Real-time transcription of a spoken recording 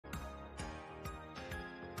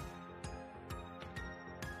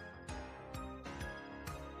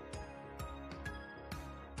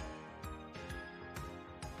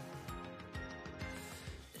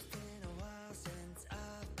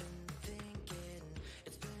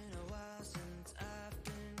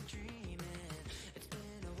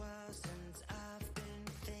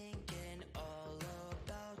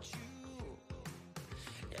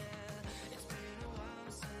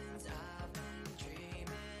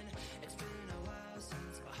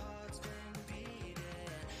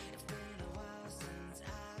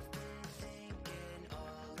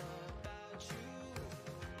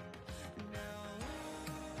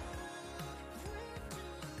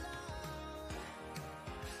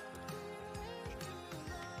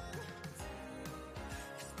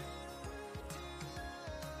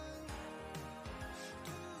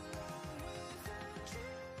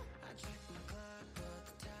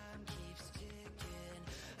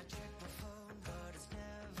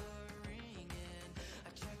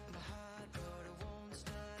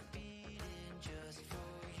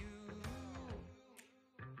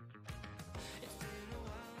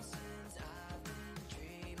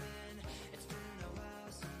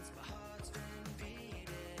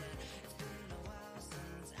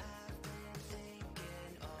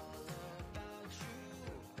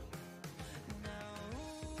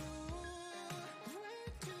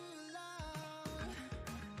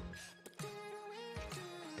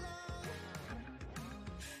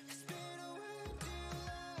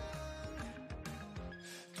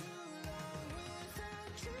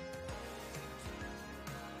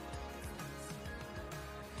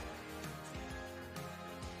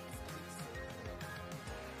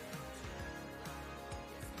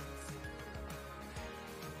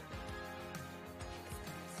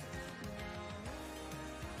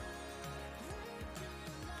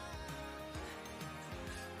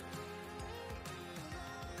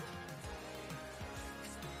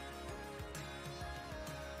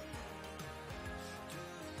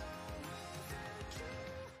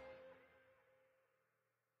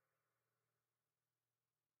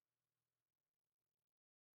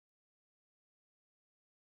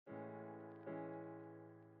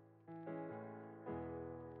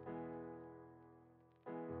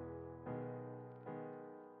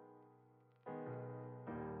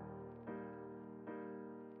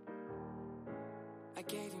I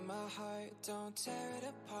gave you my heart, don't tear it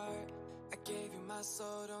apart. I gave you my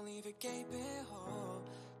soul, don't leave it gaping hole.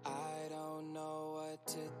 I don't know what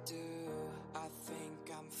to do, I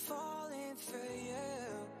think I'm falling for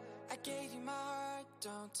you. I gave you my heart,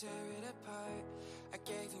 don't tear it apart. I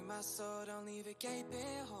gave you my soul, don't leave it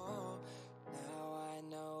gaping hole. Now I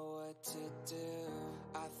know what to do,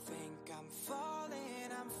 I think I'm falling,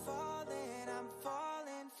 I'm falling, I'm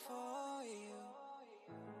falling for you.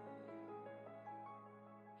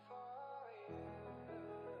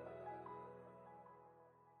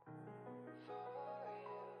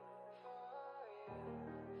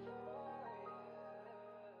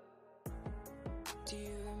 Do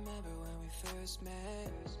you remember when we first met?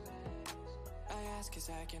 I ask cause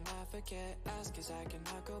I cannot forget, ask cause I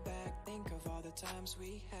cannot go back. Think of all the times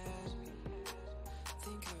we had,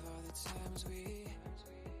 think of all the times we.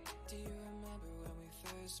 Do you remember when we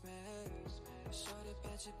first met? Showed up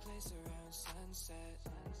at your place around sunset.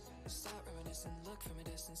 Start reminiscing, look from a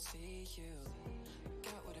distance, see you.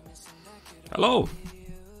 Got what I'm missing, that could. Hello!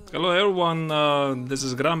 Hello everyone, this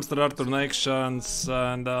is GM Neiksans,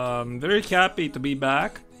 and I'm very happy to be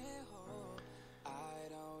back.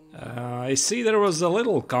 I see there was a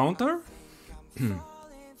little counter.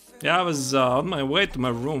 Yeah, I was on my way to my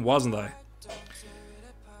room, wasn't I?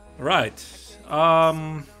 Right.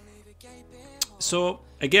 So,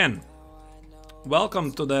 again,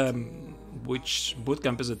 welcome to the... which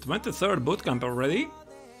bootcamp is it? 23rd bootcamp already.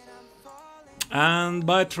 And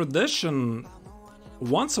by tradition,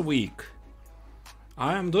 once a week,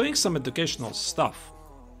 I am doing some educational stuff.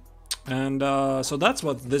 And so that's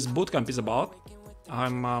what this bootcamp is about.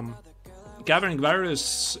 I'm covering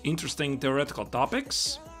various interesting theoretical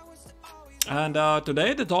topics. And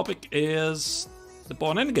today the topic is the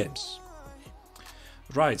pawn endgames.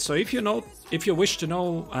 Right, so if you wish to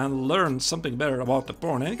know and learn something better about the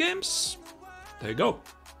pawn endgames, there you go.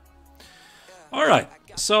 Alright,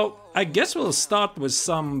 so I guess we'll start with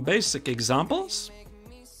some basic examples.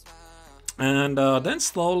 And then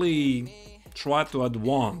slowly try to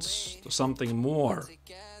advance to something more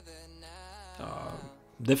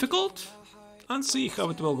difficult and see how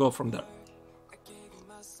it will go from there.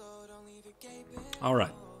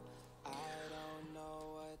 Alright.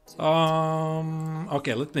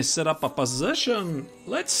 Okay, let me set up a position.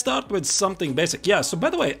 Let's start with something basic. Yeah, so by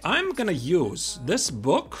the way, I'm gonna use this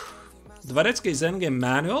book, Dvoretsky's Endgame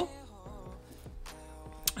Manual.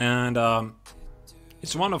 And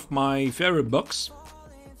it's one of my favorite books.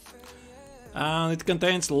 And it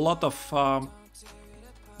contains a lot of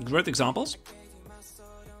great examples.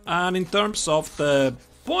 And in terms of the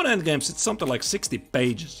pawn endgames, it's something like 60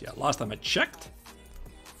 pages. Yeah, last time I checked.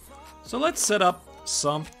 So let's set up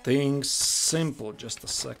something simple. Just a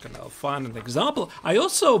second, I'll find an example. I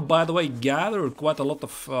also, by the way, gathered quite a lot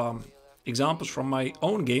of examples from my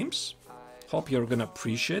own games. Hope you're gonna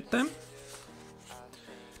appreciate them.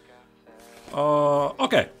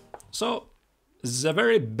 Okay, so the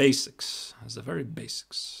very basics. Let's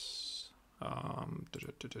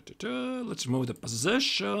remove the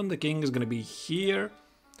position. The king is gonna be here.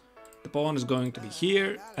 The pawn is going to be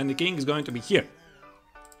here, and the king is going to be here.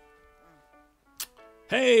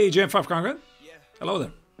 Hey, GM5 Conrad. Hello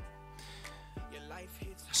there.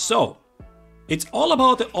 So, it's all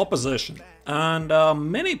about the opposition, and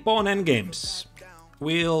many pawn endgames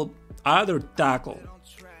will either tackle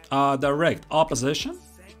direct opposition,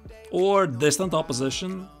 or distant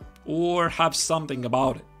opposition, or have something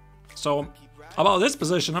about it. So, about this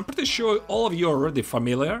position, I'm pretty sure all of you are already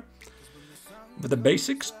familiar with the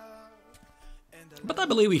basics, but I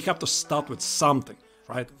believe we have to start with something,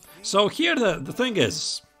 right? So here the thing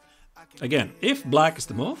is, again, if black is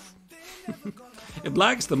the move,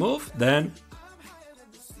 then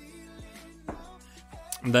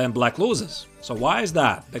black loses. So why is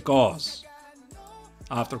that? Because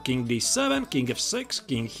after king d7, king f6,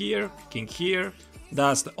 king here,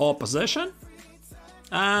 that's the opposition.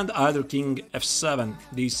 And either king f7,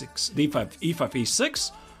 d6, d5, e5,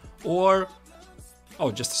 e6, or...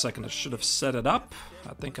 Oh, just a second, I should have set it up.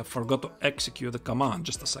 I think I forgot to execute the command.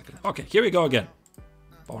 Just a second. Okay, here we go again.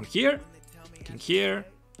 Pawn here, king here.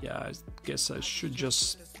 Yeah, I guess I should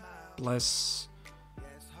just press...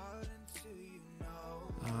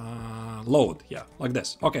 load, yeah, like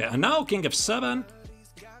this. Okay, and now king f7.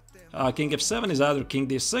 King f7 is either king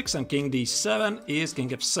d6, and king d7 is king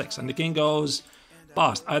f6. And the king goes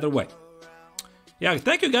past, either way. Yeah,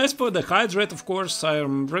 thank you guys for the hydrate, of course. I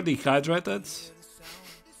am already hydrated.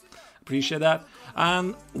 Appreciate that.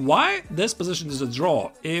 And why this position is a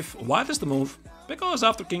draw? If white is the move, because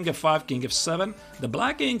after king f5, king f7, the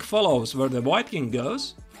black king follows where the white king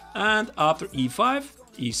goes, and after e5,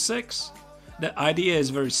 e6, The idea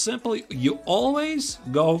is very simple. You always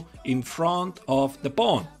go in front of the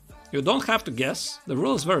pawn. You don't have to guess. The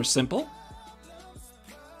rule is very simple.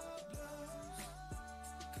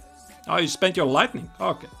 Oh, you spent your lightning.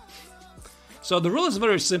 Okay. So the rule is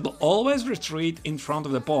very simple. Always retreat in front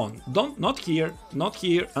of the pawn. Not here,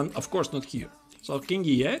 and of course not here. So king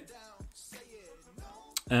e8.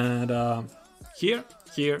 And here,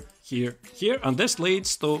 here. And this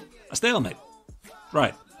leads to a stalemate.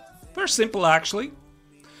 Right. Very simple, actually.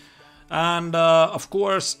 And of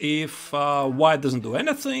course, if white doesn't do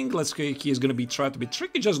anything, let's say he's going to be trying to be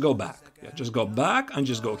tricky, just go back. Yeah, just go back and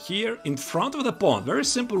just go here in front of the pawn. Very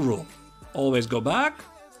simple rule. Always go back,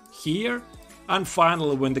 here, and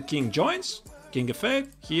finally when the king joins, king f8,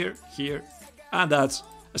 here, and that's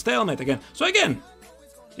a stalemate again. So again,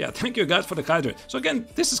 yeah, thank you guys for the hydrate. So again,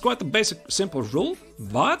 this is quite a basic, simple rule,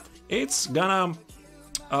 but it's gonna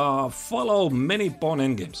follow many pawn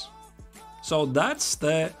endgames. So that's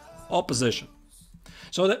the opposition.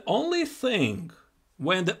 So the only thing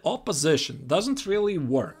when the opposition doesn't really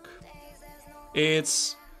work,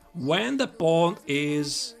 it's when the pawn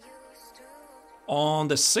is on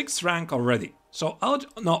the 6th rank already. So on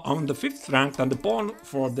the 5th rank, and the pawn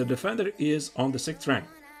for the defender is on the 6th rank.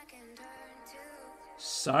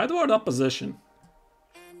 Sideward opposition.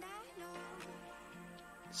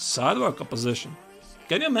 Sideward opposition.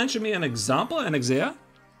 Can you mention me an example, an exea?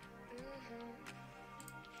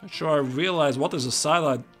 Not sure I realize what is a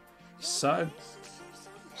sideward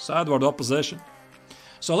opposition.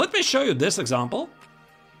 So let me show you this example.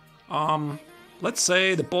 Let's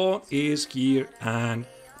say the pawn is here and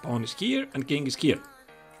pawn is here and king is here.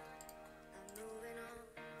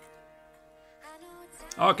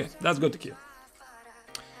 Okay, that's good to hear.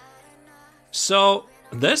 So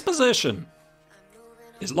this position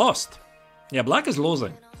is lost. Yeah, black is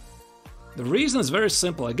losing. The reason is very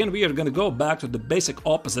simple. Again, we are going to go back to the basic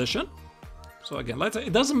opposition. So again, let's say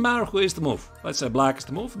it doesn't matter who is to move. Let's say black is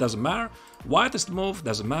to move, doesn't matter. White is to move,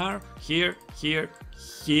 doesn't matter. Here, here,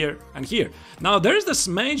 here, and here. Now there's this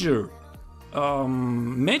major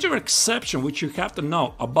exception which you have to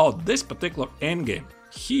know about this particular endgame.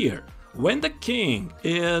 Here, when the king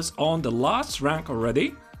is on the last rank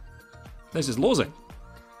already, this is losing.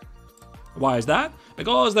 Why is that?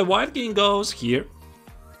 Because the white king goes here,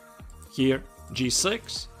 here,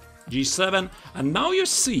 g6, g7, and now you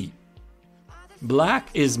see black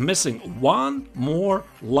is missing one more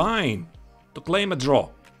line to claim a draw.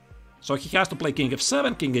 So he has to play king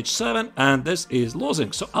f7, king h7, and this is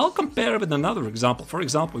losing. So I'll compare it with another example. For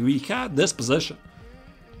example, we had this position.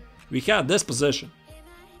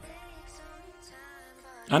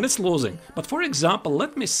 And it's losing. But for example,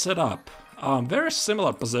 let me set up a very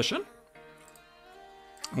similar position.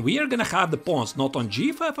 We are gonna have the pawns not on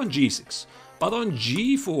g5 and g6, but on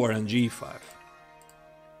g4 and g5.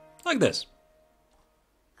 Like this.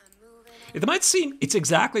 It might seem it's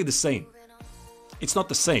exactly the same. It's not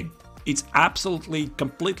the same. It's absolutely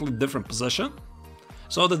completely different position.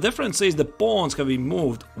 So the difference is the pawns have been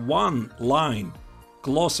moved one line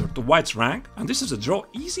closer to white's rank, and this is a draw,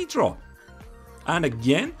 easy draw. And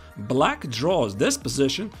again, black draws this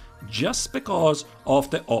position just because of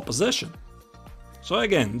the opposition. So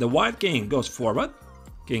again, the white king goes forward,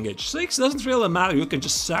 king h6, doesn't really matter, you can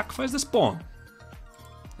just sacrifice this pawn.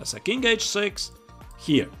 That's a king h6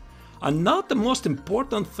 here. And now the most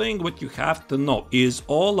important thing what you have to know is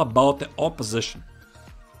all about the opposition.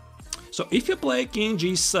 So if you play king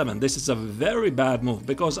g7, this is a very bad move,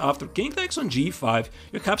 because after king takes on g5,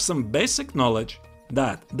 you have some basic knowledge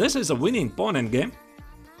that this is a winning pawn endgame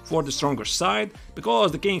for the stronger side,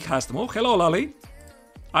 because the king has to move, hello Lali,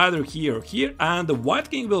 either here or here, and the white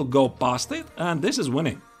king will go past it, and this is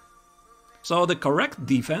winning. So the correct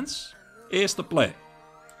defense is to play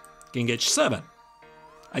king h7.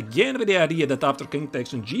 Again with the idea that after king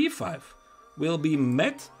takes on g5 will be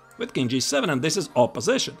met with king g7, and this is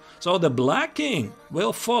opposition. So the black king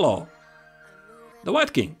will follow the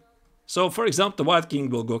white king. So for example, the white king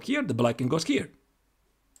will go here, the black king goes here.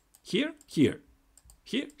 Here, here,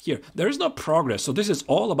 here, here. There is no progress, so this is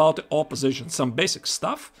all about the opposition, some basic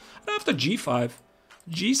stuff. And after g5,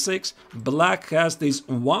 g6, black has this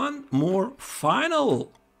one more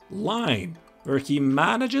final line where he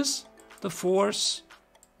manages to force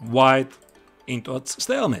white into a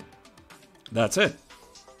stalemate. That's it.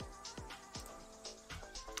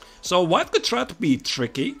 So white could try to be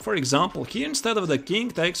tricky. For example, here instead of the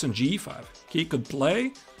king takes on g5, he could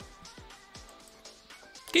play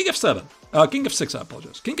king f7, king f6, I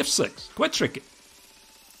apologize, king f6, quite tricky.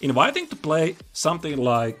 Inviting to play something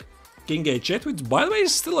like king h8, which by the way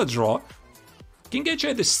is still a draw. King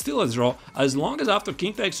h8 is still a draw as long as after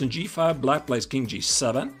king takes on g5, black plays king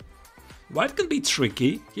g7. White can be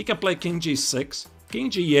tricky. He can play king g6,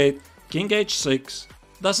 king g8, king h6.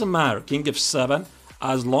 Doesn't matter. King f7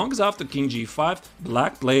 as long as after king g5,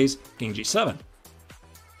 black plays king g7.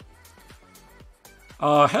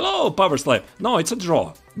 Hello, Power Slave. No, it's a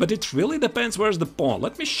draw, but it really depends where's the pawn.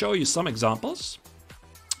 Let me show you some examples.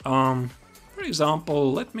 For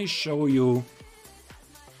example, let me show you.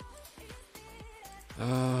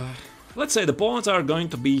 Let's say the pawns are going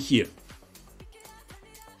to be here.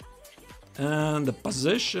 And the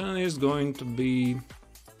position is going to be,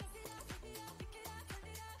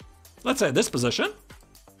 let's say this position.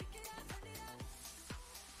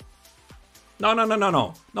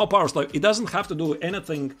 No, Power Slave. It doesn't have to do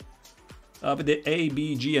anything with the A,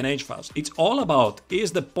 B, G, and H files. It's all about,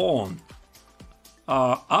 is the pawn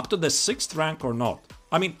up to the 6th rank or not?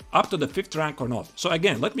 I mean, up to the 5th rank or not? So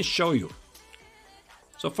again, let me show you.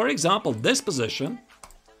 So for example, this position,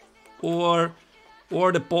 or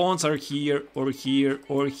the pawns are here, or here,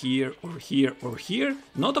 or here, or here, or here.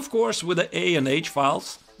 Not, of course, with the A and H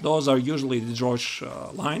files. Those are usually the George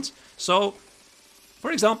lines. So,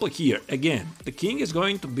 for example, here, again, the king is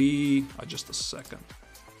going to be... just a second.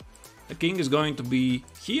 The king is going to be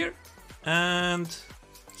here and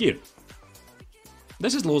here.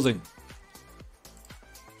 This is losing.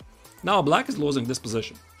 Now black is losing this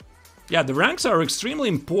position. Yeah, the ranks are extremely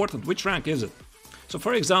important. Which rank is it? So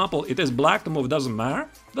for example, it is black to move, doesn't matter.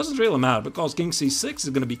 Doesn't really matter because king c6 is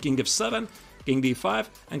going to be king f7, king d5,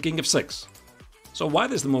 and king f6. So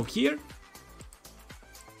white is the move here,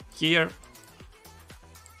 here.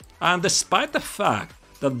 And despite the fact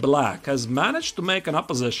that black has managed to make an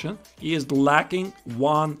opposition, he is lacking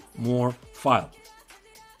one more file.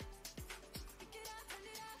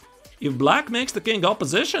 If black makes the king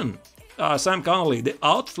opposition, Sam Connolly, the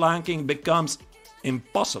outflanking becomes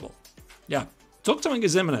impossible. Yeah, Tuktoing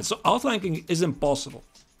is imminent, so outflanking is impossible.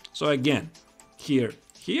 So again, here,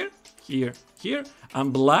 here, here, here,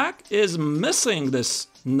 and black is missing this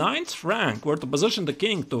 9th rank where to position the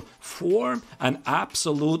king to form an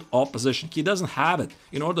absolute opposition. He doesn't have it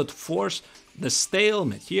in order to force the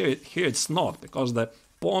stalemate. Here it's not, because the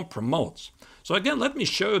pawn promotes. So again, let me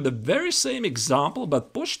show you the very same example,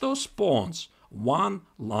 but push those pawns one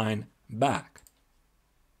line back.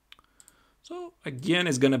 So again,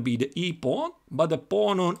 it's going to be the e pawn, but the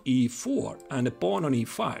pawn on e4 and the pawn on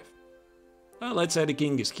e5. Well, let's say the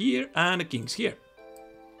king is here and the king's here.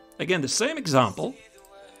 Again, the same example.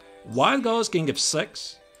 White goes king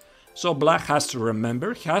f6. So black has to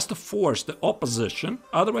remember, he has to force the opposition,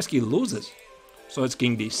 otherwise he loses. So it's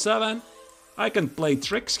king d7. I can play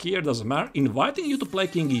tricks here, doesn't matter. Inviting you to play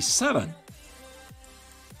king e7.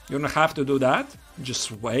 You don't have to do that.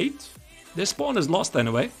 Just wait. This pawn is lost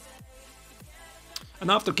anyway.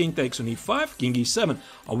 And after king takes on e5, king e7.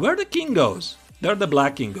 And where the king goes, there the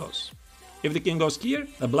black king goes. If the king goes here,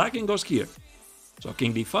 the black king goes here. So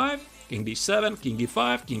king d5, king d7, king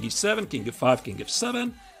d5, king d7, king f5, king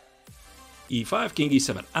f7, e5, king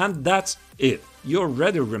e7. And that's it. You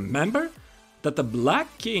already remember that the black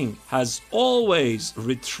king has always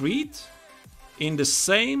retreat in the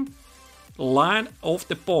same line of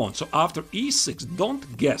the pawn. So after e6,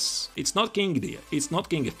 don't guess. It's not king d8, it's not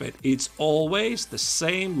king f8. It's always the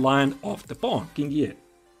same line of the pawn. King e8.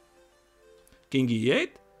 King e8,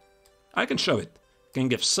 I can show it. King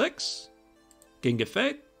f6, king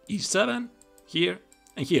f8, e7, here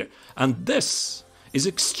and here. And this is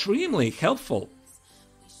extremely helpful.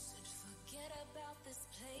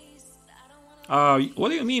 What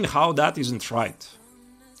do you mean how that isn't right?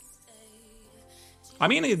 I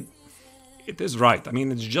mean, it is right. I mean,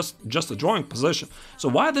 it's just a drawing position. So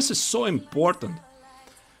why this is so important?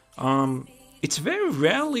 It's very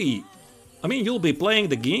rarely, I mean, you'll be playing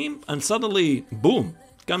the game and suddenly, boom,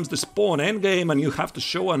 comes this pawn endgame and you have to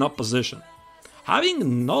show an opposition.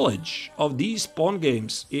 Having knowledge of these pawn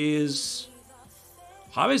games is...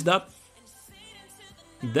 How is that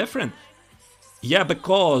different? Yeah,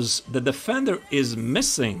 because the defender is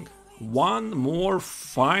missing one more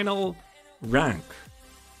final rank.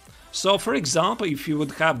 So, for example, if you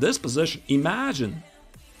would have this position, imagine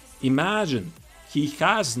he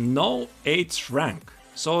has no 8th rank.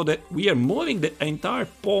 So that we are moving the entire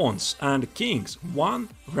pawns and kings one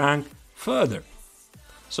rank further.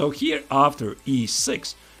 So here after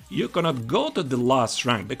e6, you cannot go to the last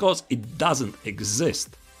rank because it doesn't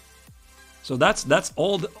exist. So that's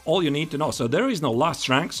all you need to know. So there is no last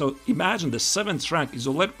rank. So imagine the 7th rank is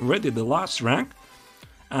already the last rank.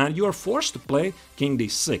 And you are forced to play king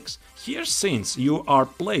d6. Here, since you are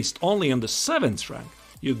placed only on the 7th rank,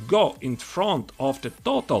 you go in front of the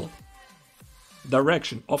total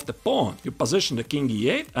direction of the pawn, you position the king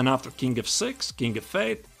e8, and after king f6, king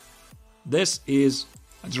f8, this is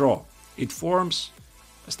a draw. It forms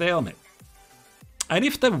a stalemate. And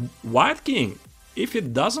if the white king, if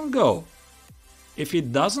it doesn't go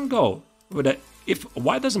with a, if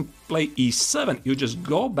white doesn't play e7, you just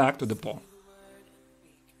go back to the pawn.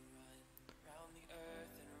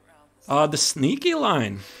 The sneaky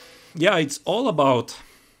line, yeah, it's all about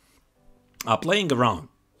playing around.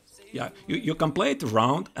 Yeah, you can play it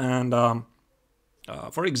around, and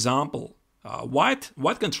for example, white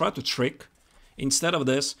can try to trick. Instead of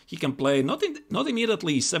this, he can play not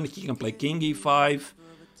immediately e7. He can play king e5.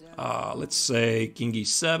 Let's say king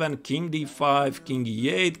e7, king d5, king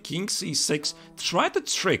e8, king c6. Try to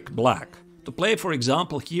trick black. To play, for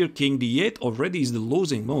example, here king d8 already is the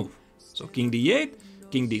losing move. So king d8,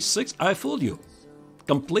 king d6. I fooled you,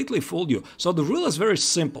 completely fooled you. So the rule is very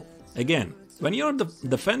simple. Again, when you're on the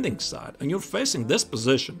defending side and you're facing this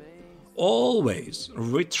position, always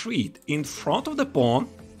retreat in front of the pawn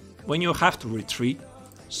when you have to retreat.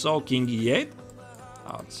 So king e8,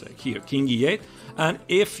 let's say here king e8, and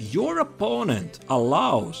if your opponent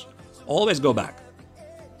allows, always go back.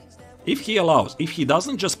 If he allows, if he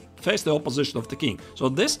doesn't, just face the opposition of the king. So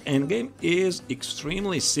this endgame is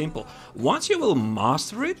extremely simple. Once you will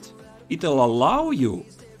master it, it will allow you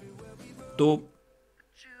to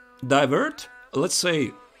divert, let's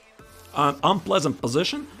say, an unpleasant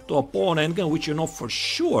position to a pawn endgame which you know for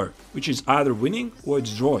sure which is either winning or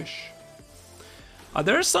it's drawish.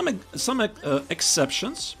 There are some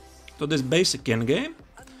exceptions to this basic endgame,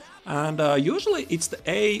 and usually it's the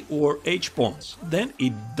A or H pawns. Then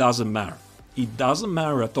it doesn't matter. It doesn't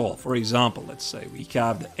matter at all. For example, let's say we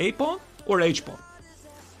have the A pawn or H pawn.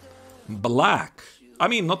 Black, I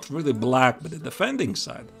mean not really black, but the defending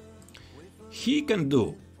side, he can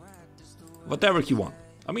do whatever he wants.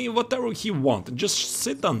 I mean, whatever he wants. Just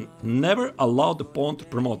sit and never allow the pawn to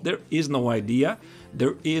promote. There is no idea.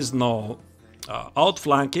 There is no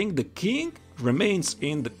outflanking. The king remains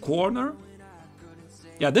in the corner.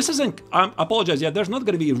 Yeah, this isn't... I apologize. Yeah, there's not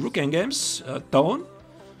going to be rook endgames tone.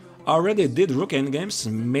 I already did rook endgames.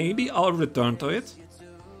 Maybe I'll return to it.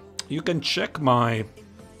 You can check my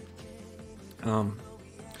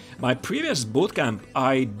my previous bootcamp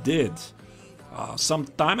I did some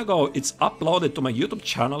time ago. It's uploaded to my YouTube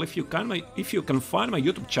channel. If you can find my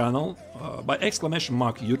YouTube channel by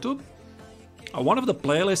 !YouTube, one of the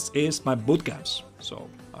playlists is my bootcamps. So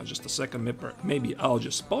just a second, maybe I'll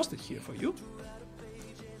just post it here for you.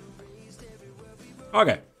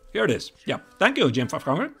 Okay, here it is. Yeah, thank you,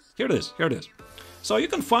 GM500. Here it is. Here it is. So you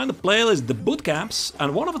can find the playlist, the bootcamps,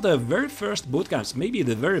 and one of the very first bootcamps, maybe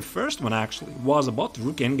the very first one actually, was about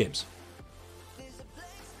rook endgames.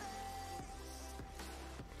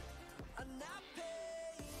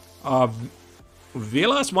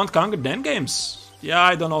 Villas Want Conquered Endgames. Yeah,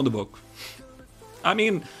 I don't know the book. I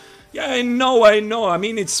mean, yeah, I know. I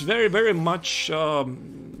mean, it's very much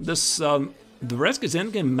this the Rescue's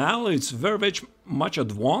endgame mallet. It's very much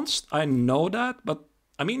advanced. I know that, but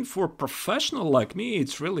I mean, for professional like me,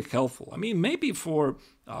 it's really helpful. I mean, maybe for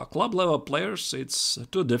club level players, it's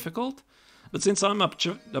too difficult. But since I'm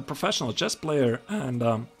a professional chess player and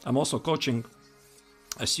I'm also coaching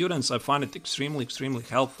students, I find it extremely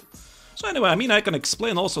helpful. So anyway, I mean, I can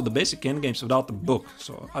explain also the basic endgames without the book.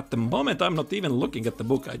 So at the moment, I'm not even looking at the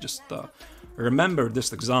book. I just remember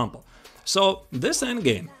this example. So this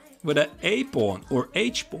endgame with an A pawn or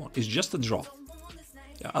H pawn is just a draw.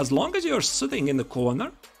 Yeah, as long as you're sitting in the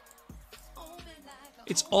corner,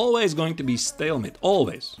 it's always going to be stalemate.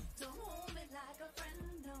 Always.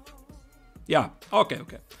 Yeah. Okay.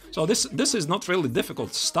 So this is not really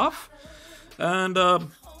difficult stuff, and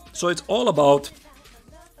so it's all about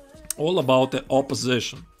the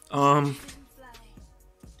opposition.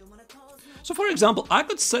 So for example, I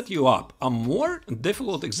could set you up a more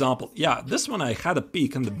difficult example. Yeah, this one I had a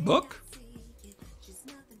peek in the book.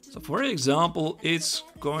 So for example, it's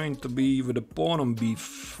going to be with a pawn on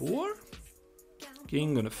b4,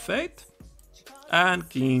 king on f8, and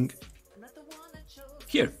king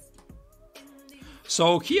here.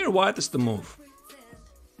 So here white is the move.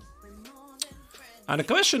 And the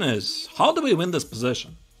question is, how do we win this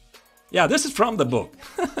position? Yeah, this is from the book.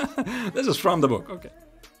 This is from the book, okay.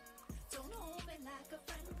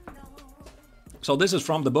 So this is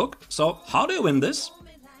from the book. So how do you win this?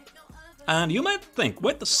 And you might think,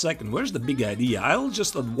 wait a second, where's the big idea? I'll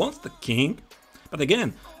just advance the king. But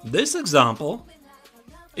again, this example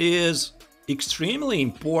is extremely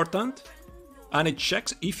important, and it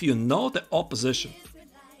checks if you know the opposition.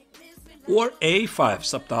 Or a5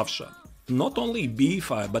 subtavsha. Not only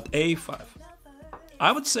b5, but a5.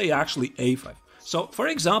 I would say actually a5. So, for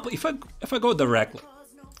example, if I go directly,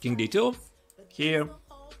 king d2, here,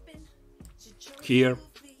 here,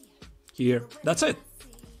 here, that's it.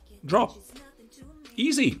 Drop.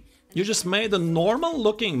 Easy. You just made the normal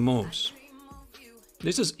looking moves.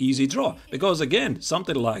 This is easy draw, because again,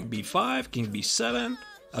 something like b5, king b7,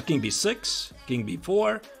 king b6, king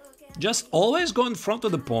b4, just always go in front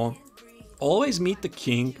of the pawn, always meet the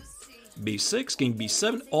king, b6, king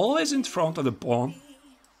b7, always in front of the pawn,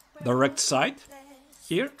 direct side,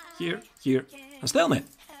 here, here, here, and stalemate.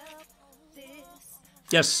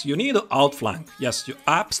 Yes, you need to outflank. Yes, you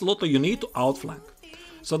need to outflank.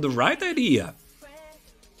 So the right idea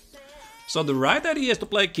is to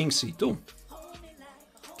play king c2,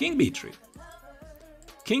 king b3,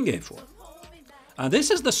 king a4. And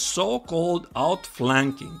this is the so-called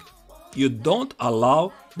outflanking. You don't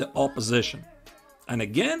allow the opposition. And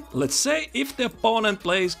again, let's say if the opponent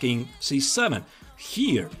plays king c7,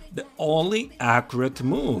 here, the only accurate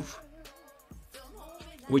move,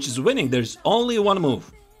 which is winning, there's only one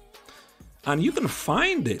move. And you can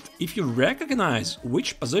find it if you recognize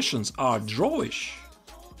which positions are drawish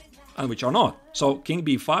and which are not. So king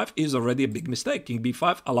b5 is already a big mistake. King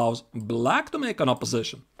b5 allows black to make an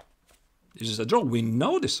opposition. This is a draw, we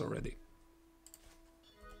know this already.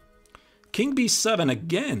 King b7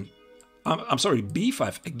 again, I'm sorry,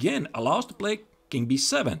 b5 again allows to play king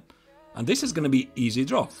b7. And this is going to be easy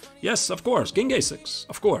draw. Yes, of course, king a6,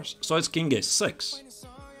 of course. So it's king a6,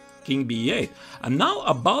 king b8. And now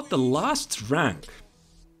about the last rank.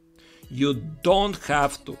 You don't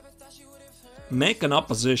have to make an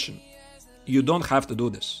opposition. You don't have to do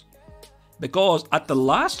this. Because at the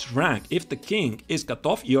last rank, if the king is cut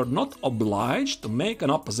off, you're not obliged to make an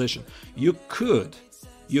opposition. You could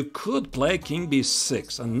play king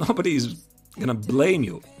b6 and nobody is gonna blame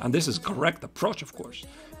you. And this is correct approach, of course.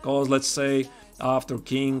 Because let's say after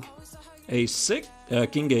king a6,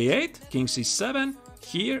 king a8, king c7,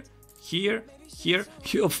 here, here, here,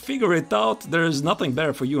 you'll figure it out. There is nothing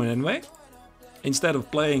better for you anyway. Instead of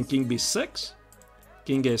playing king b6,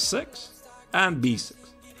 king a6, and b6.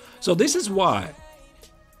 So this is why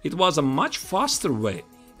it was a much faster way.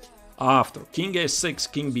 After king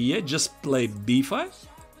a6, king b8, just play b5,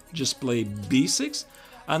 just play b6,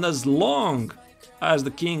 and as long as the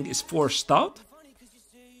king is forced out,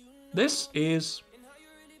 this is...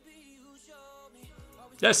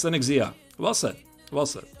 Yes, Neiksans. Well said, well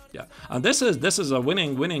said. Yeah, and this is a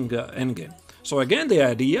winning endgame. So again, the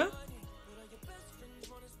idea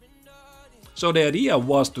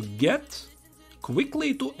was to get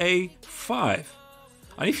quickly to a5.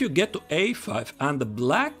 And if you get to a5 and the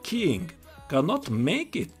black king cannot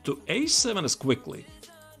make it to a7 as quickly,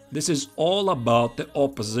 this is all about the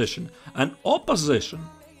opposition. And opposition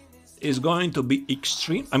is going to be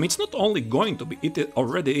extreme. I mean, it's not only going to be, it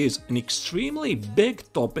already is an extremely big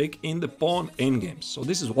topic in the pawn endgames. So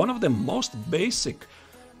this is one of the most basic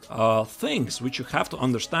things which you have to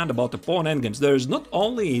understand about the pawn endgames. There is not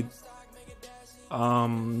only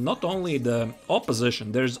the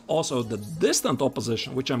opposition, there's also the distant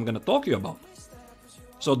opposition, which I'm going to talk to you about.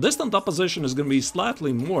 So distant opposition is going to be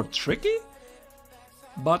slightly more tricky,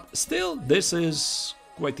 but still this is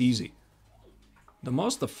quite easy. The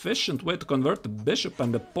most efficient way to convert the bishop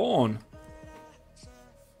and the pawn,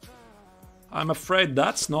 I'm afraid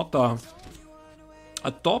that's not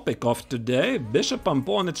a topic of today. Bishop and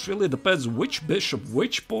pawn, it really depends which bishop,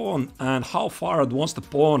 which pawn, and how far advanced the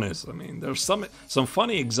pawn is. I mean, there's some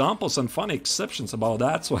funny examples and funny exceptions about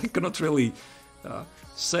that, so I cannot really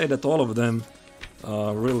say that all of them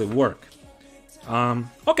really work.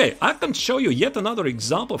 Okay, I can show you yet another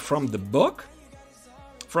example from the book,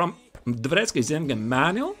 from Dvoretsky's Endgame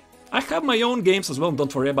manual. I have my own games as well,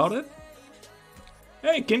 don't worry about it.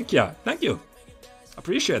 Hey, Kimkia, thank you.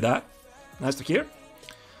 Appreciate that. Nice to hear.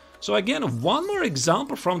 So again, one more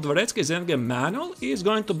example from Dvoretsky's Endgame manual is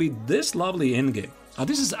going to be this lovely endgame. Now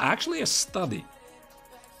this is actually a study.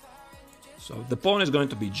 So the pawn is going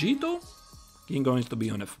to be g2, king going to be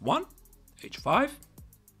on f1, h5,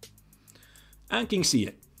 and king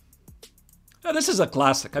c8. Now this is a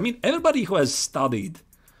classic. I mean, everybody who has studied.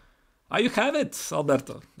 You have it,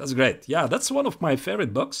 Alberto. That's great. Yeah, that's one of my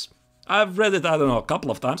favorite books. I've read it, I don't know, a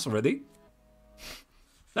couple of times already.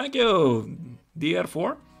 Thank you,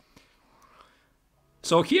 DR4.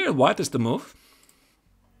 So here, white is the move.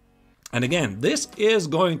 And again, this is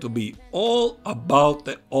going to be all about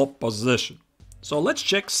the opposition. So let's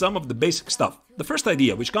check some of the basic stuff. The first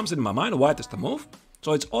idea, which comes in my mind, white is the move.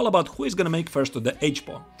 So it's all about who is going to make first to the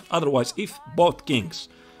h-pawn. Otherwise, if both kings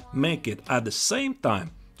make it at the same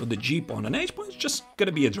time to the g-pawn and h-pawn, it's just going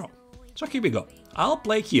to be a draw. So here we go. I'll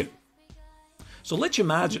play here. So let's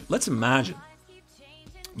imagine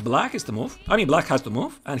Black is to move. I mean, black has to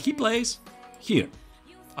move, and he plays here.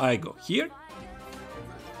 I go here.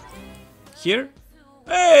 Here.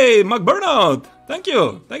 Hey, McBurnout! Thank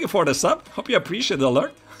you. Thank you for the sub. Hope you appreciate the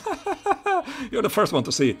alert. You're the first one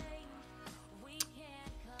to see it.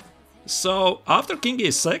 So, after king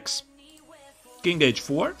e6, king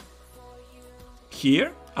h4,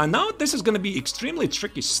 here, and now this is going to be extremely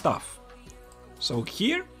tricky stuff. So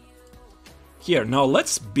here, here. Now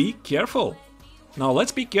let's be careful. Now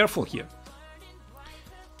let's be careful here.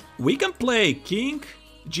 We can play king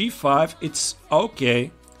g5, it's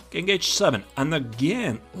okay. King h7, and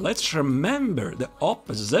again, let's remember the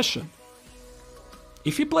opposition.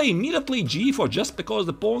 If you play immediately g4 just because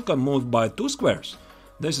the pawn can move by 2 squares,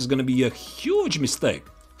 this is going to be a huge mistake.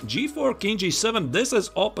 g4, king g7, this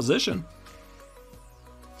is opposition.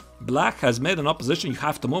 Black has made an opposition, you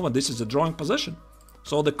have to move, and this is a drawing position.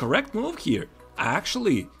 So the correct move here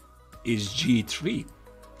actually is g3.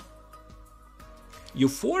 You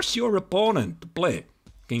force your opponent to play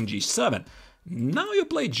king g7. Now you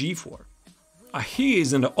play g4. He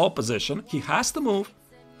is in the opposition, he has to move.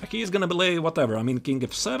 He is gonna play whatever, I mean king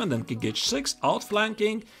f7, then king h6,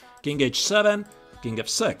 outflanking, king h7, king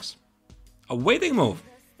f6. A waiting move,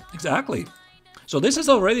 exactly. So this is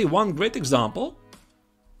already one great example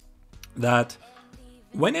that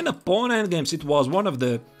when in a pawn endgames, it was one of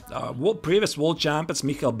the previous world champions,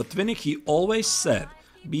 Michael Botvinnik, he always said,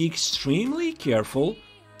 be extremely careful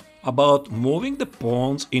about moving the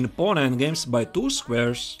pawns in pawn endgames by 2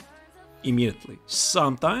 squares immediately.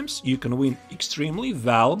 Sometimes you can win extremely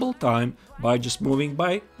valuable time by just moving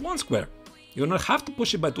by 1 square. You don't have to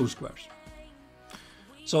push it by 2 squares.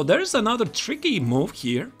 So there is another tricky move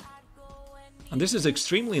here, and this is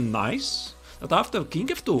extremely nice, that after king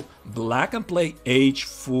f2, black can play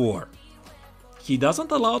h4. He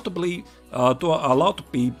doesn't allow to be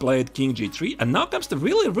played king g3, and now comes the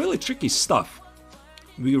really tricky stuff.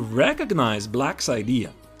 We recognize black's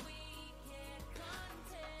idea.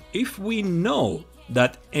 If we know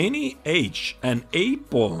that any h and a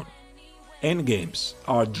pawn endgames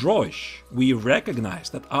are drawish, we recognize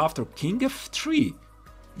that after king f3,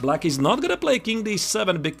 black is not gonna play king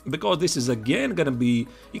d7 because this is again gonna be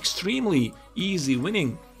extremely easy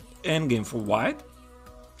winning endgame for white.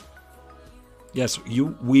 Yes,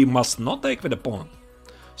 we must not take with the pawn.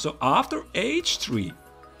 So after h3,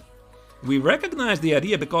 we recognize the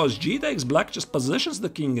idea because g takes, black just positions the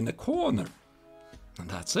king in the corner. And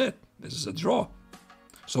that's it. This is a draw.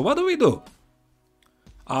 So what do we do?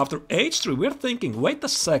 After h3, we're thinking, wait a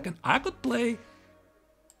second, I could play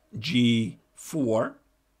g4.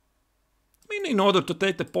 I mean, in order to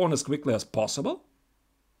take the pawn as quickly as possible.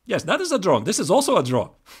 Yes, that is a draw. This is also a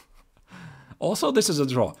draw. Also, this is a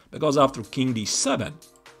draw, because after king d7,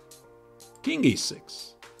 king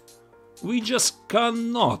e6, we just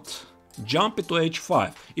cannot jump into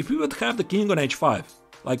h5. If we would have the king on h5,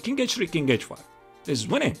 like king h3, king h5, this is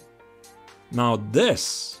winning. Now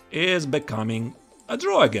this is becoming a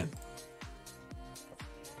draw again.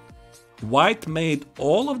 White made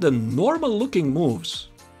all of the normal looking moves,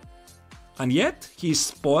 and yet he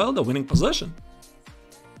spoiled the winning position.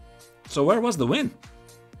 So where was the win?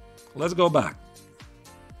 Let's go back.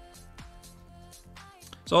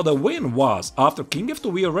 So the win was, after king f2,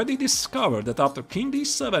 we already discovered that after king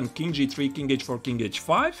d7, king g3, king h4, king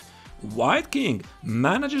h5, white king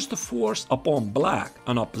manages to force upon black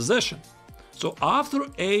an opposition. So after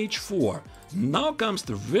h4, now comes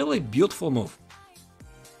the really beautiful move.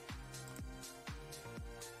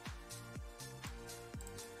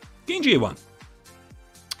 King g1.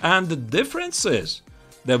 And the difference is,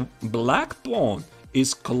 the black pawn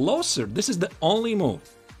is closer. This is the only move.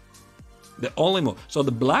 The only move. So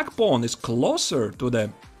the black pawn is closer to the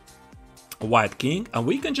white king, and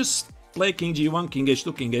we can just play king g1, king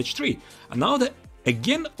h2, king h3. And now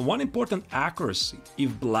again, one important accuracy.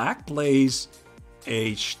 If black plays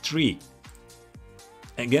h3,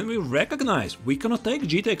 again we recognize we cannot take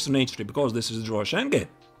g takes on h3 because this is drawish endgame.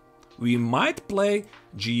 We might play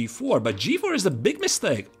g4, but g4 is a big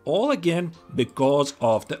mistake, all again because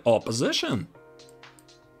of the opposition.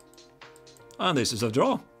 And this is a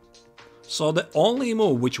draw. So the only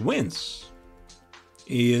move which wins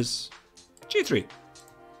is g3.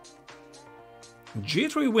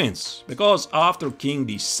 g3 wins because after king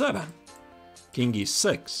d7, king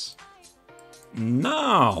e6,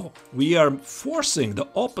 now we are forcing the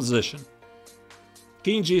opposition.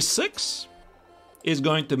 King g6 is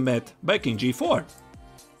going to be met by king g4.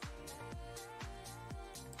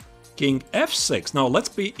 King f6. Now let's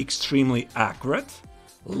be extremely accurate.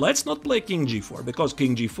 Let's not play king g4 because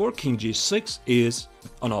king g4, king g6 is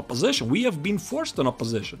an opposition. We have been forced an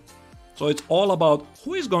opposition. So it's all about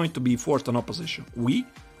who is going to be forced on opposition, we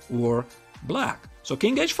or black. So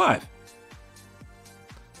king h5.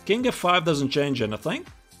 King f5 doesn't change anything.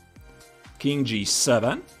 King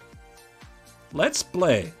g7. Let's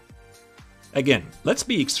play. Again, let's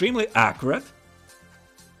be extremely accurate.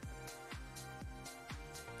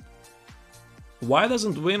 Why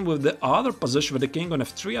doesn't win with the other position with the king on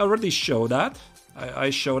f3? I already showed that.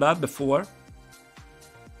 I showed that before.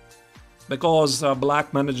 Because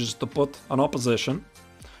black manages to put an opposition.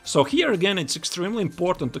 So here again it's extremely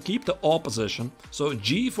important to keep the opposition. So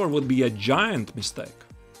g4 would be a giant mistake.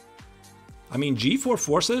 I mean g4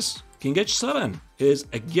 forces king h7 is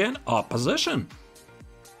again opposition.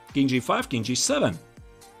 King g5, king g7.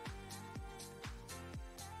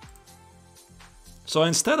 So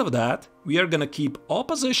instead of that, we are gonna keep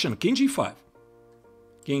opposition king g5,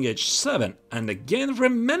 king h7, and again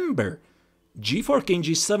remember, g4, king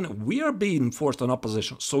g7, we are being forced on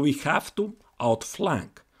opposition, so we have to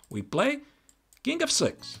outflank. We play king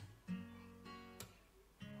f6.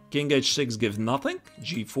 King h6 gives nothing,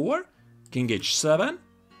 g4, king h7,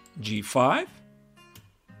 g5.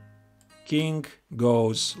 King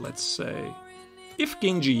goes, let's say, if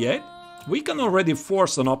king g8, we can already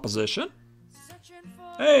force an opposition.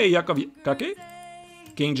 Hey, Yakov Kaki.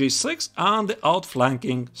 King g6, and the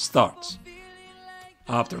outflanking starts.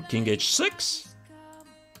 After king h6,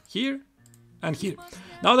 here and here.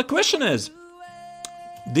 Now the question is,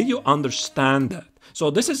 did you understand that? So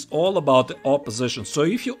this is all about the opposition. So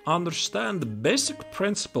if you understand the basic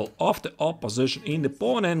principle of the opposition in the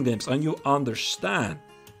pawn endgames and you understand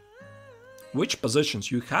which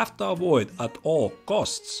positions you have to avoid at all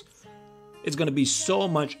costs, it's going to be so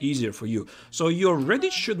much easier for you. So you already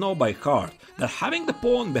should know by heart that having the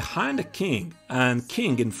pawn behind the king and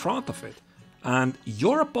king in front of it, and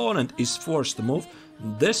your opponent is forced to move,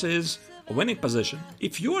 this is a winning position.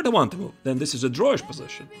 If you are the one to move, then this is a drawish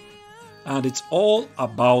position. And it's all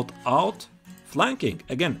about outflanking.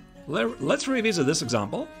 Again, let's revisit this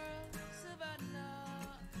example.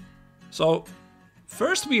 So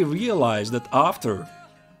first we realize that after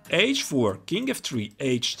h4, king f3,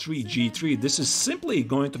 h3, g3, this is simply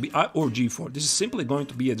going to be, or g4, this is simply going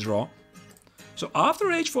to be a draw. So after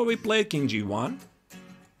h4 we played king g1,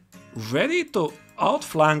 ready to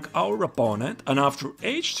outflank our opponent, and after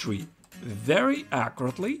h3, very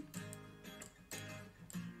accurately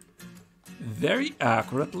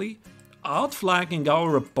outflanking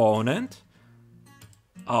our opponent,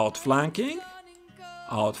 outflanking,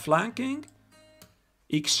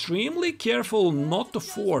 extremely careful not to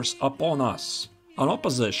force upon us an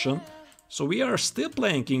opposition. So we are still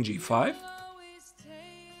playing king g5.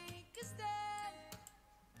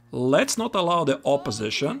 Let's not allow the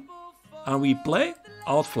opposition, and we play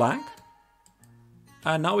outflank,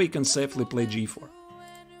 and now we can safely play g4.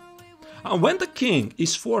 And when the king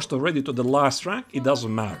is forced already to the last rank, it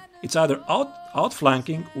doesn't matter. It's either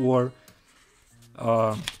outflanking or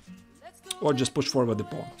just push forward the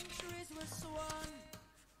pawn.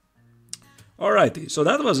 Alrighty, so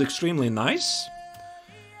that was extremely nice.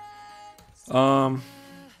 I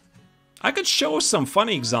could show some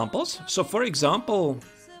funny examples. So for example,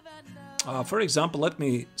 let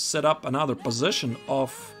me set up another position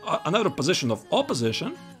of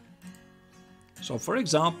opposition. So for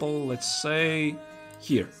example, let's say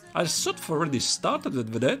here. I sort of already started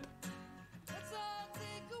with it.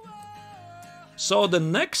 So the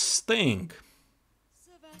next thing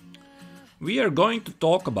we are going to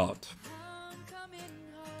talk about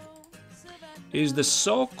is the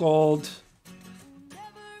so-called...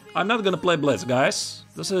 I'm not gonna play Blitz, guys.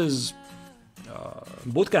 This is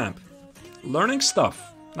boot camp. Learning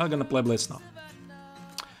stuff. Not gonna play Blitz now.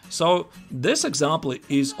 So this example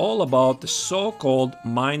is all about the so-called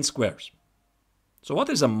mine squares. So what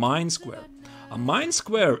is a mine square? A mine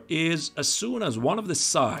square is as soon as one of the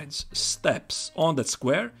sides steps on that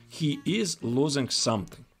square, he is losing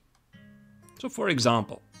something. So for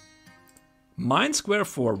example, mine square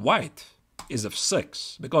for white is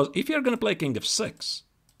f6, because if you're going to play king f6,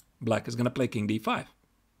 black is going to play king d5.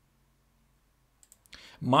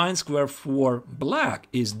 Mine square for black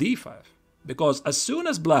is d5, because as soon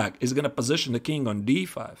as black is going to position the king on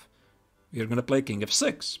d5, we are going to play king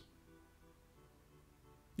f6.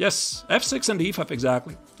 Yes, f6 and d5,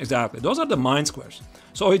 exactly. Those are the mine squares.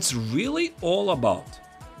 So it's really all about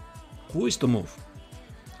who is to move.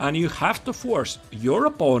 And you have to force your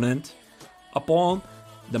opponent upon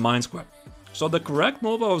the mine square. So the correct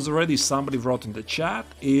move, as already somebody wrote in the chat,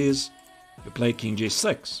 is you play king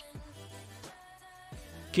g6.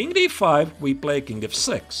 King d5, we play king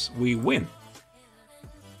f6. We win.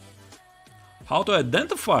 How to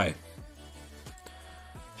identify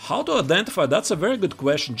How to identify? That's a very good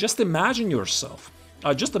question. Just imagine yourself.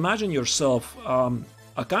 A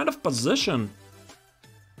kind of position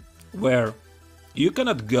where you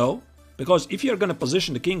cannot go, because if you're gonna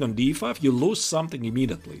position the king on d5, you lose something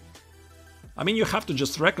immediately. I mean, you have to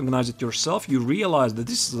just recognize it yourself. You realize that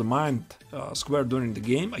this is a mind square during the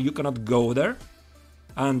game. You cannot go there.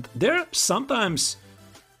 And there sometimes...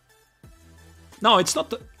 No, it's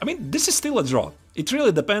not... I mean, this is still a draw. It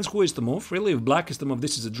really depends who is to move. Really, if black is to move,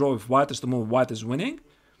 this is a draw. If white is to move, white is winning.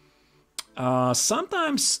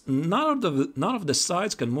 Sometimes none of the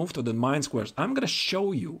sides can move to the mind squares. I'm gonna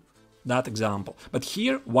show you that example. But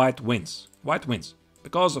here, white wins. White wins.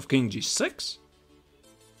 Because of king g6,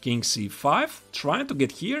 king c5, trying to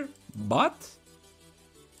get here, but...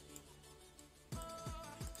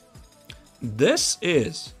 This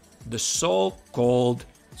is the so-called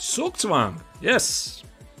Zugzwang. Yes.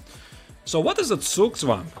 So what is a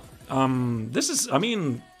Zugzwang? This is, I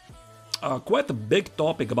mean, quite a big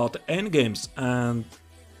topic about the endgames, and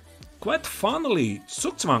quite funnily,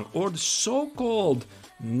 Zugzwang, or the so-called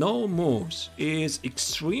no moves, is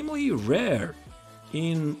extremely rare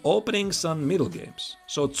in openings and middle games.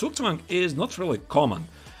 So Zugzwang is not really common.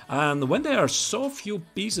 And when there are so few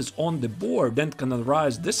pieces on the board, then can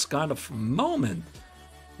arise this kind of moment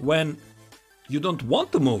when you don't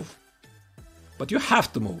want to move, but you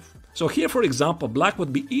have to move. So here, for example, black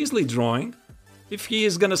would be easily drawing if he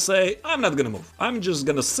is gonna say, I'm not gonna move, I'm just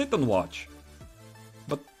gonna sit and watch.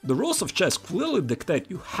 But the rules of chess clearly dictate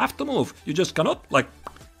you have to move. You just cannot, like,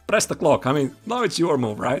 press the clock. I mean, now it's your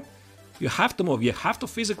move, right? You have to move, you have to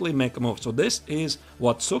physically make a move. So this is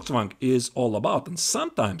what Zugzwang is all about. And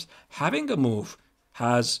sometimes having a move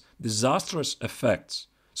has disastrous effects.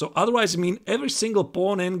 So otherwise, I mean, every single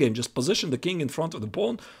pawn endgame, just position the king in front of the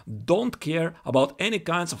pawn, don't care about any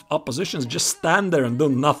kinds of oppositions, just stand there and do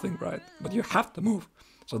nothing, right? But you have to move.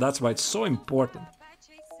 So that's why it's so important.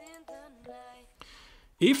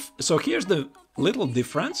 So here's the little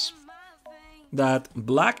difference, that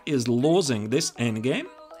black is losing this endgame.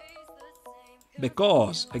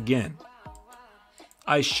 Because, again,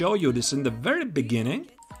 I show you this in the very beginning.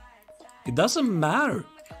 It doesn't matter.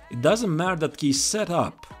 It doesn't matter that he set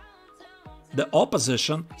up the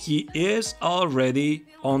opposition. He is already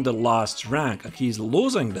on the last rank and he's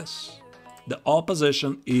losing this. The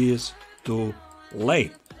opposition is too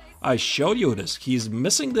late. I showed you this. He's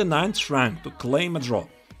missing the 9th rank to claim a draw.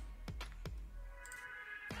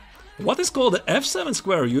 What is called the f7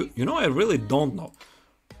 square? You know, I really don't know.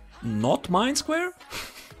 Not mind square?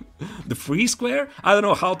 The free square? I don't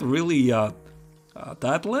know how to really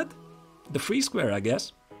title it. The free square, I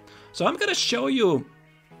guess. So I'm gonna show you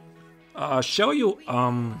a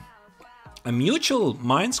mutual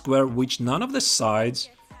mind square which none of the sides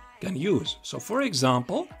can use. So for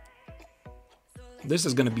example, this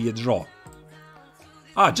is gonna be a draw.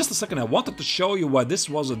 Just a second, I wanted to show you why this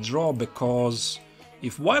was a draw, because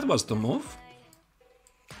if white was to move,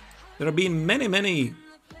 there have been many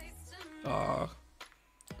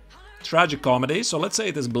tragic comedies. So let's say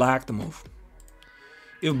it is black to move.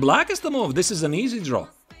 If black is to move, this is an easy draw.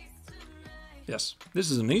 Yes,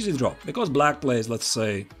 this is an easy draw, because black plays, let's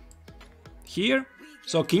say, here.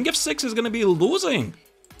 So king f6 is going to be losing.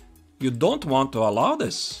 You don't want to allow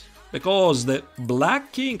this, because the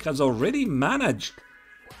black king has already managed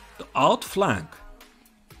to outflank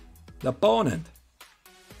the opponent.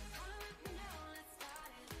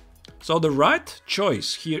 So the right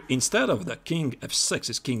choice here, instead of the king f6,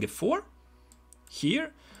 is king f4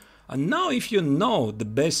 here. And now if you know the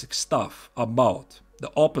basic stuff about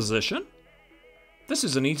the opposition, this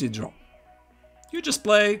is an easy draw. You just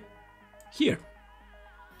play here,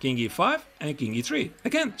 king e5 and king e3.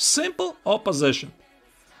 Again, simple opposition.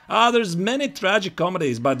 There's many tragic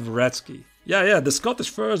comedies by Dvoretsky. Yeah, the Scottish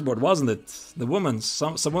firstborn, wasn't it? The women's,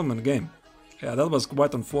 some women game. Yeah, that was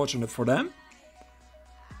quite unfortunate for them.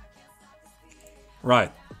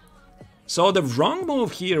 Right. So the wrong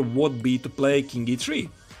move here would be to play king e3.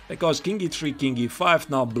 Because king e3, king e5,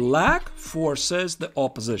 now black forces the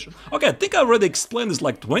opposition. Okay, I think I already explained this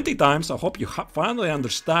like 20 times. I hope you finally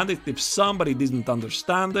understand it. If somebody didn't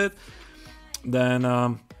understand it, then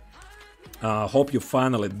hope you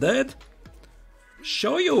finally did.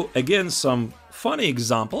 Show you again some funny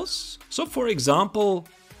examples. So for example,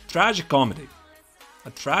 tragic comedy. A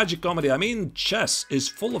tragic comedy, I mean, chess is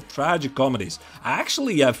full of tragic comedies.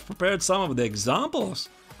 Actually, I've prepared some of the examples.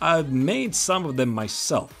 I've made some of them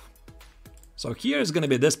myself. So here is going to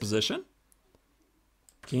be this position.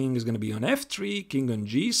 King is going to be on f3, king on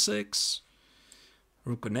g6,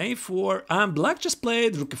 rook on a4, and black just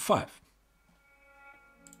played rook f5.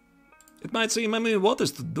 It might seem, I mean, what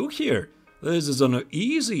is to do here? This is an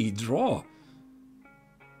easy draw.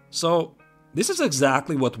 So this is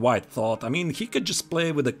exactly what white thought. I mean, he could just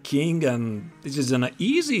play with a king, and this is an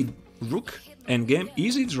easy rook endgame,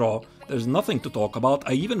 easy draw. There's nothing to talk about.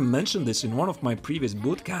 I even mentioned this in one of my previous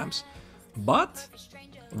boot camps. But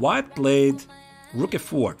white played rook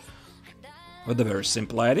f4 with a very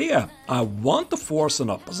simple idea. I want to force an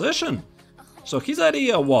opposition. So his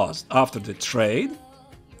idea was, after the trade,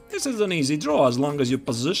 this is an easy draw as long as you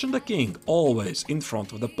position the king always in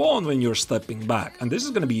front of the pawn when you're stepping back. And this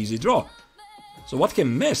is going to be easy draw. So what he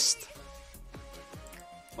missed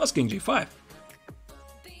was king g5.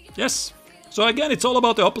 Yes. So again, it's all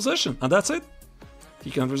about the opposition, and that's it.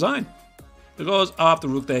 He can resign. Because after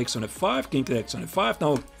rook takes on f5, king takes on f5,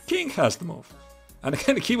 now king has to move. And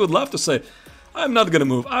again, he would love to say, I'm not gonna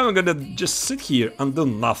move, I'm gonna just sit here and do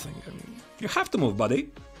nothing. I mean, you have to move,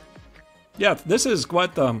 buddy. Yeah, this is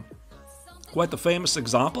quite a famous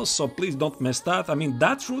example, so please don't miss that. I mean,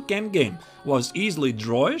 that rook endgame was easily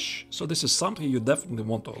drawish, so this is something you definitely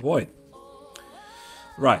want to avoid.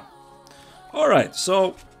 Right. Alright,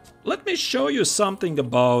 so let me show you something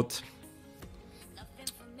about...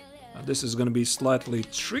 this is going to be slightly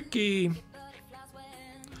tricky.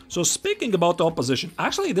 So speaking about the opposition,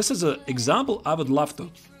 actually this is an example I would love to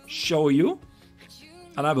show you,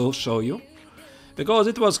 and I will show you, because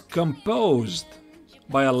it was composed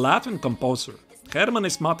by a Latvian composer,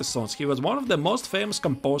 Hermanis Matissons. He was one of the most famous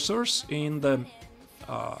composers in the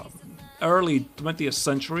early 20th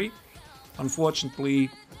century. Unfortunately,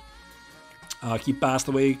 he passed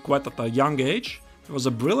away quite at a young age. He was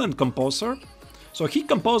a brilliant composer. So he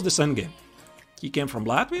composed this endgame. He came from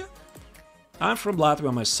Latvia. I'm from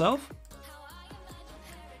Latvia myself.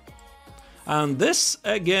 And this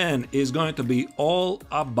again is going to be all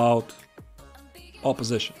about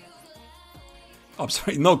opposition. I'm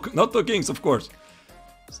sorry, no, not two kings, of course.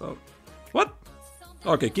 So, what?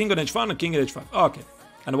 Okay, king on h5 and king at h5. Okay,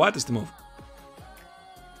 and white is the move.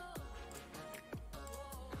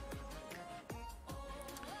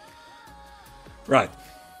 Right.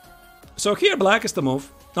 So here black is the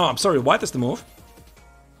move. No, I'm sorry, white is the move.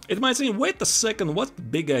 It might seem, wait a second, what's the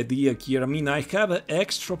big idea here? I mean, I have an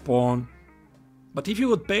extra pawn. But if you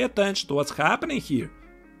would pay attention to what's happening here,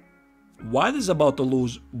 white is about to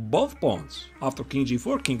lose both pawns after king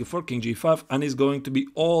g4, king e4, king g5, and is going to be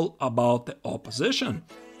all about the opposition.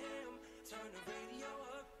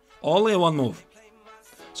 Only one move.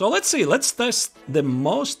 So let's see, let's test the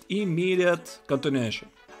most immediate continuation.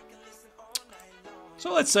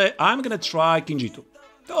 So let's say I'm gonna try king g2.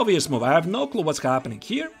 The obvious move. I have no clue what's happening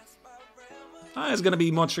here. It's gonna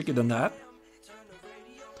be more tricky than that.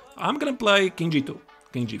 I'm gonna play king g2,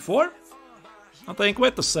 king g4. I think,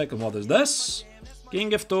 wait a second, what is this? King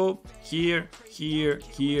f2, here, here,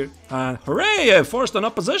 here, and hooray! I forced an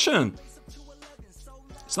opposition.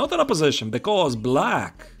 It's not an opposition because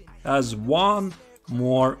black has one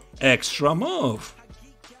more extra move.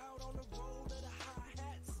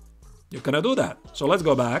 You cannot do that. So let's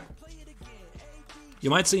go back. You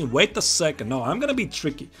might say, wait a second. No, I'm gonna be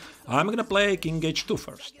tricky. I'm gonna play king h2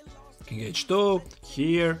 first. King h2,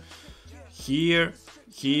 here, here,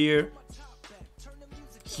 here,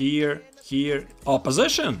 here, here.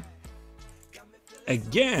 Opposition.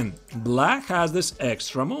 Again, black has this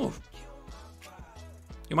extra move.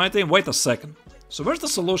 You might think, wait a second. So where's the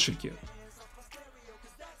solution here?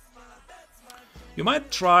 You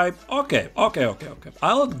might try, okay.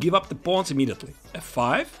 I'll give up the pawns immediately.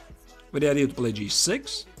 f5, with the idea to play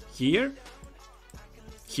g6, here,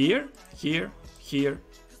 here, here, here,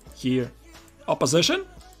 here. Opposition?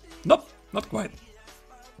 Nope, not quite.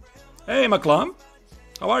 Hey, Maklam,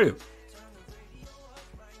 how are you?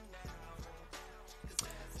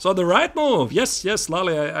 So the right move, yes,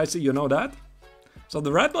 Lali, I see you know that. So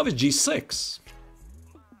the right move is g6.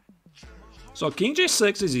 So king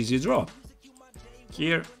g6 is easy draw.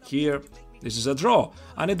 Here, here, this is a draw.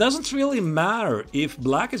 And it doesn't really matter if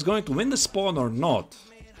black is going to win this pawn or not.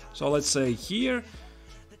 So let's say here,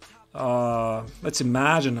 let's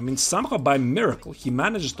imagine, I mean, somehow by miracle, he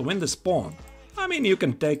manages to win this pawn. I mean, you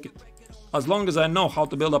can take it. As long as I know how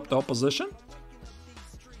to build up the opposition,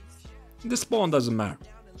 this pawn doesn't matter.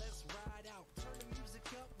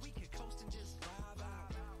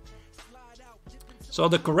 So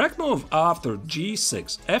the correct move after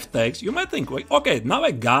g6, f takes, you might think, wait, okay, now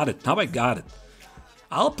I got it.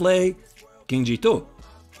 I'll play king g2.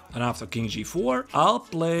 And after king g4, I'll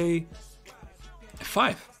play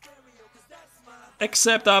f5.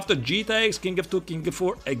 Except after g takes, king f2, king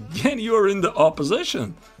f4, again you're in the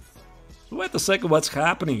opposition. So wait a second, what's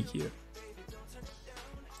happening here?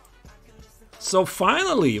 So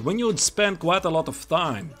finally, when you would spend quite a lot of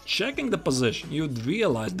time checking the position, you'd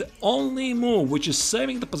realize the only move which is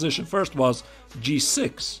saving the position first was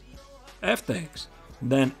g6, f takes,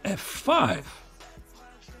 then f5.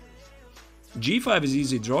 g5 is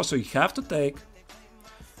easy draw, so you have to take.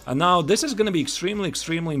 And now this is going to be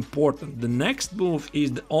extremely important. The next move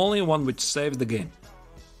is the only one which saves the game.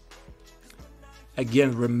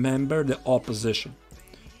 Again, remember the opposition.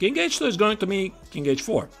 King h2 is going to be king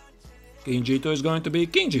h4. King g2 is going to be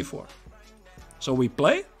king g4. So we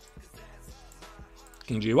play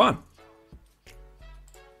king g1.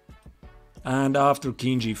 And after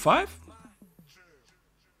king g5,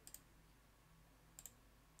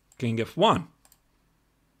 king f1.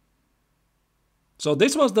 So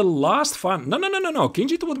this was the last fun. No. King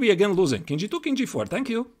g2 would be again losing. King g2, king g4. Thank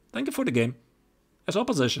you. Thank you for the game. As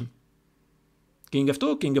opposition. King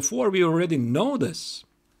f2, king f4. We already know this.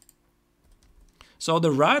 So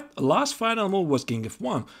the last final move was king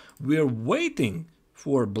f1. We're waiting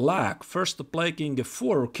for black first to play king f4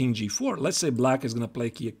 or king g4. Let's say black is going to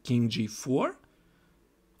play king g4.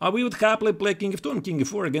 We would happily play king f2 and king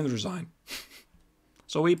f4 again resign.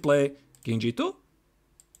 So we play king g2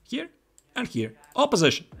 here and here.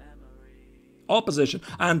 Opposition. Opposition.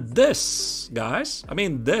 And this, guys, I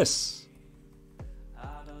mean this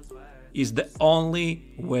is the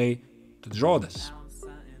only way to draw this.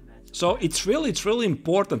 So it's really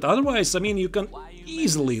important. Otherwise, I mean, you can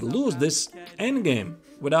easily lose this endgame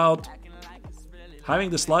without having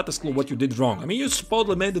the slightest clue what you did wrong. I mean, you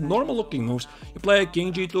supposedly made the normal looking moves. You play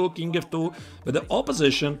king g2, king f2, but the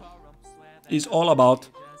opposition is all about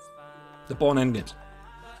the pawn endgames.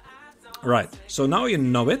 Right, so now you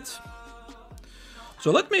know it.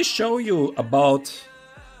 So let me show you about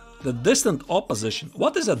the distant opposition.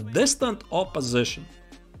 What is a distant opposition?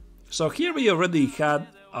 So here we already had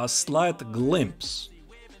a slight glimpse.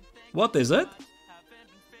 What is it?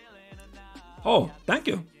 Oh, thank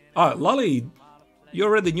you. Lolly, you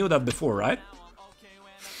already knew that before, right?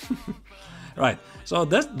 Right, so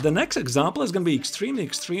the next example is going to be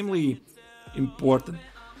extremely important.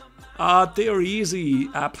 Theory easy,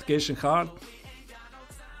 application hard.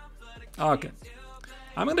 Okay,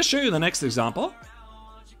 I'm going to show you the next example.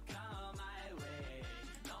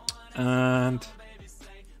 And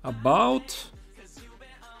about,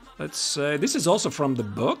 let's say, this is also from the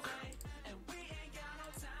book.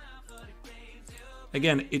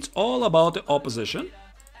 Again, it's all about the opposition.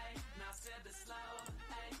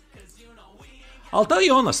 I'll tell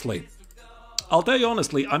you honestly,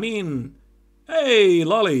 I mean, hey,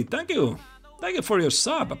 Lolly, thank you for your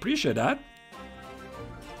sub, appreciate that.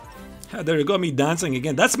 There you go, me dancing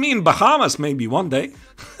again. That's me in Bahamas maybe one day.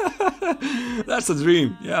 That's the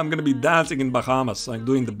dream. Yeah, I'm gonna be dancing in Bahamas. I'm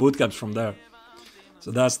doing the boot camps from there.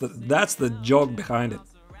 So that's the joke behind it.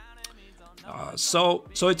 So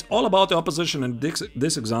it's all about the opposition in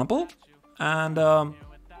this example, and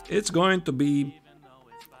it's going to be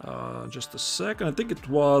just a second. I think it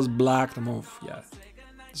was black to move. Yeah,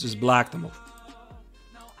 this is black to move.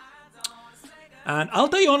 And I'll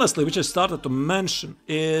tell you honestly, which I started to mention,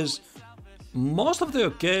 is most of the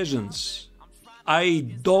occasions I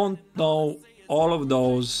don't know all of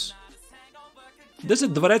those. This is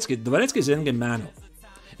Dvoretsky's endgame manual.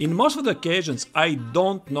 In most of the occasions, I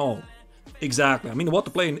don't know exactly, I mean, what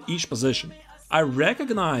to play in each position. I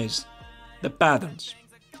recognize the patterns.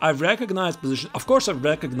 I recognize position. Of course, I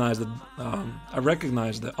recognize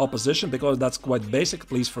the opposition because that's quite basic.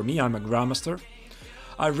 At least for me, I'm a grandmaster.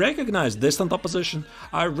 I recognize distant opposition.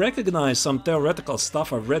 I recognize some theoretical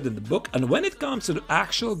stuff I've read in the book, and when it comes to the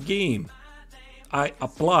actual game, I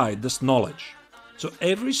apply this knowledge. So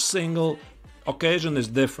every single occasion is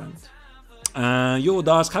different. You would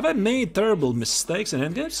ask, have I made terrible mistakes in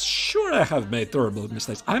Endgames? Sure, I have made terrible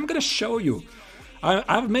mistakes. I'm gonna show you.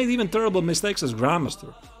 I've made even terrible mistakes as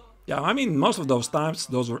Grandmaster. Yeah, I mean, most of those times,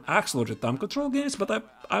 those were actually time control games, but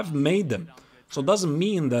I've made them. So it doesn't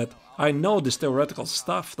mean that I know this theoretical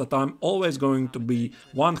stuff, that I'm always going to be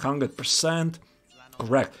 100%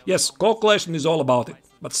 correct. Yes, calculation is all about it.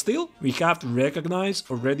 But still, we have to recognize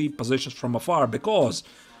already positions from afar, because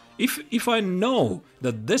if I know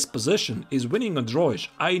that this position is winning a drawish,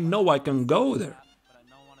 I know I can go there.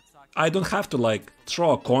 I don't have to like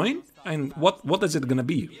throw a coin, and what is it gonna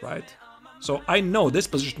be, right? So I know this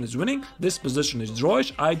position is winning, this position is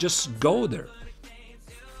drawish, I just go there.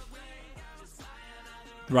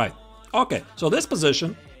 Right, okay, so this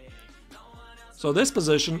position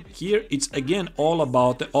here, it's again all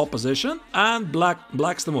about the opposition and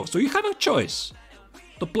black's the move. So you have a choice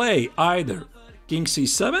to play either king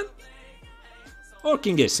c7 or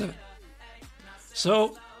king a7.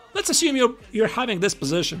 So let's assume you're having this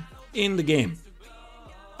position. in the game.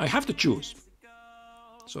 I have to choose.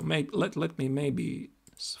 So let me maybe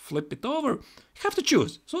flip it over. I have to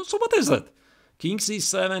choose. So what is it? King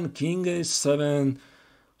c7, king a7.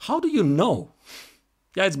 How do you know?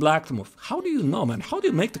 Yeah, it's black to move. How do you know, man? How do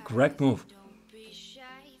you make the correct move?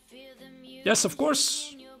 Yes, of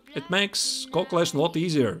course, it makes calculation a lot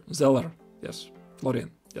easier. Zeller, yes.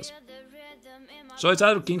 Florian, yes. So it's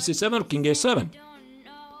either king c7 or king a7.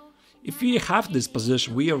 If we have this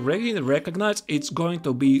position, we already recognize it's going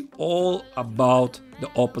to be all about the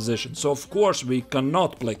opposition. So of course we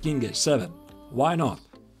cannot play king a7. Why not?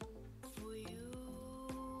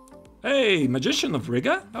 Hey, Magician of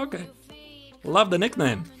Riga? Okay. Love the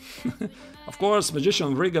nickname. Of course,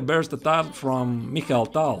 Magician of Riga bears the title from Michael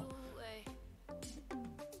Tal.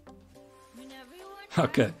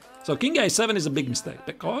 Okay, so king a7 is a big mistake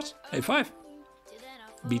because a5.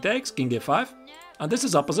 B takes, king a5. And this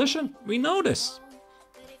is opposition. We know this.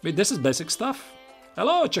 This is basic stuff.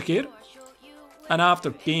 Hello, Chakir. And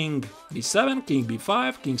after king b7, king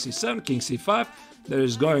b5, king c7, king c5, there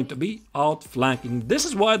is going to be outflanking. This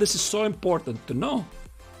is why this is so important to know.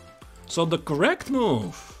 So the correct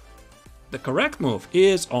move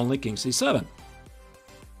is only king c7.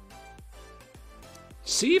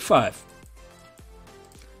 c5.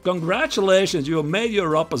 Congratulations, you made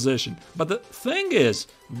your opposition. But the thing is,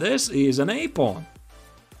 this is an a-pawn.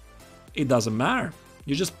 It doesn't matter.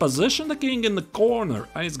 You just position the king in the corner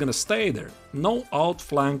and it's gonna stay there. No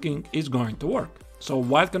outflanking is going to work. So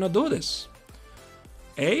white gonna do this.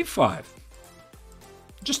 a5.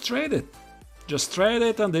 Just trade it. Just trade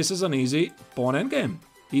it, and this is an easy pawn endgame.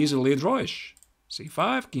 Easily drawish.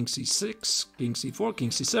 c5, king c6, king c4, king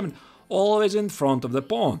c7. Always in front of the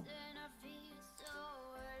pawn.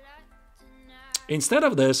 Instead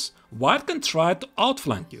of this, white can try to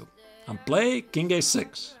outflank you and play king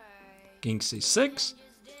a6, king c6,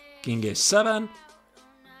 king a7.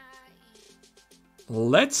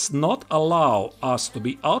 Let's not allow us to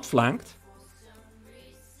be outflanked.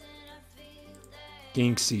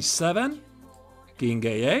 King c7, king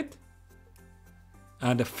a8,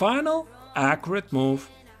 and the final accurate move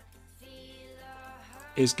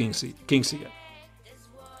is king c8.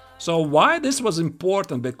 So why this was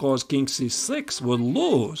important? Because king c6 would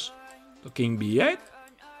lose to king b8,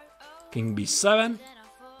 king b7,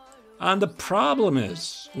 and the problem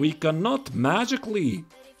is we cannot magically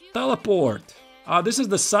teleport. This is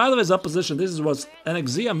the sideways opposition. This is what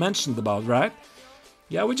NXZ mentioned about, right?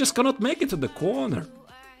 Yeah, we just cannot make it to the corner.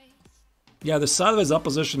 Yeah, the sideways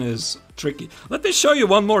opposition is tricky. Let me show you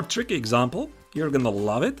one more tricky example. You're gonna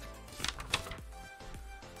love it.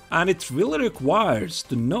 And it really requires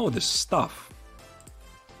to know this stuff.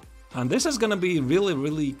 And this is gonna be really,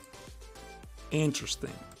 really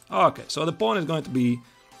interesting. Okay, so the pawn is going to be,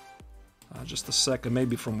 just a second,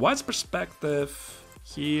 maybe from white's perspective,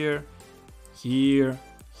 here, here,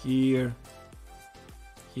 here,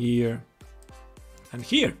 here, and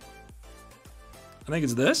here. I think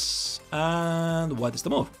it's this, and what is the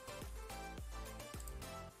move?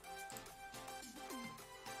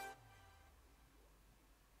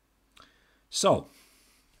 So,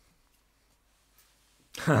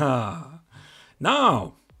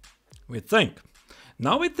 now we think.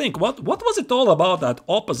 What was it all about, that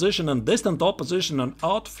opposition and distant opposition and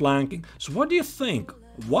outflanking? So what do you think?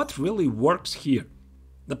 What really works here?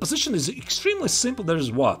 The position is extremely simple.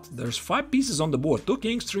 There's what? There's 5 pieces on the board, 2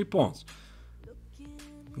 kings, 3 pawns.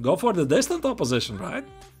 Go for the distant opposition, right?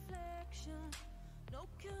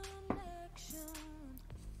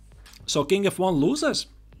 So king f1 loses.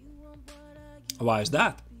 Why is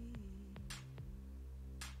that?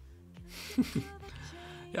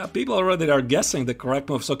 Yeah, people already are guessing the correct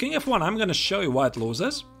move. So king f1, I'm gonna show you why it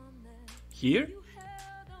loses. Here,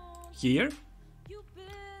 here,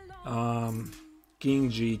 king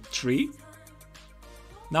g3.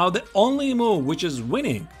 Now the only move which is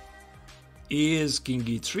winning is king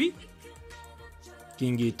e3,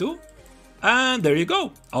 king e2, and there you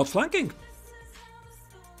go, outflanking.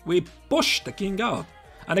 We push the king out.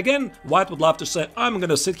 And again, white would love to say, I'm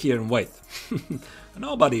gonna sit here and wait.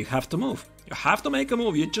 Nobody have to move. You have to make a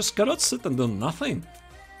move. You just cannot sit and do nothing.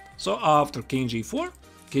 So after king g4,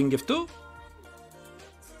 king f2,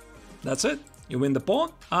 that's it. You win the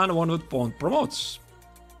pawn, and one with pawn promotes.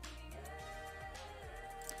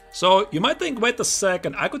 So you might think, wait a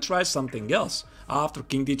second, I could try something else. After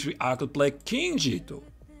king d3, I could play king g2.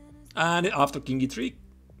 And after king e3,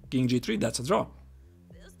 king g3, that's a draw.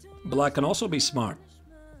 Black can also be smart.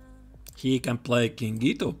 He can play king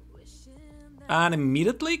e2. And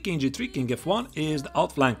immediately king g3, king f1 is the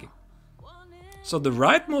outflanking. So the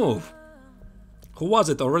right move, who was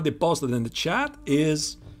it already posted in the chat,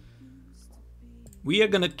 is we are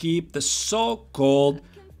gonna keep the so-called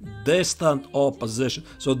distant opposition.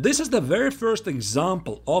 So this is the very first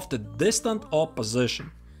example of the distant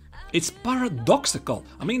opposition. It's paradoxical.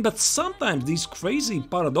 I mean that sometimes these crazy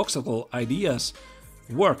paradoxical ideas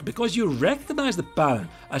work because you recognize the pattern.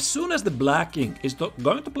 As soon as the black king is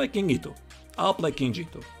going to play king e2, I'll play king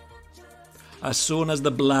g2. As soon as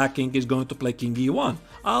the black king is going to play king e1,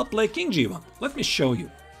 I'll play king g1. Let me show you.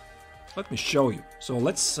 Let me show you. So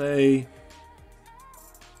let's say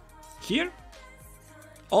here,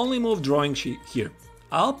 only move drawing here.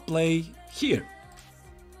 I'll play here.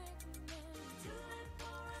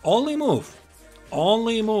 Only move,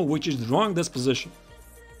 which is drawing this position.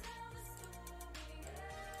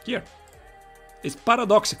 Here. It's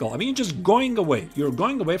paradoxical. I mean, you're just going away. You're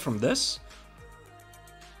going away from this.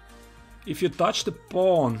 If you touch the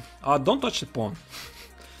pawn, don't touch the pawn.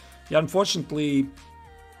 Yeah, unfortunately,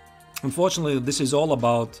 this is all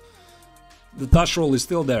about the touch rule is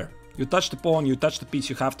still there. You touch the pawn, you touch the piece,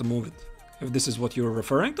 you have to move it. If this is what you're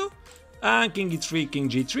referring to. And king e3, king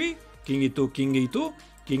g3, king e2, king e2,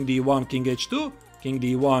 king d1, king h2, king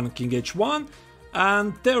d1, king h1,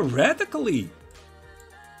 and theoretically,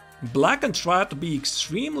 black can try to be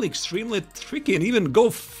extremely tricky and even go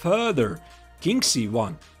further. King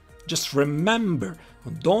c1. Just remember,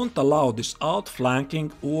 don't allow this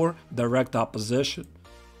outflanking or direct opposition.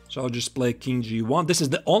 So I'll just play king g1. This is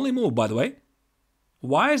the only move, by the way.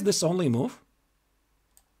 Why is this only move?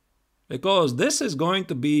 Because this is going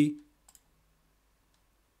to be...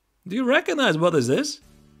 Do you recognize what is this?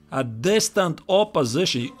 A distant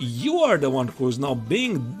opposition. You are the one who is now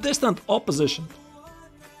being distant opposition.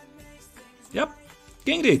 Yep,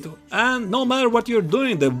 king d2. And no matter what you're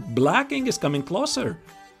doing, the black king is coming closer.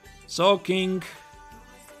 So king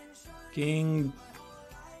e3,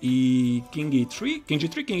 king g3, king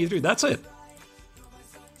e3, that's it.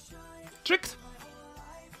 Tricked.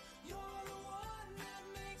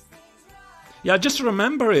 Yeah, just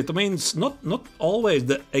remember it. I mean, it's not always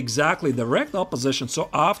the exactly direct opposition. So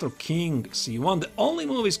after king c1, the only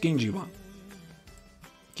move is king g1.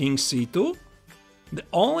 King c2, the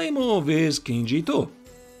only move is king g2.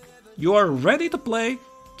 You are ready to play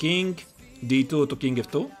king d2 to king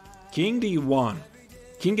f2, king d1,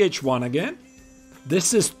 king h1 again.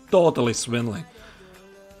 This is totally swindling.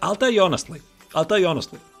 I'll tell you honestly,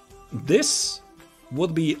 this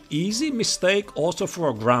would be an easy mistake also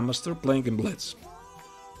for a Grandmaster playing in Blitz.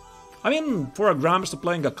 I mean, for a Grandmaster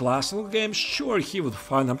playing a classical game, sure he would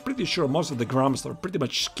find, I'm pretty sure most of the Grandmasters are pretty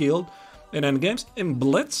much skilled in endgames. In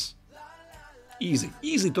Blitz,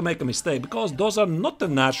 easy to make a mistake, because those are not the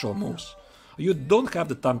natural moves. You don't have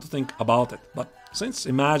the time to think about it, but since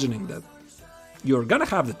imagining that you're gonna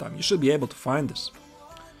have the time, you should be able to find this.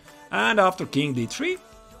 And after king d3,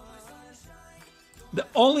 the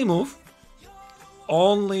only move,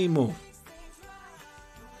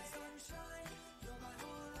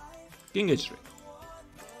 king h3.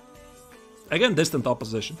 Again, distant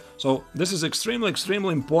opposition. So this is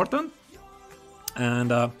extremely important.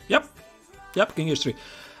 And yep, king h3.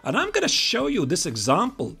 And I'm gonna show you this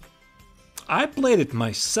example. I played it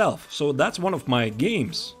myself, so that's one of my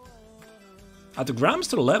games at the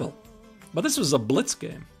Grandmaster level. But this was a Blitz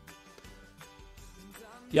game.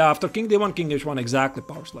 Yeah, after king d1, king h1, exactly,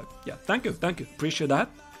 power slide. Yeah, thank you, appreciate that.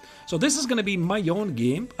 So this is gonna be my own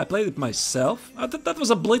game. I played it myself. That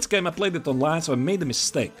was a Blitz game, I played it online, so I made a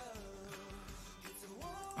mistake.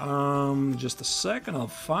 Just a second, I'll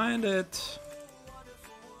find it.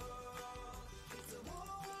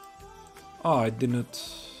 Oh, I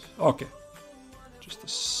didn't... Okay. Just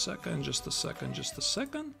a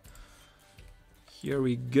second. Here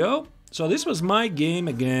we go. So this was my game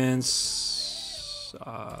against...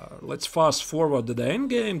 let's fast forward to the end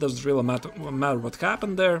game. Doesn't really matter what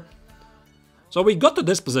happened there. So we got to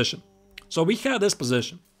this position. So we had this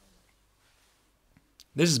position.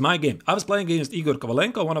 This is my game. I was playing against Igor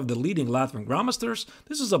Kovalenko, one of the leading Latvian Grandmasters.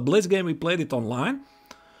 This is a Blitz game. We played it online.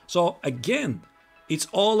 So again, it's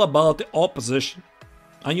all about the opposition.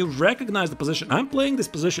 And you recognize the position. I'm playing this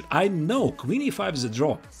position. I know queen e5 is a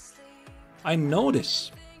draw. I know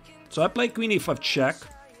this. So I play queen e5 check.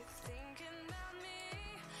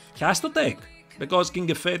 Has to take, because king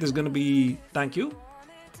f8 is going to be thank you.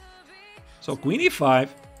 So queen e5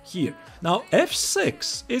 here. Now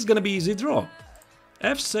f6 is going to be easy draw.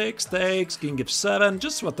 f6 takes, king f7,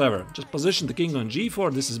 just whatever. Just position the king on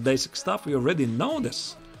g4. This is basic stuff. We already know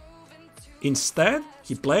this. Instead,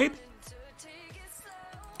 he played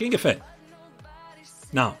king f8.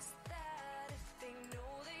 Now,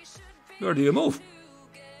 where do you move?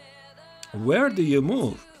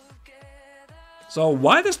 So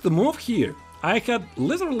why does the move here? I had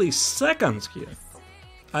literally seconds here.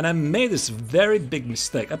 And I made this very big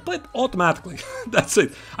mistake. I played automatically. That's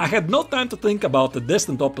it. I had no time to think about the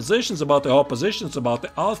distant oppositions, about the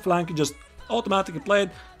outflanking. Just automatically played.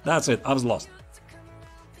 That's it. I was lost.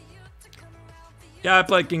 Yeah, I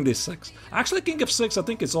played king d6. Actually, king f6, I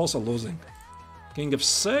think it's also losing. King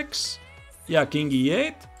f6. Yeah, king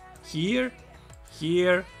e8. Here.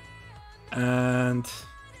 Here. And...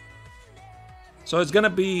 so it's gonna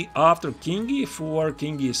be after king e4,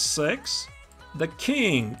 king e6. The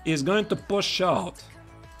king is going to push out.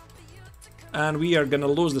 And we are gonna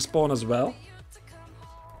lose this pawn as well.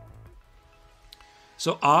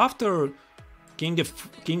 So after king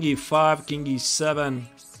e5, king e7,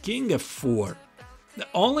 king f4, the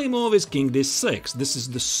only move is king d6. This is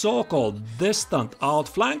the so-called distant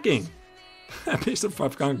outflanking. Bishop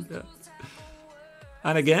 5 conquered. Yeah.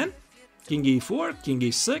 And again, king e4, king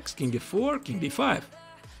e6, king e4, king d5.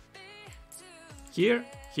 Here,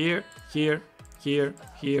 here, here, here,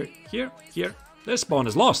 here, here, here. This pawn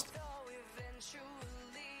is lost.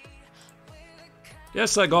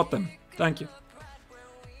 Yes, I got them. Thank you.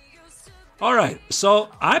 Alright, so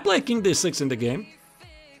I play king d6 in the game.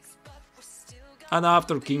 And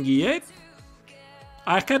after king e8,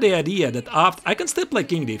 I had the idea that after I can still play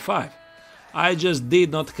king d5. I just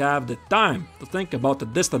did not have the time to think about the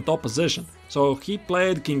distant opposition. So he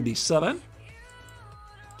played king d7,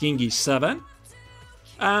 king e7,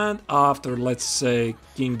 and after, let's say,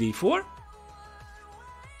 king d4,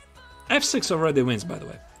 f6 already wins, by the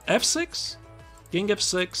way. f6, king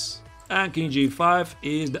f6, and king g5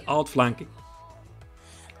 is the outflanking.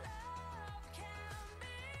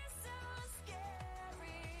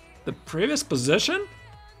 The previous position?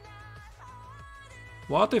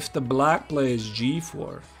 What if the black plays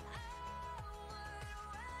g4?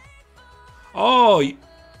 Oh,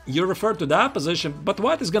 you refer to that position, but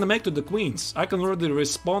white is gonna make to the queens. I can already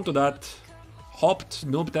respond to that hopped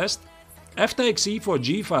noob test. F takes e4,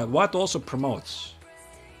 g5, white also promotes.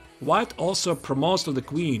 White also promotes to the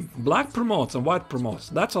queen. Black promotes and white promotes.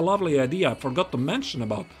 That's a lovely idea I forgot to mention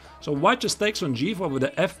about. So white just takes on g4 with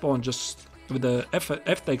the f pawn, just with the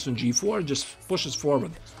f takes on g4, just pushes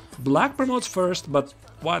forward. Black promotes first, but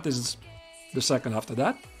white is the second after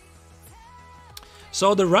that.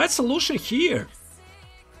 So the right solution here,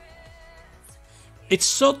 it's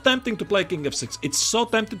so tempting to play king f6, it's so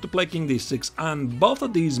tempting to play king d6, and both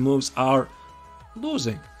of these moves are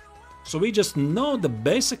losing. So we just know the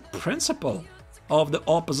basic principle of the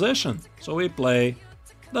opposition. So we play,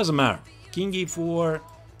 doesn't matter, king e4,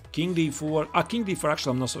 king d4, king d4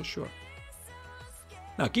 actually I'm not so sure.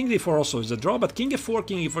 Now king d4 also is a draw, but king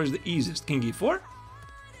e4 is the easiest. King e4,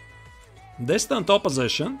 distant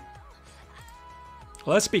opposition.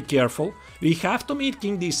 Let's be careful. We have to meet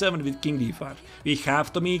king d7 with king d5. We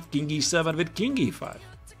have to meet king e7 with king e5.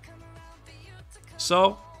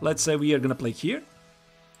 So let's say we are gonna play here.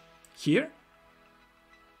 Here.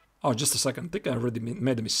 Oh, just a second. I think I already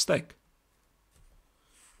made a mistake.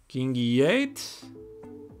 King e8.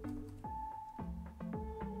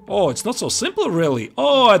 Oh, it's not so simple, really.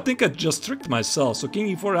 Oh, I think I just tricked myself. So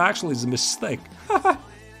king e4 actually is a mistake.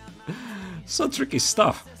 So tricky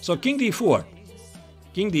stuff. So king d4.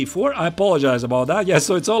 King d4, I apologize about that. Yeah,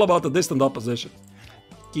 so it's all about the distant opposition.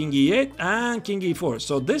 King e8 and king e4.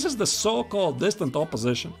 So this is the so-called distant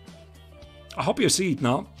opposition. I hope you see it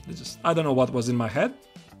now. I don't know what was in my head.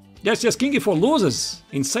 Yes, king e4 loses.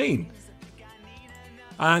 Insane.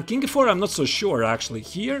 And king e4, I'm not so sure, actually.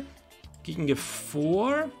 Here, king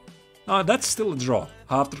f4. That's still a draw.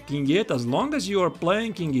 After king e8, as long as you are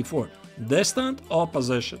playing king e4. Distant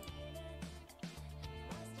opposition.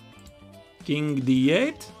 King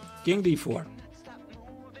d8, king d4.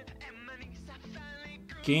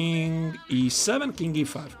 King e7, king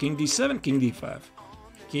e5. King d7, king d5.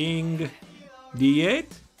 King d8.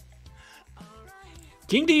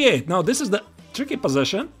 King d8. Now this is the tricky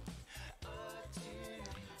position.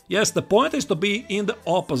 Yes, the point is to be in the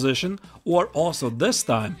opposition, or also this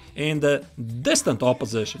time in the distant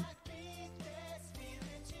opposition.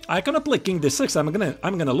 I cannot play king d6.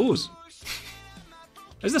 I'm gonna lose.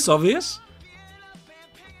 Is this obvious?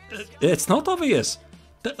 It's not obvious.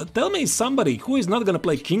 Tell me somebody who is not gonna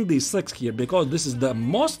play king d6 here, because this is the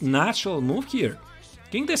most natural move here.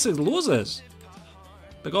 King d6 loses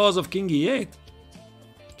because of king e8.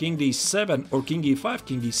 King d7 or king e5,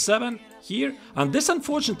 king d7 here, and this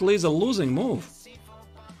unfortunately is a losing move.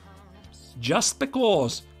 Just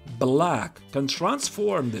because black can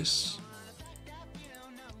transform this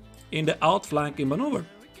in the outflanking maneuver.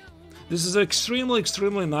 This is an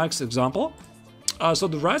extremely nice example. So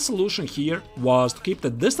the right solution here was to keep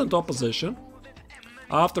the distant opposition.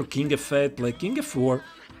 After king f8, play king f4,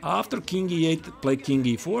 After king e8, play king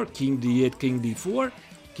e4, king d8, king d4,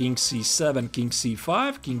 king c7, king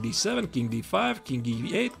c5, king d7, king d5, king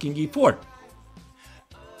e8, king e4.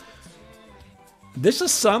 This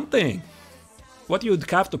is something what you'd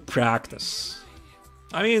have to practice.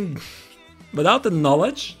 I mean, without the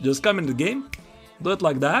knowledge, just come in the game, do it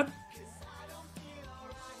like that.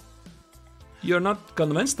 You're not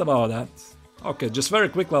convinced about that. Okay, just very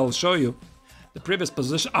quickly I'll show you the previous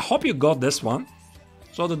position. I hope you got this one.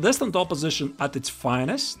 So the distant opposition at its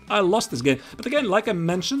finest. I lost this game. But again, like I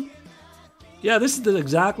mentioned, yeah, this is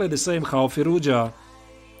exactly the same how Firuja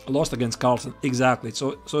lost against Carlsen. Exactly.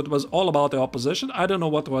 So it was all about the opposition. I don't know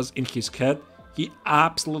what was in his head. He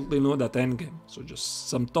absolutely knew that endgame. So just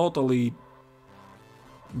some totally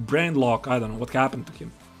brain lock. I don't know what happened to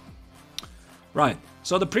him. Right.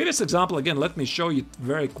 So the previous example, again, let me show you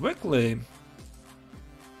very quickly.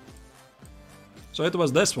 So it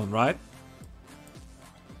was this one, right?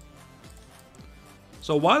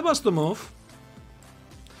 So what was the move?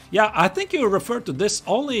 Yeah, I think you refer to this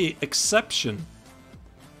only exception.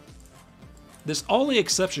 This only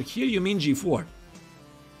exception. Here you mean g4.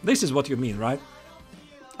 This is what you mean, right?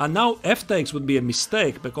 And now f takes would be a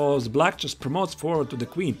mistake because black just promotes forward to the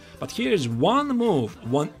queen. But here is one move,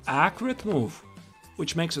 one accurate move,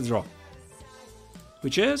 which makes a draw.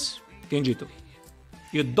 Which is king g2.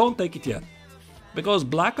 You don't take it yet. Because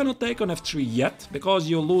black cannot take on f3 yet, because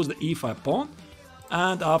you lose the e5 pawn.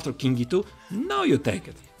 And after king e2, now you take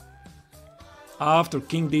it. After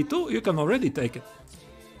king d2, you can already take it.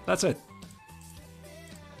 That's it.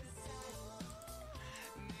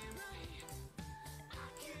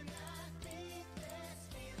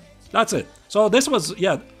 That's it. So this was,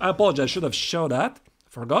 yeah, I apologize, I should have showed that.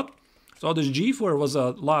 Forgot. So this g4 was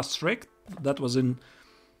a last trick that was in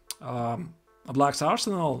a black's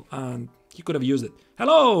arsenal, and he could have used it.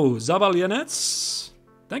 Hello, Zabalyanets.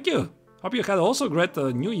 Thank you. Hope you had also a great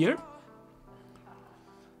new year.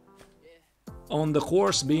 On the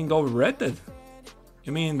horse being overrated.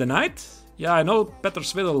 You mean the knight? Yeah, I know Petr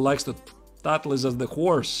Svidal likes to title it as the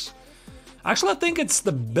horse. Actually, I think it's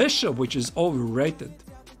the bishop which is overrated.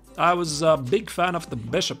 I was a big fan of the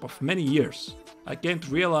bishop of many years. I came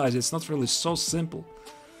to realize it's not really so simple.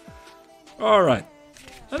 Alright,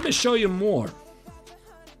 let me show you more.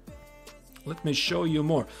 Let me show you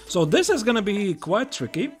more. So this is gonna be quite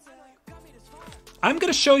tricky. I'm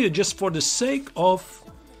gonna show you just for the sake of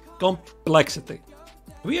complexity.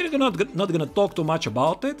 We are not gonna talk too much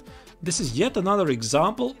about it. This is yet another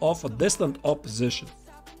example of a distant opposition.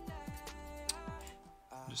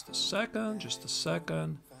 Just a second, just a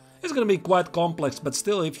second. It's gonna be quite complex, but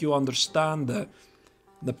still, if you understand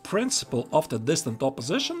the principle of the distant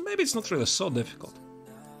opposition, maybe it's not really so difficult.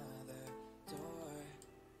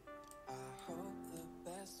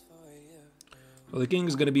 So the king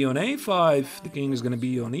is gonna be on a5, the king is gonna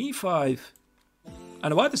be on e5,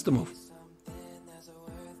 and white is the move.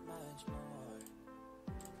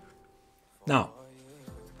 Now,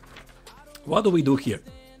 what do we do here?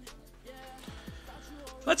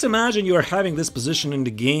 Let's imagine you are having this position in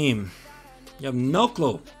the game. You have no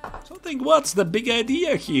clue. So think, what's the big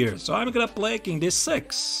idea here? So I'm gonna play king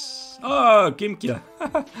d6. Oh, Kimkia.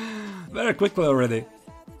 Very quickly already.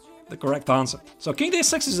 The correct answer. So king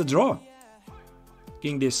d6 is a draw.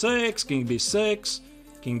 King d6, king b6,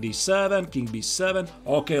 king d7, king b7.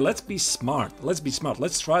 Okay, let's be smart. Let's be smart.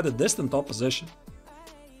 Let's try the distant opposition.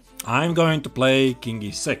 I'm going to play king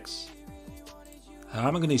e6.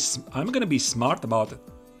 I'm gonna be smart about it.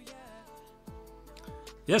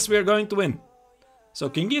 Yes, we are going to win. So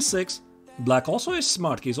king e6. Black also is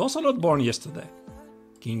smart. He's also not born yesterday.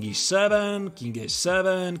 King e7, king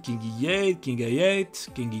a7, king e8, king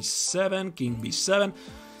a8, king e7, king b7.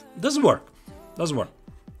 Doesn't work. Doesn't work.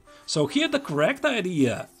 So here the correct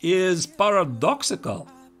idea is paradoxical.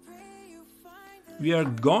 We are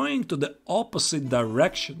going to the opposite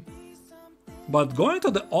direction. But going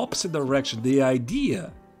to the opposite direction, the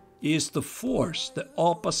idea is to force the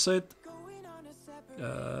opposite,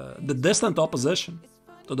 the distant opposition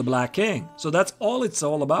to the black king. So that's all it's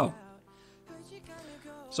all about.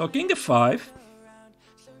 So king f5,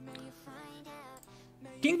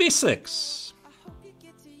 king b6.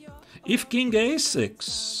 If king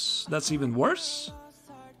a6, that's even worse.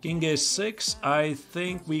 King a6, I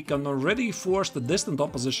think we can already force the distant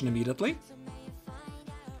opposition immediately.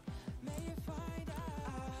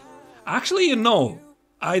 Actually, you know,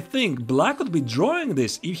 I think black would be drawing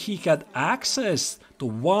this if he had access to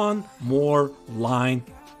one more line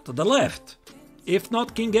to the left. If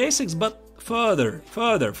not king a6, but further.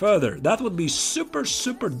 That would be super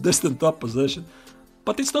distant opposition.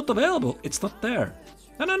 But it's not available. It's not there.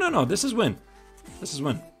 No. This is win. This is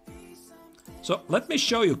win. So let me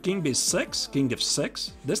show you king b6, king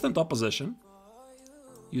f6, distant opposition.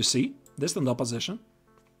 You see, distant opposition.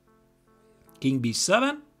 King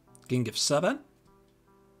b7, king f7,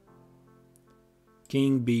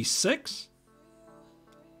 king b6,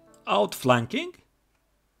 outflanking,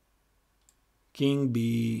 king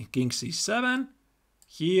c7,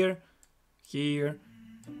 here, here.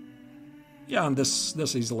 Yeah, and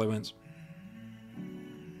this easily wins.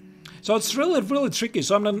 So it's really tricky,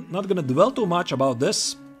 so I'm not gonna dwell too much about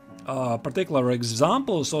this particular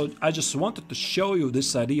example, so I just wanted to show you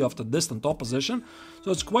this idea of the distant opposition. So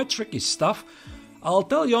it's quite tricky stuff. I'll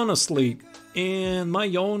tell you honestly, in my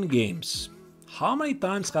own games, how many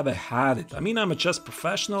times have I had it? I mean, I'm a chess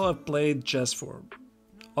professional, I've played chess for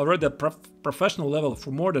already at professional level for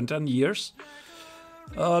more than 10 years.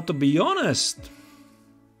 To be honest,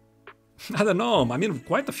 I don't know, I mean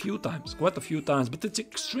quite a few times, but it's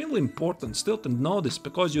extremely important still to know this,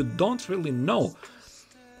 because you don't really know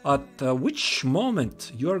at which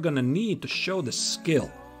moment you're gonna need to show the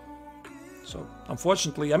skill. So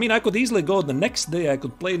unfortunately, I mean, I could easily go the next day, I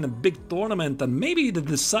could play in a big tournament, and maybe the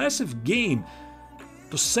decisive game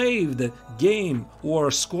to save the game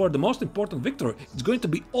or score the most important victory, it's going to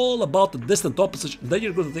be all about the distant opposition. Then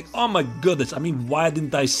you're going to think, oh my goodness, I mean, why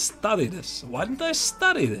didn't I study this?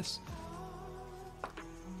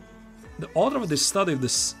 The author of this study,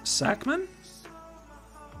 this Sackman?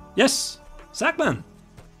 Yes, Sackman.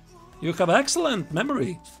 You have excellent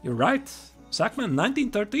memory. You're right. Sackman,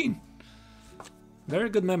 1913. Very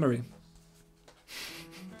good memory.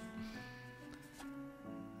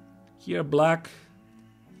 Here, black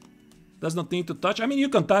does not need to touch. I mean, you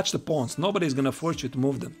can touch the pawns. Nobody's gonna force you to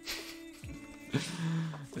move them.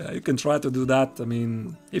 Yeah, you can try to do that. I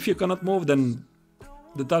mean, if you cannot move, then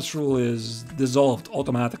the touch rule is dissolved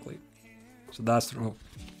automatically. So that's the rule.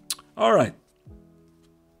 All right.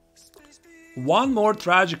 One more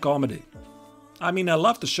tragic comedy. I mean, I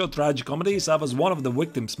love to show tragic comedies. I was one of the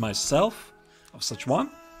victims myself of such one.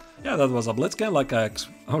 Yeah, that was a blitzcamp, like I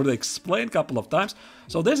already explained a couple of times.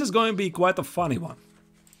 So this is going to be quite a funny one.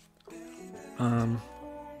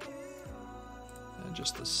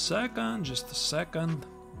 Just a second.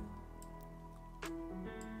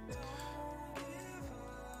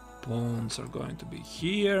 Pawns are going to be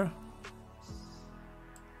here.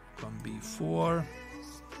 On b4,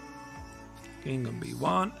 king on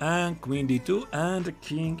b1, and queen d2, and the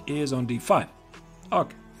king is on d5.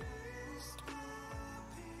 Okay.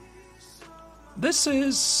 This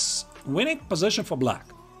is winning position for black.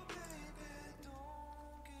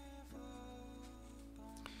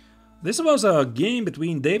 This was a game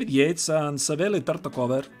between David Yates and Savely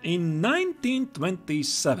Tartakover in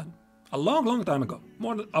 1927. A long time ago.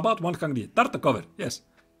 More than about 100 years. Tartakover, yes.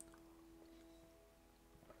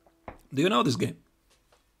 Do you know this game?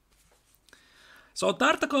 So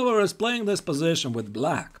Tartakover is playing this position with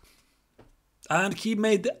black. And he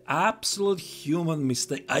made the absolute human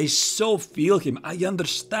mistake. I so feel him. I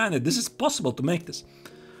understand it. This is possible to make this.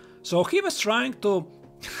 So he was trying to...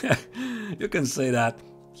 you can say that.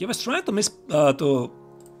 He was trying to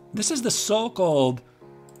this is the so-called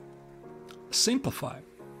simplify.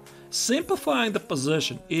 Simplifying the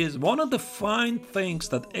position is one of the fine things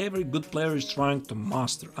that every good player is trying to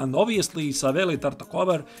master. And obviously, Savely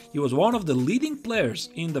Tartakover, he was one of the leading players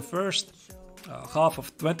in the first half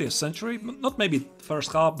of 20th century. Not maybe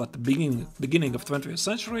first half, but the beginning of 20th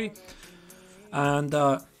century. And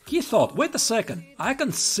he thought, wait a second, I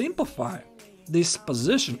can simplify this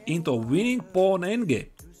position into a winning pawn endgame.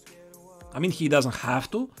 I mean, he doesn't have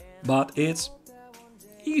to, but it's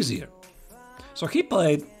easier. So he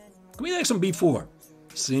played Queen takes on b4,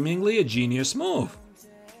 seemingly a genius move.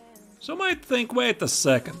 So you might think, wait a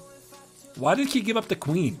second, why did he give up the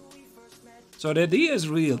queen? So the idea is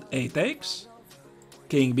real: a takes,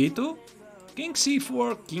 king b2, king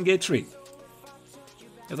c4, king a3.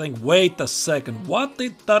 You think, wait a second, what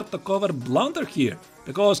did Tartakover blunder here?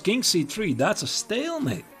 Because king c3, that's a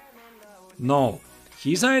stalemate. No,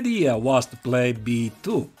 his idea was to play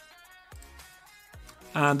b2.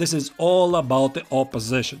 And this is all about the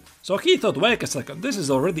opposition. So he thought, wait a second, this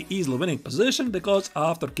is already easily winning position, because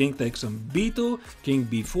after king takes on b2, king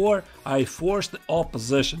b4, I force the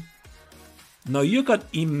opposition. Now you can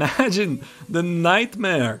imagine the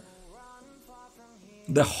nightmare,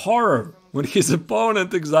 the horror, when his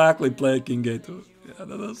opponent exactly played king a2. Yeah,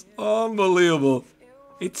 that is unbelievable.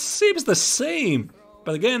 It seems the same,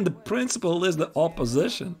 but again, the principle is the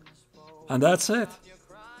opposition. And that's it.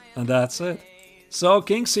 And that's it. So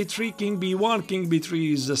king c3, king b1, king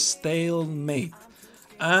b3 is a stalemate.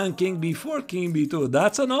 And king b4, king b2,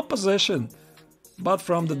 that's an opposition, but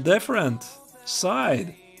from the different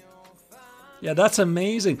side. Yeah, that's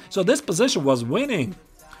amazing. So this position was winning.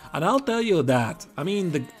 And I'll tell you that, I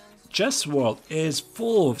mean, the chess world is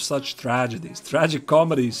full of such tragedies, tragic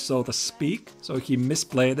comedies, so to speak. So he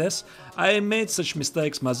misplayed this. I made such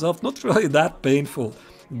mistakes myself, not really that painful,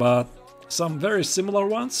 but some very similar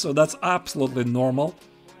ones, so that's absolutely normal.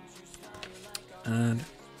 And,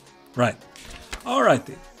 right.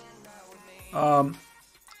 Alrighty.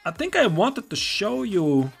 I think I wanted to show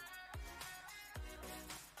you...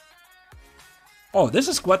 Oh, this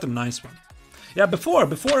is quite a nice one. Yeah, before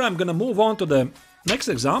I'm gonna move on to the next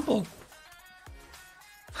example.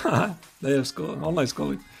 There's school, online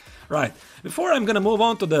schooling. Right. Before I'm gonna move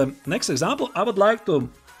on to the next example, I would like to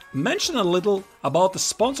mention a little about the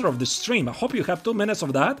sponsor of the stream. I hope you have 2 minutes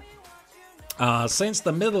of that. Since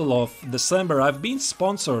the middle of December, I've been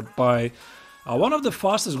sponsored by one of the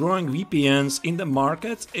fastest growing VPNs in the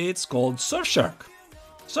market. It's called Surfshark.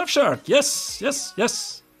 Surfshark,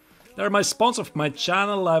 yes. They're my sponsor of my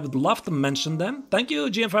channel. I would love to mention them. Thank you,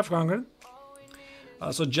 GM500.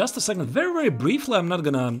 So just a second, very briefly, I'm not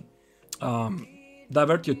gonna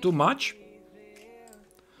divert you too much.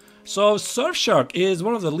 So Surfshark is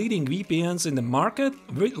one of the leading VPNs in the market.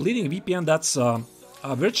 Leading VPN, that's a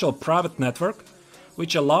virtual private network,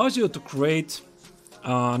 which allows you to create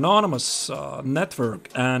anonymous network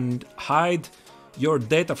and hide your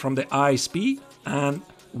data from the ISP. And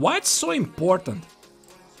why it's so important?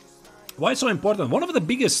 Why it's so important? One of the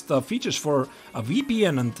biggest features for a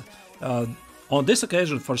VPN and on this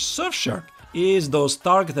occasion for Surfshark is those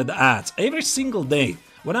targeted ads. Every single day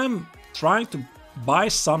when I'm trying to buy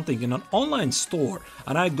something in an online store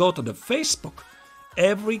and I go to the Facebook,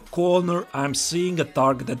 every corner I'm seeing a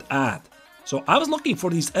targeted ad. So I was looking for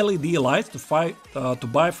these LED lights to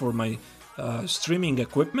buy for my streaming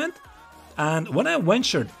equipment, and when I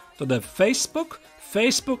ventured to the Facebook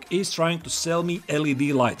is trying to sell me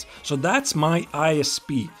LED lights. So that's my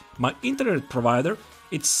ISP, my internet provider.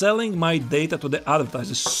 It's selling my data to the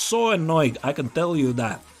advertisers. So annoying, I can tell you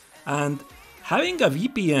that. And having a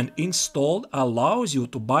VPN installed allows you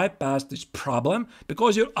to bypass this problem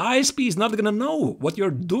because your ISP is not gonna know what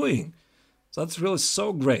you're doing. So that's really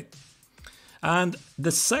so great. And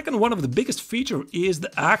the second one of the biggest feature is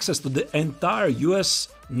the access to the entire US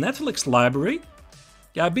Netflix library.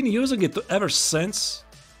 Yeah, I've been using it ever since.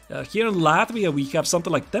 Here in Latvia, we have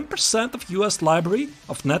something like 10% of US library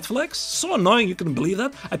of Netflix. So annoying, you can believe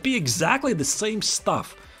that. I pay exactly the same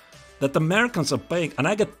stuff that Americans are paying, and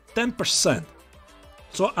I get 10%.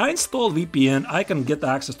 So I install VPN, I can get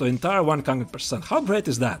access to the entire 100%. How great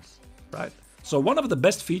is that, right? So one of the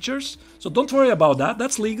best features, so don't worry about that,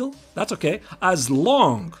 that's legal, that's okay, as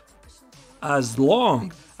long as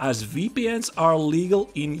VPNs are legal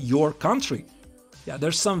in your country. Yeah,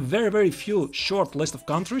 there's some very few short list of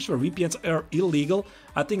countries where VPNs are illegal.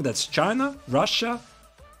 I think that's China, Russia,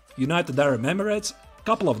 United Arab Emirates,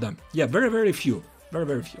 couple of them. Yeah, very few,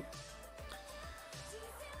 very few.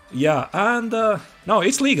 Yeah, and no,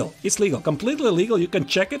 it's legal, completely legal. You can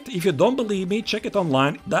check it. If you don't believe me, check it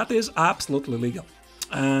online. That is absolutely legal.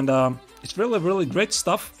 And it's really great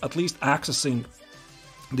stuff, at least accessing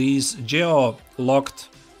these geo-locked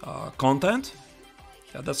content.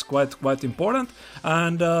 Yeah, that's quite important.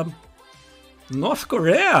 And North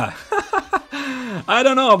Korea. I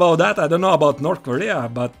don't know about that. I don't know about North Korea,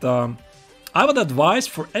 but I would advise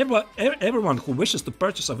for everyone who wishes to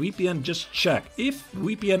purchase a VPN, just check if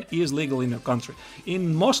VPN is legal in your country.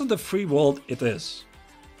 In most of the free world, it is.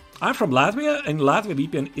 I'm from Latvia, and Latvia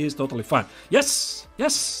VPN is totally fine. Yes,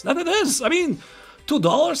 that it is. I mean,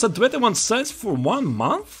 $2.21 for 1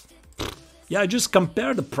 month? Yeah, just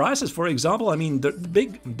compare the prices. For example, I mean, the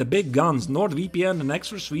big guns, NordVPN and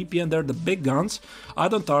ExpressVPN, they're the big guns. I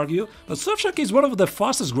don't argue. But Surfshark is one of the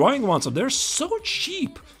fastest growing ones, so they're so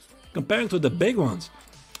cheap comparing to the big ones.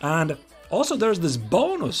 And also there's this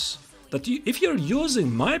bonus that if you're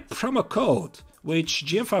using my promo code, which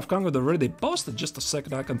GM500 already posted, just a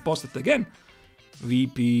second, I can post it again,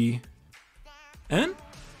 VPN,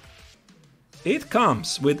 it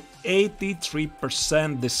comes with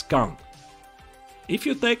 83% discount. If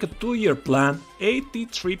you take a 2-year plan,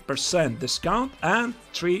 83% discount and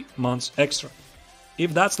 3 months extra.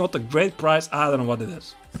 If that's not a great price, I don't know what it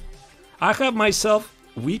is. I have myself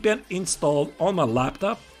VPN installed on my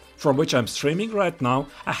laptop, from which I'm streaming right now.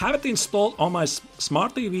 I have it installed on my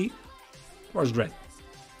smart TV. Works great.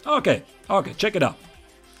 Okay, check it out.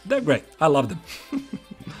 They're great. I love them.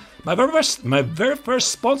 my very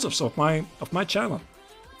first sponsors of my channel.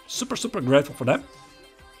 Super grateful for them.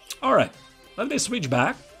 All right, let me switch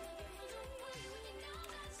back.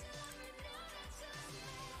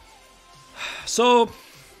 So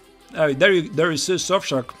there you see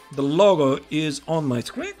Surfshark The logo is on my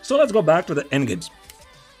screen. So let's go back to the endgames.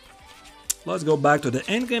 Let's go back to the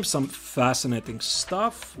endgame. Some fascinating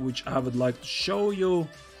stuff which I would like to show you.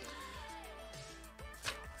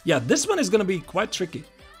 Yeah, this one is gonna be quite tricky.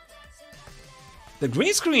 The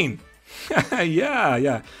green screen.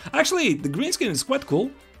 yeah. Actually, the green screen is quite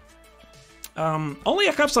cool. Only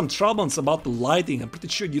I have some troubles about the lighting. I'm pretty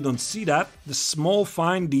sure you don't see that. The small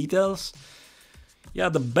fine details. Yeah,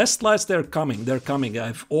 the best lights, they're coming. They're coming.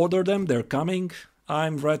 I've ordered them. They're coming.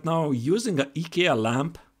 I'm right now using an IKEA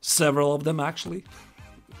lamp. Several of them, actually.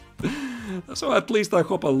 So at least I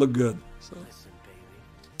hope I look good. So.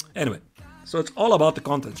 Anyway, so it's all about the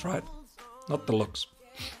content, right? Not the looks.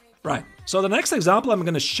 Right. So the next example I'm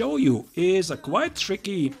going to show you is a quite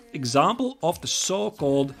tricky example of the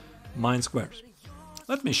so-called mind squares.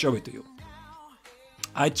 Let me show it to you.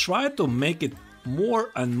 I try to make it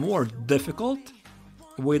more and more difficult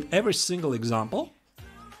with every single example.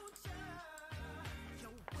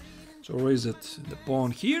 So where is it? The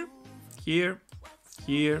pawn here, here,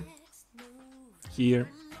 here, here,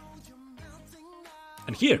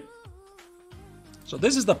 and here. So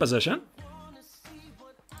this is the position.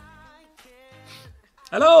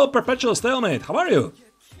 Hello, perpetual stalemate. How are you?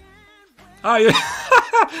 Ah, you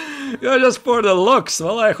you're just for the looks.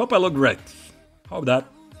 Well, I hope I look great. Hope that.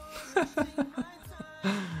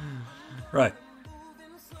 Right.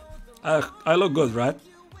 I look good, right?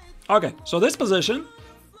 Okay, so this position,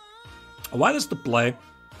 white is to play,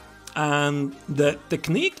 and the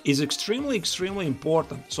technique is extremely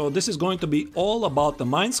important. So this is going to be all about the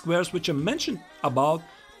mind squares, which I mentioned about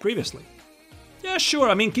previously. Yeah, sure,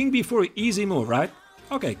 I mean, king b4, easy move, right?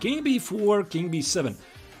 Okay, king b4, king b7.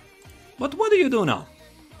 But what do you do now?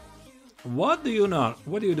 What do you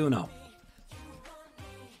do now?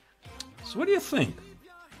 So what do you think?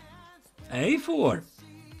 a4.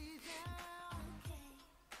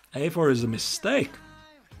 a4 is a mistake.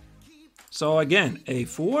 So again,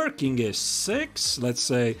 a4, king a6, let's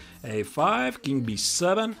say a5, king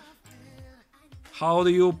b7. How do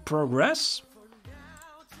you progress?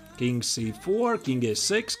 King c4, king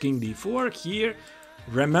a6, king d4 here.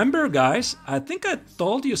 Remember, guys, I think I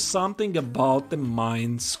told you something about the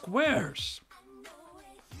mind squares.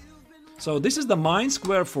 So this is the mind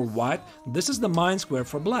square for white, this is the mind square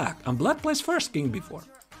for black. And black plays first, king b4.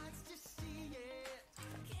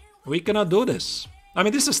 We cannot do this. I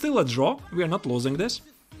mean, this is still a draw. We are not losing this.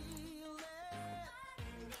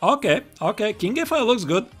 Okay, king a5 looks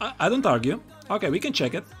good. I don't argue. Okay, we can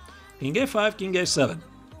check it. King a5, king a7.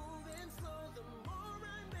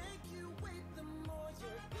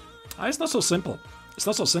 It's not so simple. It's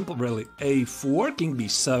not so simple, really. a4, king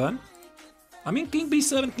b7. I mean, king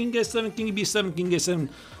b7, king a7, king b7, king a7.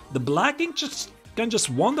 The black king can just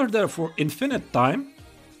wander there for infinite time.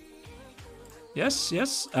 Yes,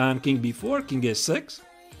 and king b4, king a6.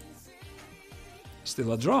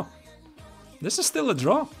 Still a draw. This is still a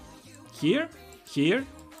draw. Here, here,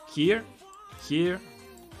 here, here.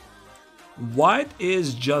 White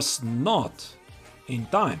is just not in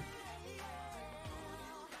time.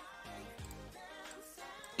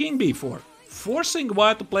 King b4. Forcing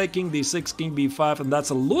white to play king d6, king b5, and that's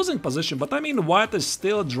a losing position. But I mean, white is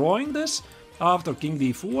still drawing this after king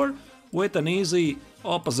d4 with an easy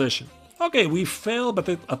opposition. Okay, we failed, but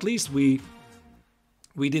at least we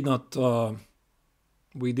did not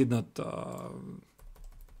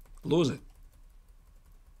lose it.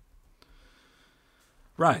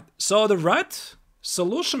 Right. So the right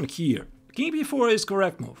solution here, king b4 is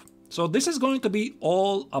correct move. So this is going to be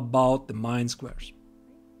all about the mind squares.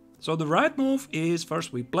 So the right move is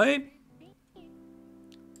first we play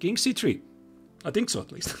king c3. I think so,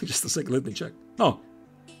 at least. Just a second, let me check. No,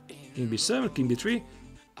 king b7, king b3.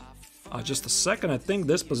 Just a second, I think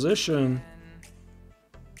this position,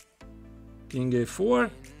 king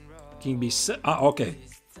a4, king b7. Okay.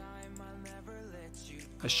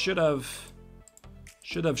 I should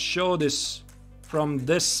have showed this from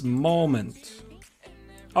this moment.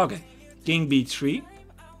 Okay, king b3.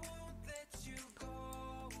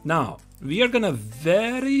 Now we are gonna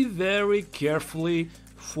very carefully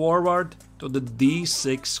forward to the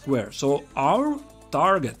d6 square. So our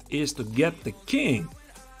target is to get the king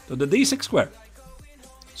to the d6 square.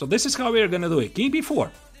 So this is how we are gonna do it. King b4.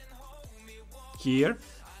 Here.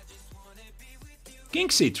 King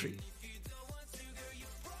c3.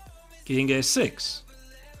 King a6.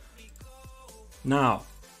 Now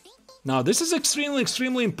this is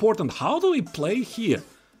extremely important. How do we play here?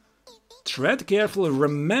 Tread carefully,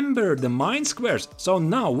 remember the mind squares. So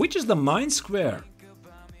now, which is the mind square?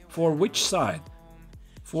 For which side?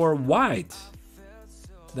 For white.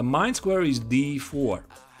 The mind square is d4.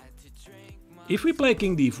 If we play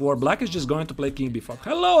king d4, black is just going to play king b5.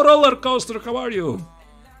 Hello, roller coaster, how are you?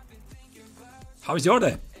 How is your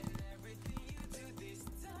day?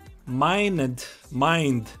 Mind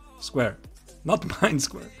square. Not mind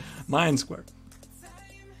square. Mind square.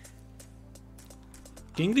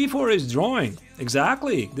 King d4 is drawing.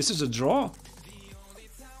 Exactly. This is a draw.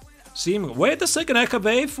 See, wait a second, I have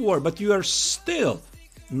a4, but you are still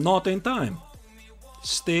not in time.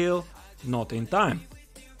 Still not in time.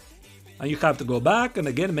 And you have to go back and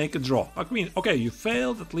again make a draw. I mean, okay, you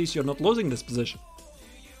failed, at least you're not losing this position.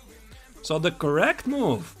 So the correct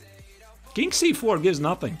move, king c4 gives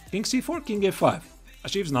nothing. King c4, king a5,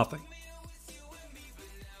 achieves nothing.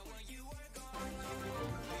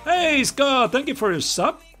 Hey Scott, thank you for your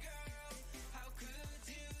sub.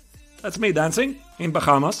 That's me dancing in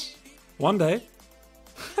Bahamas. One day.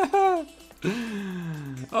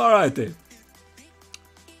 Alrighty.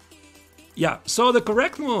 Yeah, so the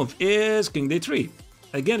correct move is king d3.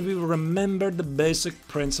 Again, we remember the basic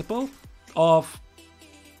principle of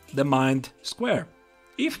the mind square.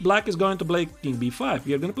 If black is going to play king b5,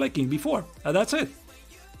 we are going to play king b4. And that's it.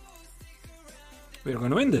 We are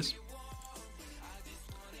going to win this.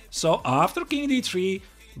 So after king d3,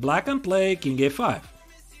 black can play king a5.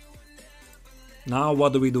 Now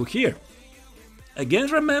what do we do here?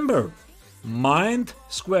 Again, remember, mind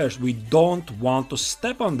squares, we don't want to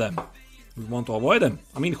step on them. We want to avoid them.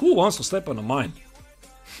 I mean, who wants to step on a mind?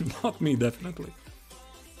 Not me, definitely.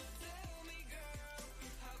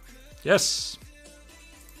 Yes.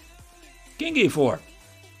 King e4.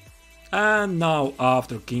 And now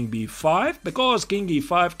after king b5, because king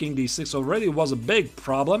e5, king d6 already was a big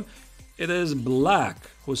problem, it is black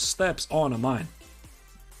who steps on a mine.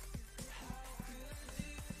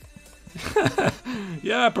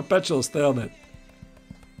 Yeah, perpetual stalemate.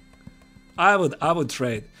 I would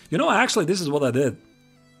trade. You know, actually, this is what I did.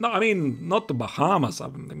 No, I mean, not the Bahamas. I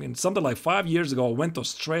mean, something like 5 years ago, I went to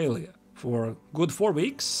Australia for a good 4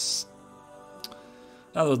 weeks.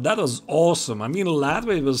 That was awesome. I mean,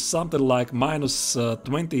 Latvia was something like minus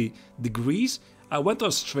 20 degrees. I went to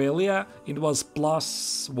Australia, it was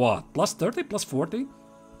plus what? Plus 30? Plus 40?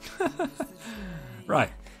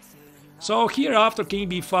 Right. So here after king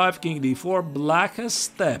b5, king d4, black has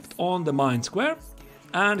stepped on the mind square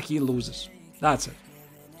and he loses. That's it.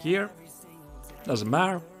 Here, doesn't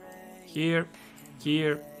matter. Here,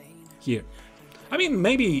 here, here. I mean,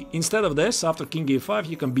 maybe instead of this, after king e5,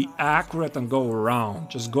 you can be accurate and go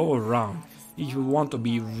around. Just go around. If you want to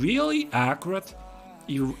be really accurate,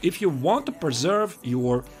 if you want to preserve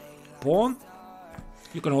your pawn,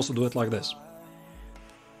 you can also do it like this.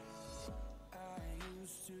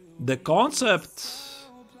 The concept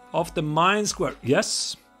of the mind square,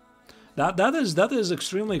 yes, that is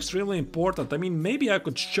extremely important. I mean, maybe I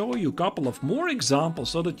could show you a couple of more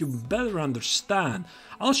examples so that you better understand.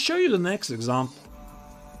 I'll show you the next example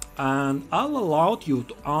and I'll allow you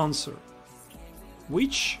to answer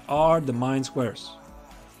which are the mind squares.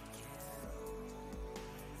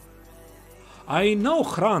 I know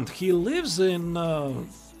Grant, he lives in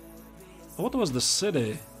what was the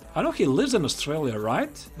city? I know he lives in Australia,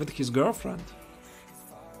 right? With his girlfriend.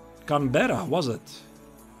 Canberra, was it?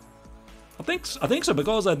 I think so,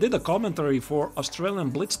 because I did a commentary for Australian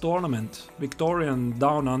Blitz tournament, Victorian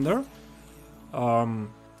Down Under,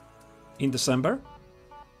 in December.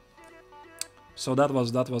 So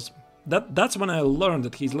that's when I learned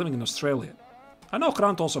that he's living in Australia. I know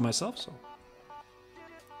Grant also myself, so.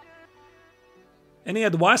 Any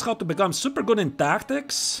advice how to become super good in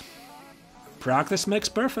tactics? Practice makes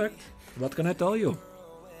perfect. What can I tell you?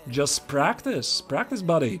 Just practice. Practice,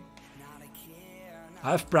 buddy.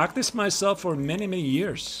 I've practiced myself for many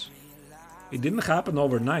years. It didn't happen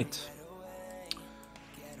overnight.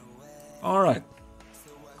 Alright.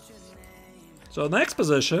 So next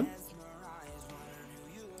position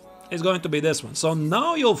is going to be this one. So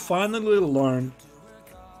now you'll finally learn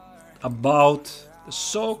about the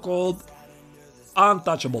so-called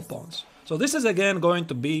untouchable pawns. So this is again going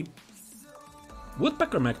to be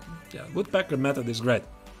Woodpecker method. Yeah, Woodpecker method is great.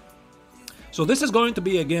 So this is going to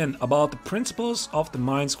be again about the principles of the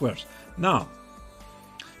mind squares. Now,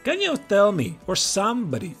 can you tell me, or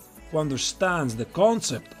somebody who understands the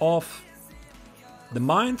concept of the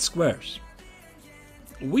mind squares,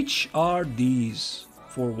 which are these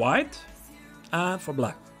for white and for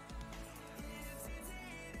black?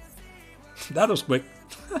 That was quick.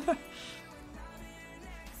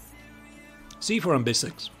 C4 and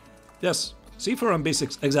B6. Yes. C4 and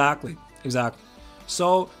B6, exactly.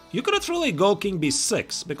 So you cannot really go king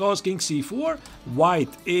B6 because king C4,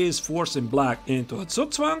 white is forcing black into a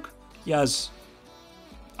zugzwang. He has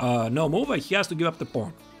no move, he has to give up the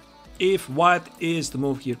pawn. if white is to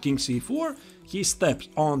move here king c4, he steps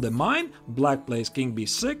on the mine, black plays king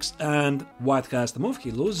b6, and white has to move, he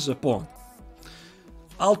loses a pawn.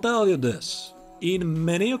 I'll tell you this, in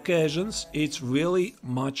many occasions it's really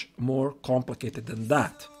much more complicated than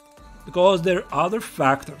that, because there are other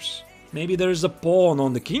factors. Maybe there is a pawn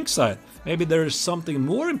on the king side, maybe there is something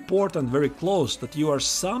more important very close that you are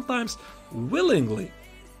sometimes willingly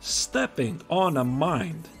stepping on a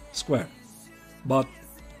mined square. But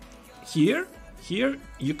here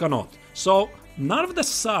you cannot. So none of the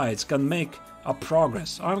sides can make a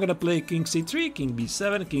progress. I'm gonna play king c3, king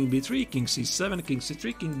b7, king b3, king c7, king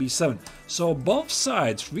c3, king b7. So both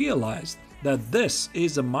sides realized that this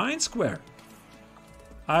is a mined square.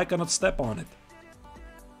 I cannot step on it.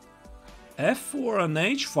 f4 and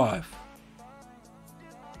h5.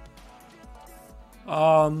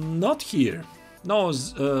 Not here. No,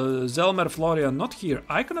 Zelmer, Florian, not here.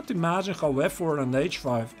 I cannot imagine how f4 and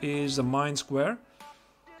h5 is a mined square.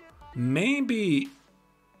 Maybe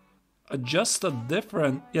just a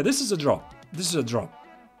different... Yeah, this is a draw. This is a draw.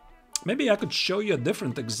 Maybe I could show you a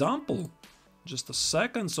different example. Just a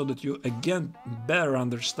second, so that you again better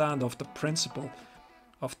understand of the principle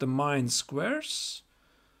of the mined squares.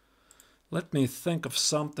 Let me think of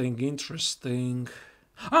something interesting.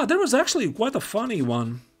 Ah, there was actually quite a funny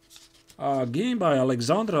one. A game by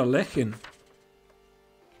Alexandra Lechin.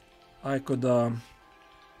 I could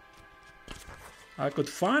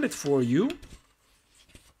find it for you.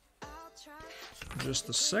 Just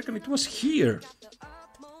a second. It was here.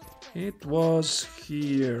 It was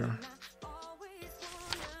here.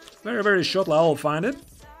 Very, very shortly I'll find it.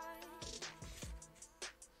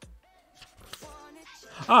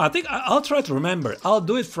 I think I'll try to remember. I'll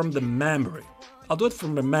do it from the memory. I'll do it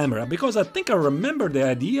from the memory, because I think I remember the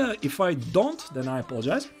idea. If I don't, then I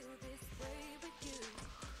apologize.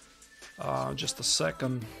 Just a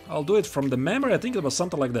second. I'll do it from the memory. I think it was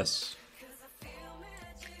something like this.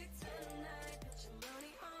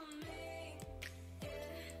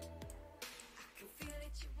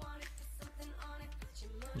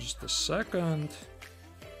 Just a second.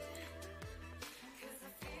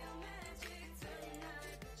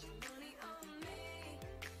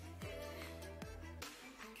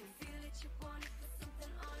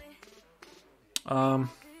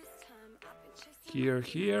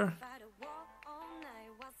 Here.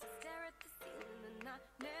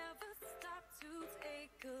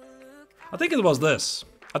 I think it was this.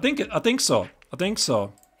 I think so.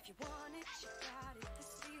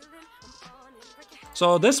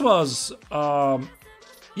 So this was,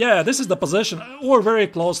 yeah, this is the position, or very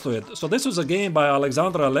close to it. So this was a game by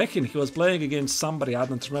Alexandra Lechin. He was playing against somebody, I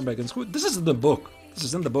don't remember against who. This is in the book. This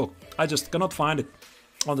is in the book. I just cannot find it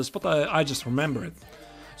on the spot. I just remember it.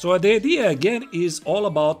 So the idea again is all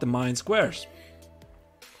about the mined squares.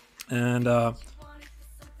 And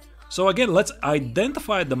so again, let's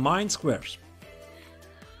identify the mined squares.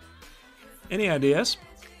 Any ideas?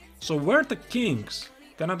 So where the kings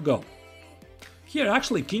cannot go? Here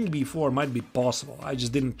actually king b4 might be possible. I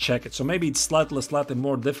just didn't check it. So maybe it's slightly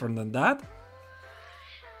more different than that.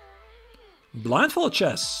 Blindfold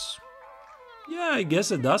chess. Yeah, I guess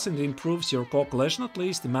it does. It improves your calculation, at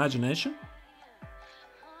least imagination.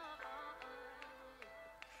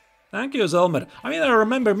 Thank you, Zelmer. I mean, I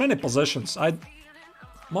remember many positions.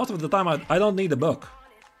 Most of the time I don't need a book.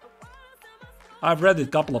 I've read it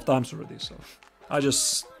a couple of times already, so I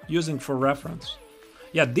just using for reference.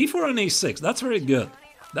 Yeah, d4 and a6. That's very good.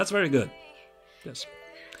 That's very good. Yes.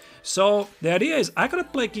 So the idea is I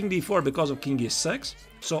cannot play king d4 because of king e6.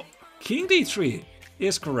 So king d3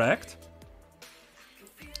 is correct.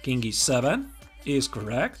 King e7 is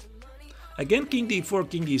correct. Again, king d4,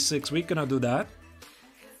 king e6. We cannot do that.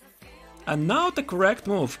 And now the correct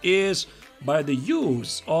move is by the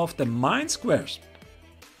use of the mined squares.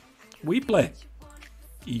 We play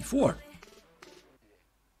e4.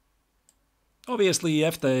 Obviously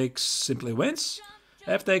f takes simply wins.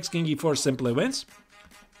 F takes king e4 simply wins.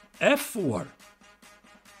 f4.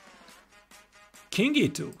 King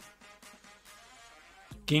e2.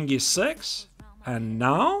 King e6. And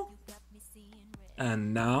now,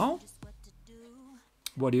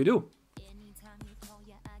 what do?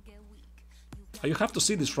 You have to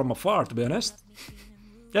see this from afar, to be honest.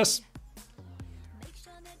 Yes.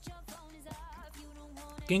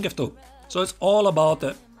 King f2. So it's all about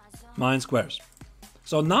the mined squares.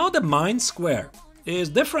 So now the mined square is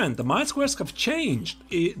different. The mined squares have changed.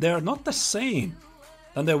 They are not the same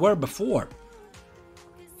than they were before.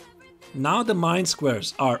 Now the mined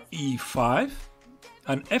squares are e5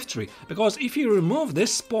 and f3. Because if you remove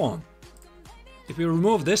this pawn,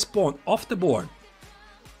 off the board,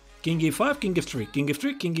 King e5, king f3, king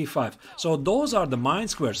f3, king e5. So those are the mine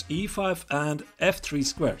squares, e5 and f3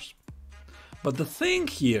 squares. But the thing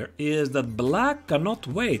here is that black cannot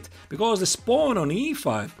wait, because the pawn on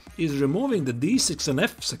e5 is removing the d6 and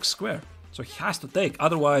f6 square. So he has to take,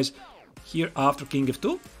 otherwise here after king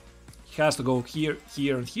f2, he has to go here,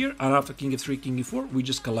 here and here, and after king f3, king e4, we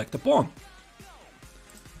just collect a pawn.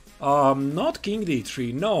 Not king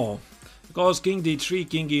d3, no, because king d3,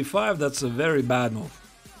 king e5, that's a very bad move.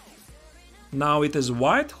 Now it is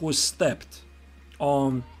white who stepped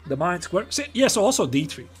on the mine square. See, yes, also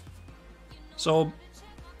d3. So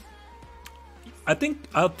I think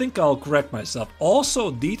I'll correct myself.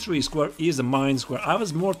 Also, d3 square is a mine square. I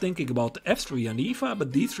was more thinking about f3 and e5,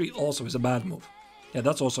 but d3 also is a bad move. Yeah,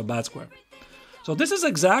 that's also a bad square. So this is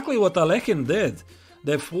exactly what Alekhine did,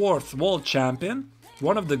 the 4th world champion,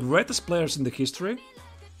 one of the greatest players in the history.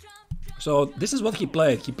 So this is what he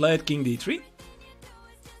played. He played king d3,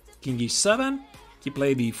 king e7, he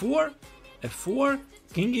played e4, f4,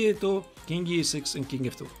 king e2, king e6, and king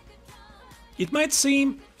f2. It might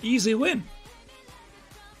seem easy win.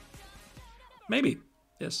 Maybe,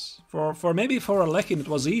 yes. Maybe for Alekhine it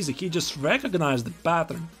was easy. He just recognized the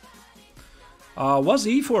pattern. Was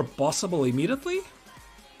e4 possible immediately?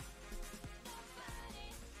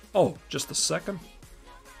 Oh, just a second.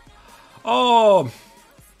 Oh,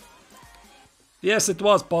 yes, it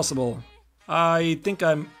was possible. I think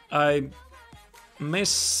I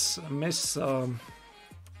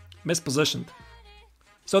mispositioned.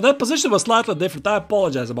 So that position was slightly different. I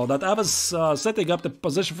apologize about that. I was setting up the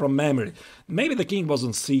position from memory. Maybe the king was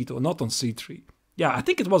on c2, not on c3. Yeah, I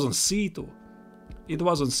think it was on c2. It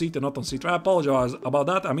was on c2, not on c3. I apologize about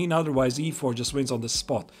that. I mean, otherwise e4 just wins on the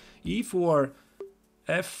spot. e4,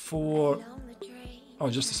 f4. Oh,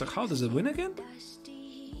 just a sec. How does it win again?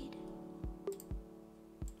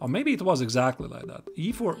 Or maybe it was exactly like that.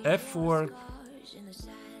 e4, f4.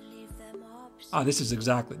 Ah, this is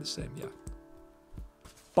exactly the same, yeah.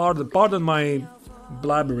 Pardon my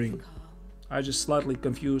blabbering. I just slightly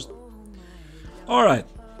confused. Alright.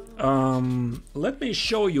 Let me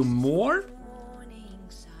show you more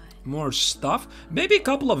stuff. Maybe a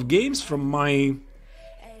couple of games from my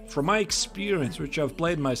experience, which I've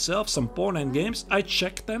played myself, some pawn end games. I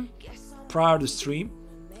checked them prior to stream.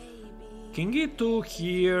 King e2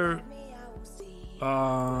 here.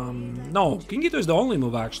 No, king e2 is the only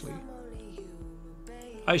move actually.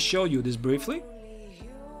 I show you this briefly.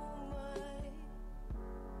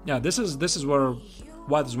 Yeah, this is where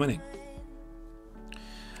white is winning.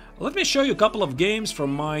 Let me show you a couple of games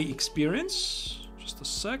from my experience. Just a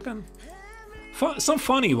second. Some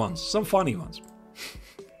funny ones.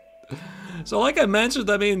 So like I mentioned,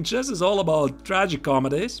 I mean, chess is all about tragic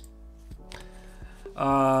comedies.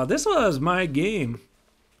 This was my game.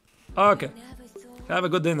 Okay. Have a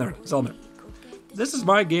good dinner, Zelmer. This is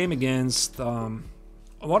my game against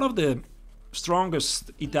one of the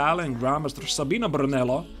strongest Italian grandmaster, Sabino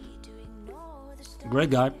Brunello. Great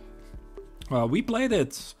guy. We played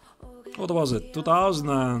it, what was it, 2000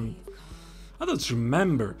 and... I don't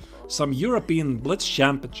remember. Some European Blitz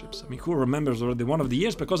Championships. I mean, who remembers already one of the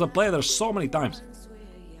years, because I played there so many times.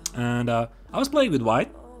 And I was playing with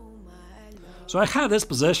white. So I had this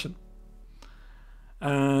position.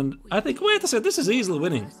 And I think, wait a second, this is easily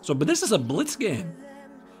winning. So, but this is a blitz game.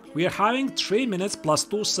 We are having 3 minutes plus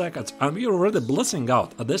 2 seconds, and we are already blitzing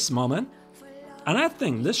out at this moment. And I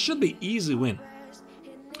think this should be easy win.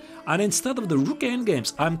 And instead of the rook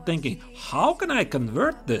endgames, I'm thinking, how can I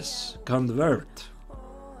convert this? Convert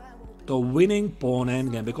to winning pawn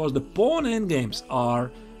endgame, because the pawn endgames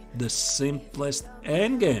are the simplest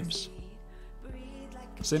endgames.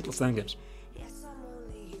 Simplest endgames.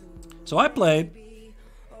 So I played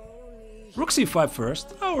rook c5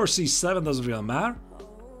 first, or c7, doesn't really matter.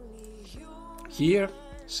 Here,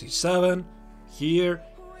 c7, here,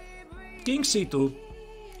 king c2,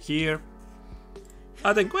 here.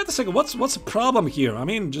 I think, wait a second, what's the problem here? I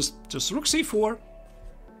mean, just rook c4.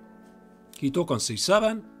 He took on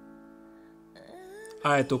c7.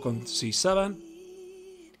 I took on c7.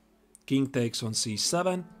 King takes on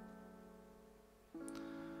c7.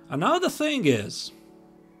 And now the thing is,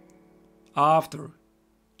 after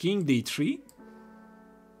king d3,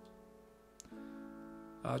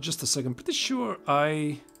 just a second, pretty sure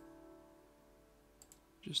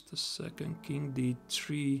just a second, king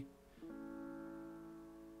d3,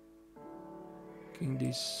 king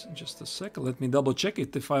d, just a second, let me double check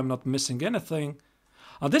it if I'm not missing anything.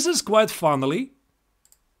 This is quite funnily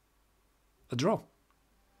a draw.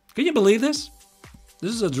 Can you believe this?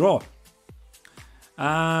 This is a draw.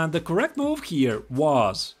 And the correct move here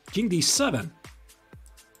was king d7.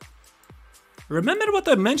 Remember what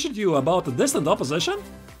I mentioned to you about the distant opposition?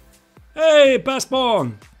 Hey, pass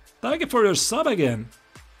pawn! Thank you for your sub again.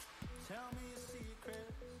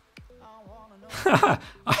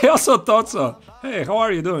 I also thought so. Hey, how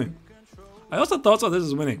are you doing? I also thought so. This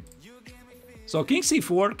is winning. So king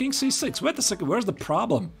c4, king c6. Wait a second, where's the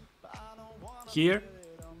problem? Here.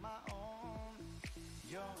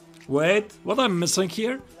 Wait, what I'm missing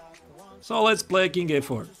here? So let's play king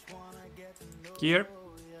a4. Here.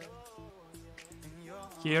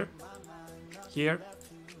 Here. Here.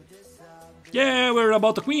 Yeah, we're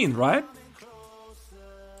about the queen, right?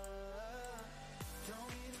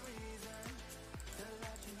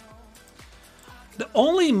 The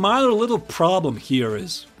only minor little problem here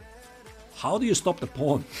is, how do you stop the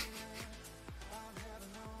pawn?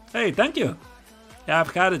 Hey, thank you. Yeah,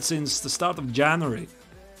 I've had it since the start of January.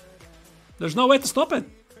 There's no way to stop it.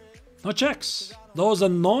 No checks. Those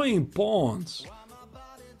annoying pawns.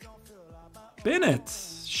 Pin it.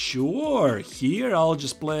 Sure. Here I'll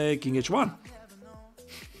just play king h1.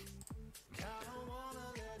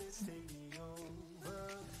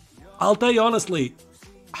 I'll tell you honestly,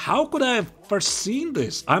 how could I have foreseen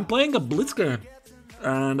this? I'm playing a blitz game,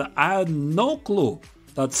 and I had no clue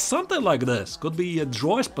that something like this could be a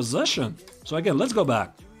drawish position. So again, let's go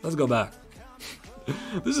back. Let's go back.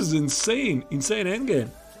 This is insane, insane endgame.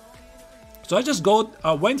 So I just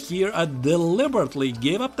went here, I deliberately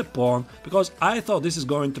gave up the pawn because I thought this is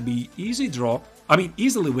going to be easy draw. I mean,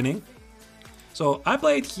 easily winning. So I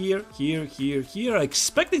played here, here, here, here,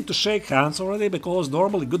 expecting to shake hands already because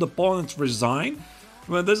normally good opponents resign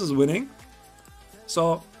when this is winning.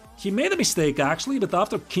 So he made a mistake actually, but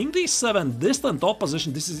after king d7, distant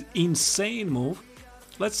opposition, this is insane move.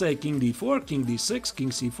 Let's say king d4, king d6, king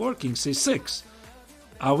c4, king c6.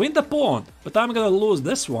 I win the pawn, but I'm gonna lose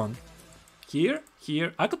this one. Here,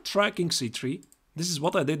 here, I could try king c3. This is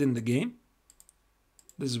what I did in the game.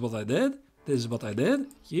 This is what I did. This is what I did.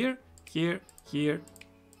 Here, here, here,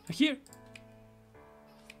 here.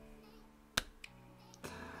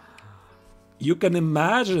 You can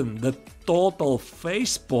imagine the total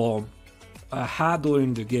facepalm I had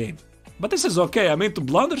during the game. But this is okay. I mean, to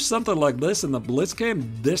blunder something like this in a blitz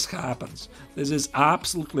game, this happens. This is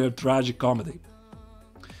absolutely a tragic comedy.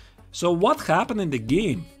 So what happened in the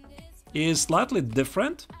game is slightly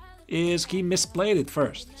different. Is he misplayed it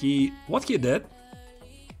first. What he did,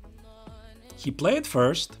 he played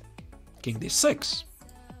first king d6.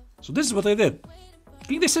 So this is what I did.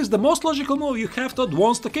 King d6 is the most logical move. You have to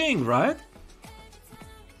advance the king, right?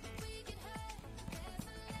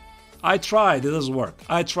 I tried, it doesn't work.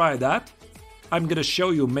 I tried that. I'm gonna show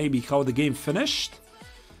you maybe how the game finished.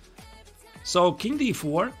 So king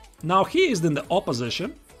d4. Now he is in the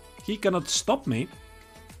opposition. He cannot stop me.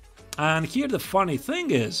 And here the funny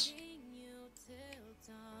thing is,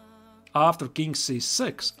 after king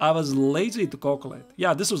c6, I was lazy to calculate.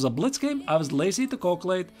 Yeah, this was a blitz game. I was lazy to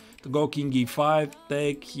calculate, to go king e5,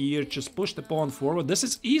 take here, just push the pawn forward. This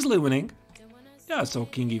is easily winning. Yeah, so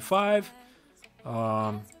king e5.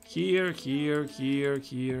 Here, here, here,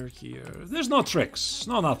 here, here. There's no tricks,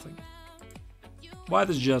 no nothing. White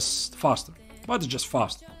is just faster. White is just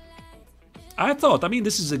faster. I thought, I mean,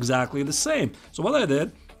 this is exactly the same. So what I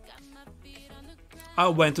did, I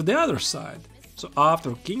went to the other side. So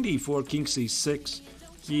after king d4, king c6,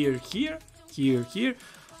 here, here, here, here.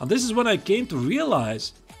 And this is when I came to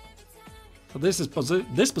realize that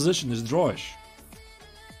this position is drawish.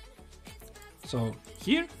 So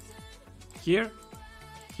here, here,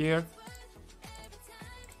 here.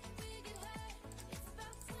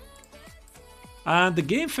 And the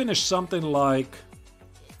game finished something like,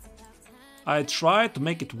 I tried to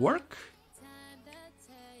make it work.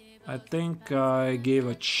 I think I gave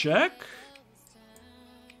a check.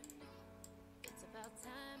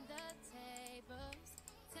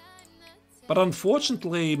 But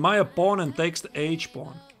unfortunately, my opponent takes the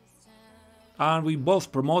h-pawn. And we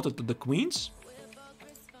both promoted to the queens.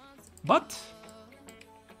 But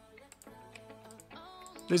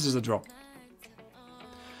this is a draw.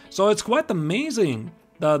 So it's quite amazing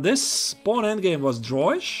that this pawn endgame was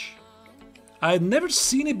drawish. I had never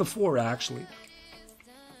seen it before actually.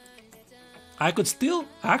 I could still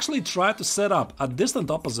actually try to set up a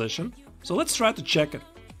distant opposition. So let's try to check it.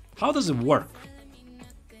 How does it work?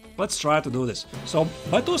 Let's try to do this. So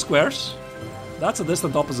by 2 squares, that's a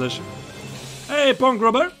distant opposition. Hey, Pawn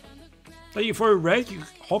Gruber! Thank you for your raid.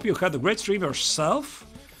 Hope you had a great stream yourself.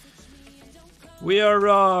 We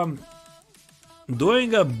are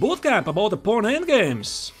doing a boot camp about the pawn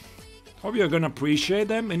endgames. Hope you're gonna appreciate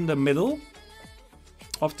them in the middle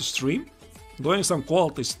of the stream. Doing some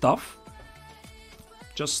quality stuff.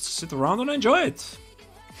 Just sit around and enjoy it.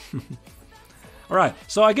 Alright,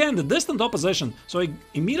 so again, the distant opposition. So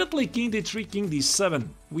immediately king d3, king d7.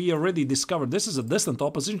 We already discovered this is a distant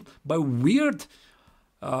opposition by weird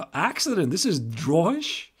accident. This is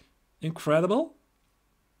drawish. Incredible.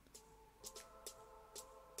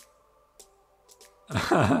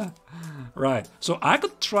 Right, so I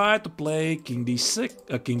could try to play king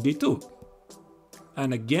d6, king d2.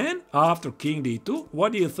 And again, after king d2,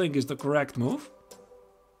 what do you think is the correct move?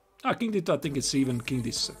 King d2, I think it's even king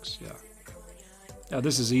d6, yeah. Yeah,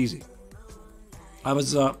 this is easy. I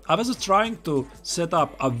was trying to set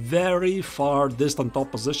up a very far distant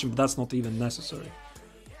opposition, but that's not even necessary.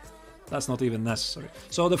 That's not even necessary.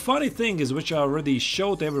 So the funny thing is, which I already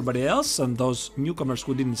showed everybody else, and those newcomers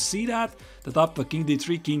who didn't see that after king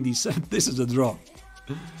d3, king d7, this is a draw.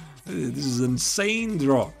 This is an insane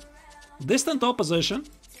draw. Distant opposition.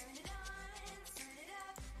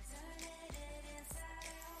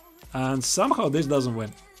 And somehow this doesn't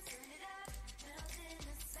win.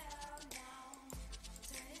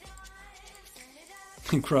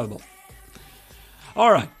 Incredible.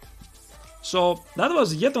 Alright. So that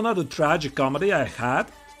was yet another tragic comedy I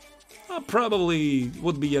had. Probably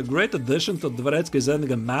would be a great addition to Dvoretsky's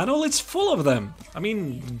Endgame manual. It's full of them. I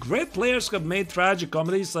mean, great players have made tragic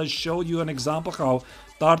comedies. I showed you an example how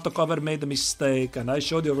Tartakover made a mistake, and I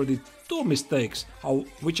showed you already 2 mistakes,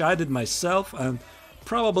 which I did myself, and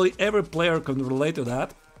probably every player can relate to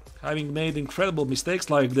that, having made incredible mistakes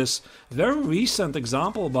like this very recent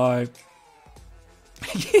example by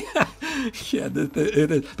yeah,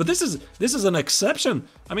 it is. But this is an exception.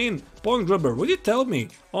 I mean, Point Gruber, would you tell me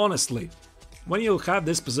honestly, when you have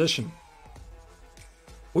this position,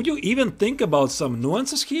 would you even think about some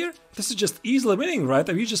nuances here? This is just easily winning, right?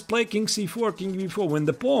 If you just play king c4, king b4, win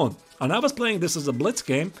the pawn. And I was playing this as a blitz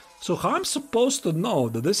game, so how I'm supposed to know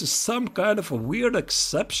that this is some kind of a weird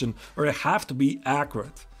exception where I have to be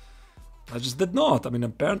accurate? I just did not. I mean,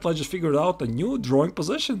 apparently I just figured out a new drawing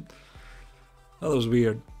position. That was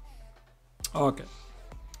weird. Okay,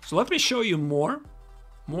 so let me show you more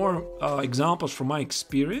examples from my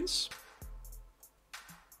experience.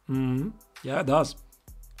 Yeah, it does.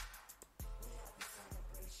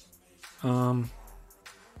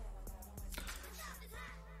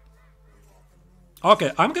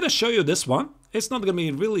 Okay, I'm gonna show you this one. It's not gonna be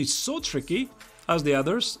really so tricky as the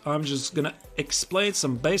others. I'm just gonna explain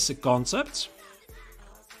some basic concepts.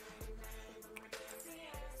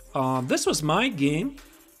 This was my game.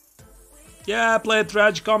 Yeah, I played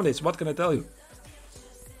tragic comedies. What can I tell you?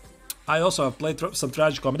 I also have played some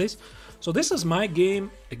tragic comedies. So this is my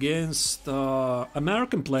game against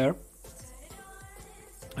American player.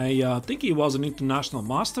 I think he was an international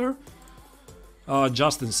master,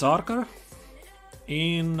 Justin Sarkar,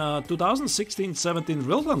 in 2016-17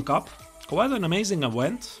 Wilton Cup. Quite an amazing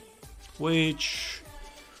event, which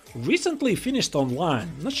recently finished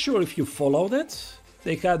online. Not sure if you followed it.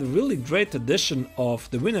 They had a really great edition of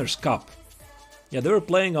the Winners' Cup. Yeah, they were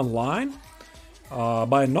playing online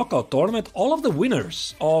by a knockout tournament. All of the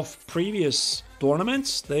winners of previous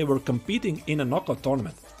tournaments, they were competing in a knockout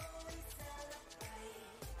tournament.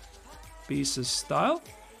 Pieces style.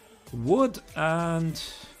 Wood and...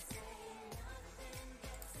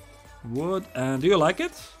 do you like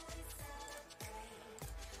it?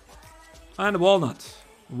 And walnut.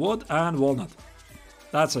 Wood and walnut.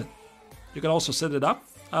 That's it. You can also set it up.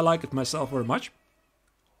 I like it myself very much.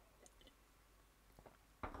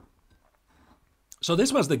 So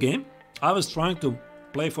this was the game. I was trying to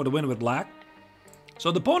play for the win with black.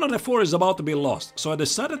 So the pawn on f4 is about to be lost. So I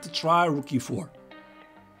decided to try rook e4.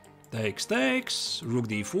 Takes, takes, rook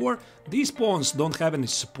d4. These pawns don't have any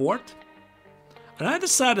support. And I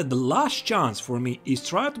decided the last chance for me is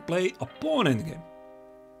try to play a pawn endgame.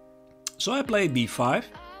 So I played b5.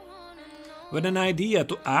 With an idea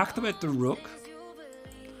to activate the rook.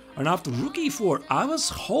 And after rook e4, I was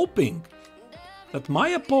hoping that my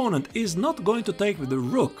opponent is not going to take with the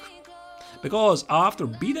rook. Because after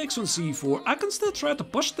b takes on c4, I can still try to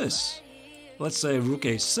push this. Let's say rook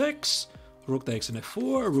a6, rook takes on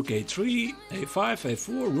f4, rook a3, a5,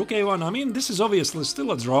 a4, rook a1. I mean, this is obviously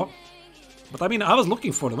still a draw. But I mean, I was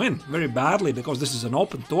looking for the win very badly because this is an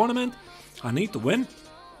open tournament. I need to win.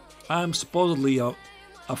 I'm supposedly a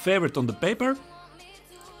favorite on the paper,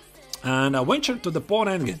 and I ventured to the pawn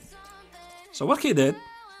endgame. So what he did,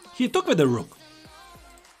 he took with the rook.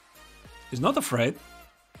 He's not afraid.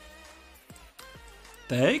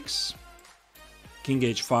 Takes. King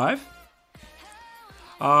h5.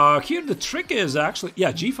 Here the trick is actually,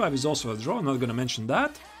 yeah, g5 is also a draw, I'm not gonna mention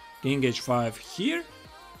that. King h5 here.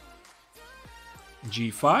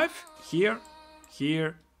 g5 here,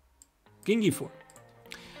 here, king e4.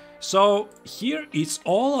 So here it's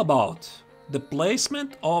all about the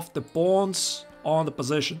placement of the pawns on the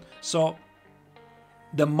position. So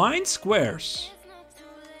the mine squares,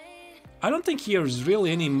 I don't think here is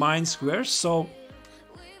really any mine squares, so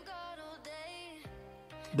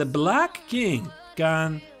the black king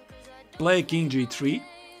can play king g3,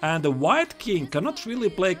 and the white king cannot really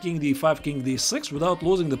play king d5, king d6 without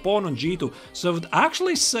losing the pawn on g2. So I would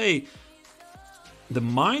actually say the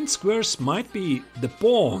mine squares might be the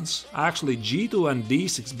pawns, actually g2 and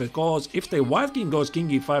d6, because if the white king goes king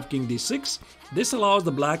e5, king d6, this allows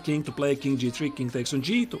the black king to play king g3, king takes on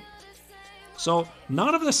g2. So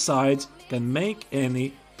none of the sides can make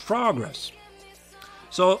any progress.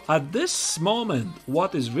 So at this moment,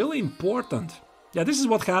 what is really important, this is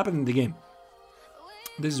what happened in the game.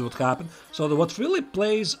 This is what happened. So what really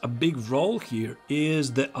plays a big role here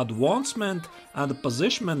is the advancement and the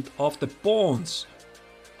positionment of the pawns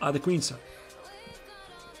at the queen side.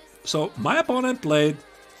 So my opponent played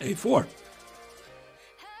a4.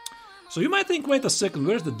 So you might think, wait a second,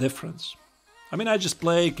 where's the difference? I mean, I just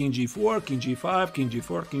play king g4, king g5, king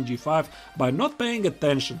g4, king g5 by not paying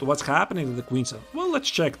attention to what's happening at the queen side. Well, let's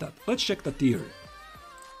check that. Let's check the theory.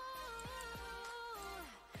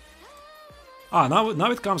 Now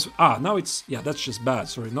it comes. Now it's, that's just bad.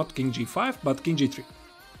 Sorry, not king g5, but king g3.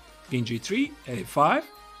 King g3, a5.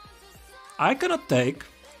 I cannot take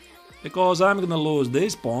because I'm gonna lose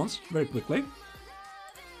these pawns very quickly.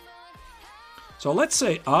 So let's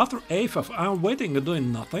say after a5, I'm waiting and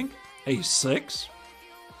doing nothing. a6.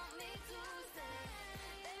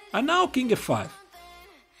 And now king f5.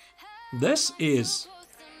 This is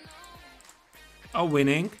a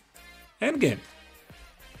winning endgame.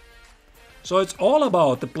 So it's all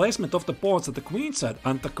about the placement of the pawns at the queen side,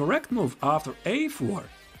 and the correct move after a4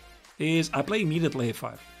 is I play immediately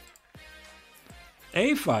a5.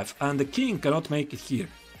 a5, and the king cannot make it here.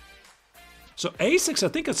 So a6, I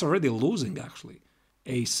think it's already losing actually.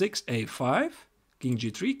 a6, a5, king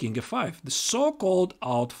g3, king f5, the so-called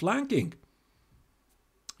outflanking.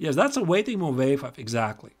 Yes, that's a waiting move a5,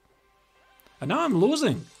 exactly. And now I'm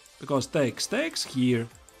losing, because takes, here,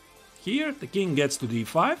 the king gets to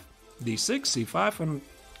d5, d6, c5, and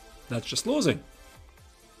that's just losing.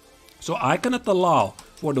 So I cannot allow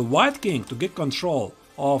for the white king to get control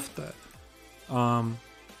of the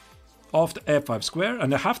f5 square,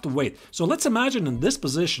 and I have to wait. So let's imagine in this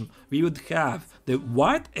position we would have the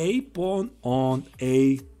white a pawn on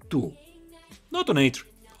a2, not on a3,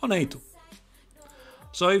 on a2.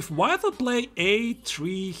 So if white would play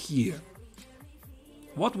a3 here,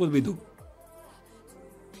 what would we do?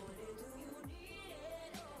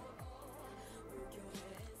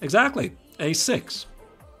 Exactly, a6.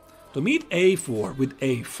 To meet a4 with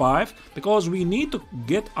a5, because we need to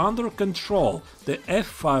get under control the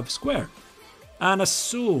f5 square. And as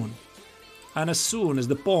soon as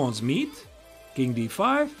the pawns meet, king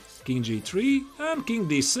d5, king g3, and king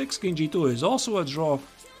d6, king g2 is also a draw.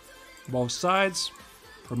 Both sides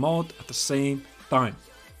promote at the same time.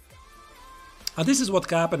 And this is what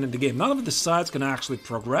happened in the game. None of the sides can actually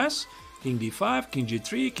progress. King d5, king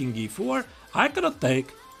g3, king e4. I cannot take,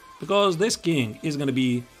 because this king is going to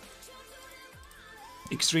be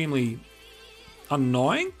extremely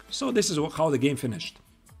annoying. So this is how the game finished.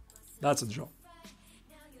 That's a draw.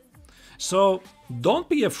 So don't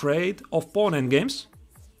be afraid of pawn endgames.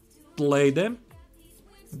 Play them.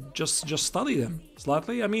 Just study them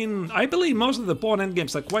slightly. I mean, I believe most of the pawn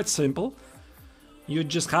endgames are quite simple. You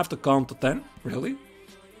just have to count to 10, really.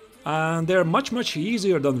 And they're much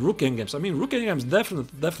easier than rook endgames. I mean, rook endgames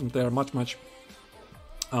definitely are much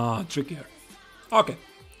trickier. Okay,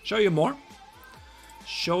 show you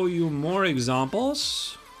more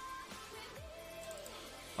examples.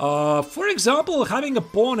 For example, having a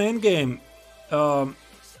pawn endgame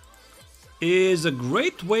is a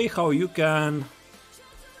great way how you can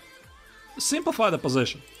simplify the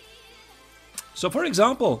position. So for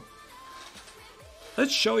example,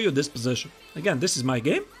 let's show you this position. Again, this is my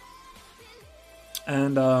game.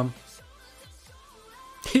 And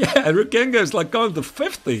yeah, rook endgame is like going to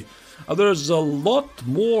 50. There's a lot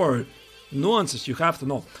more nuances you have to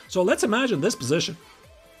know. So let's imagine this position.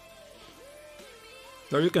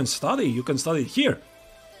 There you can study here.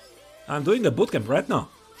 I'm doing a bootcamp right now.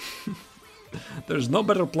 There's no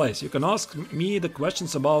better place. You can ask me the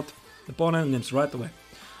questions about the pawn endgames right away.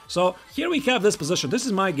 So here we have this position. This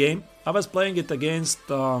is my game. I was playing it against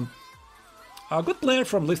a good player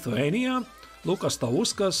from Lithuania, Lukas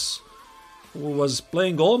Tauskas, who was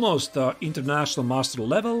playing almost international master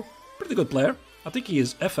level. Pretty good player. I think he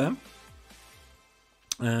is FM.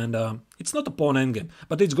 And it's not a pawn endgame,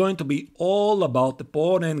 but it's going to be all about the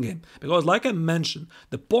pawn endgame. Because like I mentioned,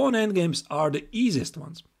 the pawn endgames are the easiest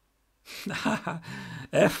ones.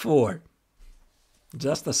 f4.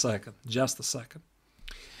 Just a second.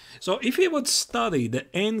 So if you would study the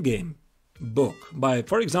Endgame book by,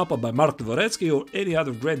 for example, by Mark Dvoretsky or any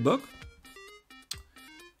other great book,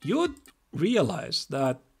 you would realize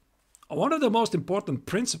that one of the most important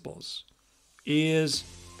principles is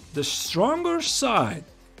the stronger side,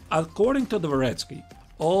 according to Dvoretsky,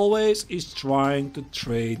 always is trying to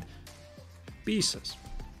trade pieces.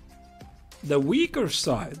 The weaker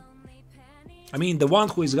side, I mean the one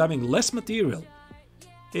who is having less material,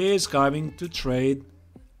 is having to trade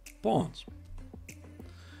pawns.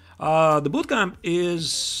 The bootcamp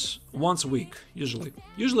is once a week, usually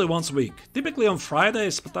once a week. Typically on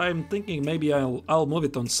Fridays, but I'm thinking maybe I'll move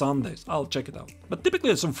it on Sundays. I'll check it out. But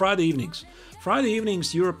typically it's on Friday evenings. Friday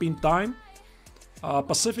evenings, European time,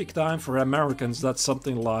 Pacific time for Americans. That's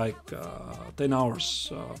something like 10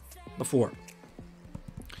 hours before.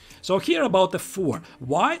 So here about f4.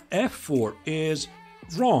 Why f4 is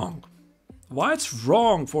wrong? Why it's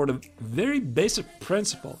wrong for the very basic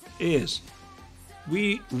principle is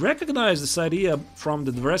we recognize this idea from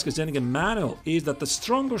the Dvoretsky's Endgame manual is that the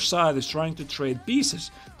stronger side is trying to trade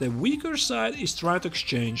pieces. The weaker side is trying to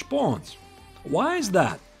exchange pawns. Why is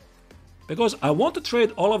that? Because I want to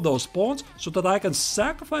trade all of those pawns so that I can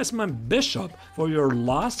sacrifice my bishop for your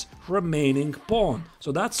last remaining pawn.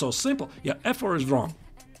 So that's so simple. Yeah, f4 is wrong.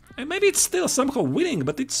 And maybe it's still somehow winning,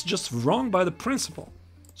 but it's just wrong by the principle.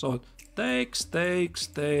 So takes.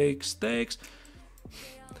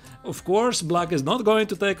 Of course, black is not going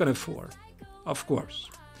to take on f4. Of course.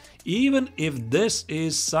 Even if this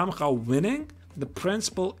is somehow winning, the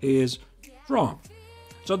principle is wrong.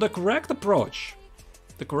 So the correct approach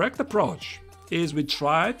is we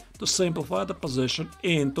try to simplify the position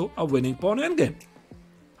into a winning pawn endgame.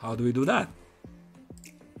 How do we do that?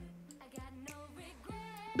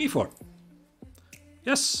 b4.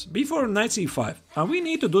 Yes, b4 knight c5. And we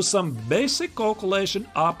need to do some basic calculation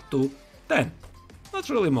up to 10. Not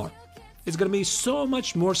really more. It's gonna be so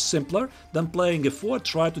much more simpler than playing f4,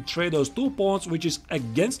 try to trade those two pawns, which is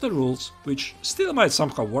against the rules, which still might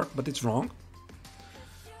somehow work, but it's wrong.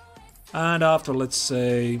 And after, let's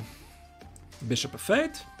say, bishop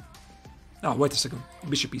f8. Oh, wait a second.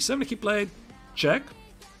 Bishop e7 he played. Check.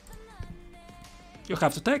 You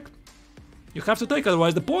have to take. You have to take,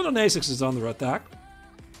 otherwise the pawn on a6 is under attack.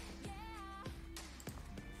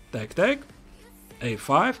 Take.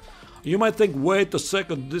 a5. You might think, wait a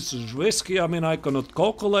second, this is risky, I mean I cannot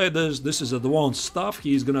calculate this is advanced stuff,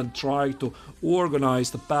 he's gonna try to organize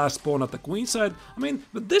the passed pawn at the queen side. I mean,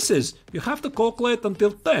 but this is, you have to calculate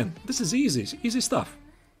until 10, this is easy stuff.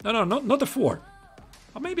 No, not a 4.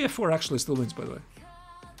 Or maybe f4 actually still wins, by the way.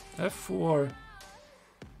 f4...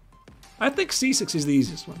 I think c6 is the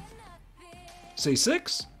easiest one.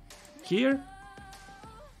 c6, here.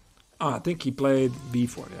 I think he played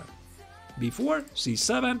b4, yeah. b4,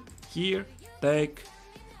 c7, here, take,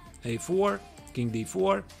 a4, king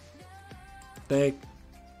d4, take,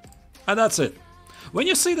 and that's it. When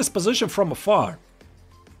you see this position from afar,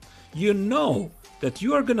 you know that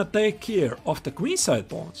you are gonna take care of the queenside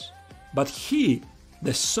pawns, but he,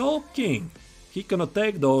 the sole king, he cannot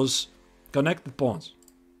take those connected pawns.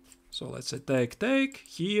 So let's say take,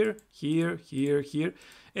 here.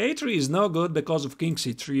 a3 is no good because of king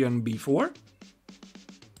c3 and b4.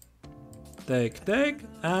 Take,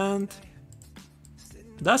 and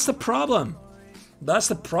that's the problem. That's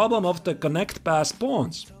the problem of the connect pass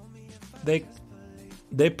pawns.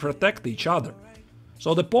 They protect each other.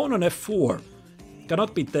 So the pawn on f4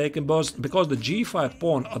 cannot be taken because the g5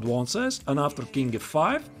 pawn advances, and after king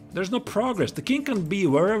f5, there's no progress. The king can be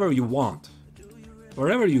wherever you want.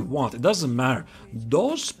 Wherever you want, it doesn't matter.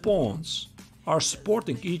 Those pawns are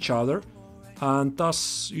supporting each other, and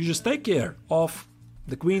thus you just take care of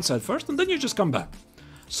the queen side first, and then you just come back.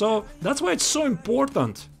 So that's why it's so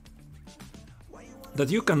important that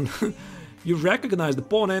you can you recognize the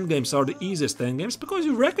pawn endgames are the easiest endgames, because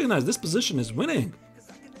you recognize this position is winning.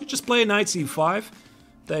 You just play knight c5,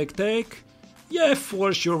 take. Yeah,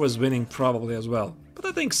 f4 sure was winning probably as well. But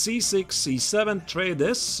I think c6, c7, trade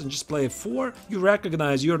this and just play f4. You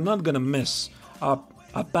recognize you're not gonna miss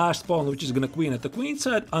a passed pawn which is gonna queen at the queen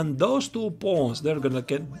side, and those two pawns they're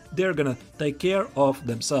gonna take care of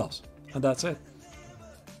themselves, and that's it.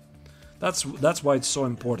 That's why it's so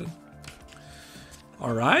important.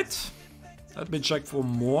 All right, let me check for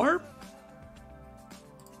more.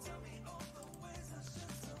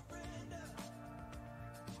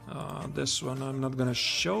 This one I'm not gonna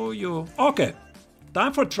show you. Okay,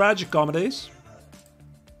 time for tragic comedies.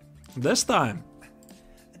 This time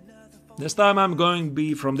I'm going to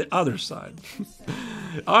be from the other side.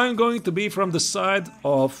 I'm going to be from the side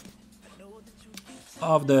of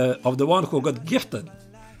of the one who got gifted.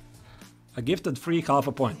 A gifted free half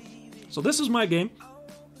a point. So this is my game.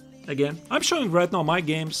 Again, I'm showing right now my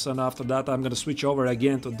games, and after that I'm gonna switch over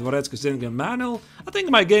again to Dvoretsky's in-game manual. I think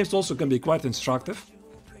my games also can be quite instructive.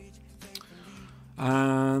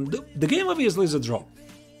 And the game obviously is a draw.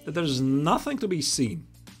 There's nothing to be seen.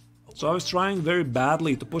 So I was trying very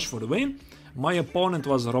badly to push for the win. My opponent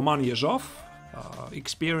was Roman Yezhov,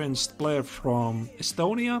 experienced player from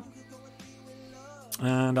Estonia.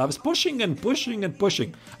 And I was pushing and pushing and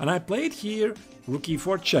pushing. And I played here rook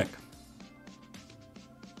e4 check.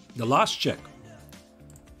 The last check.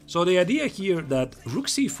 So the idea here that rook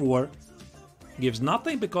c4 gives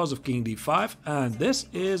nothing because of king d5. And this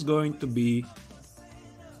is going to be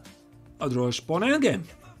a drawish pawn endgame.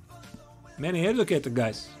 Many educated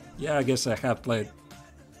guys. Yeah, I guess I have played.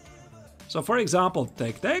 So for example,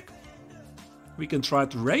 take. We can try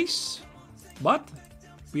to race, but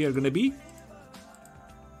we are gonna be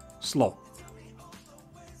slow.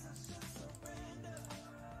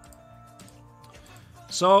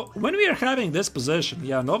 So when we are having this position,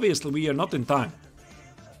 yeah, and obviously we are not in time.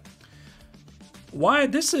 Why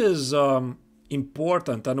this is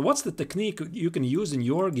important, and what's the technique you can use in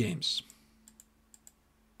your games?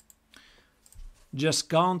 Just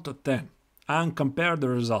count to 10 and compare the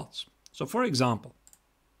results. So for example,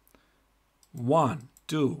 1,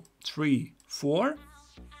 2, 3, 4,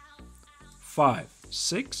 5,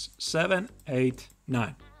 6, 7, 8,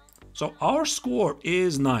 9. So our score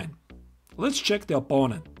is 9. Let's check the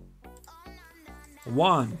opponent.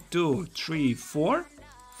 1, 2, 3, 4,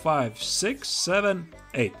 5, 6, 7,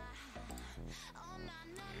 8.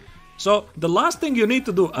 So the last thing you need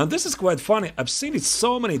to do, and this is quite funny, I've seen it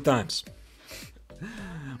so many times.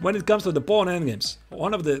 When it comes to the pawn endgames,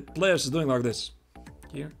 one of the players is doing like this.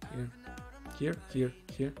 Here, here, here,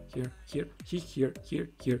 here, here, here, here, here,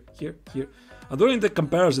 here, here, here. And during the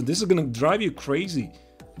comparison, this is gonna drive you crazy.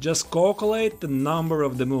 Just calculate the number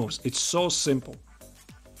of the moves. It's so simple.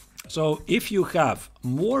 So if you have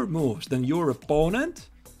more moves than your opponent,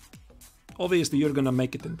 obviously you're gonna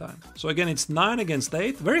make it in time. So again, it's 9 against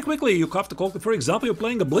 8. Very quickly you have to calculate. For example, you're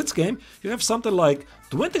playing a blitz game, you have something like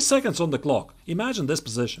 20 seconds on the clock. Imagine this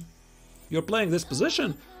position. You're playing this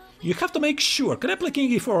position, you have to make sure, can I play king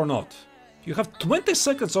e4 or not? You have 20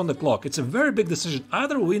 seconds on the clock. It's a very big decision,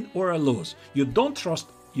 either win or lose. You don't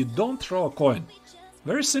throw a coin.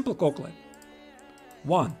 Very simple calculate.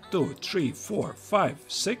 1, 2, 3, 4, 5,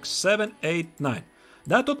 6, 7, 8, 9.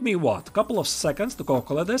 That took me what? A couple of seconds to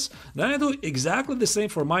calculate this. Then I do exactly the same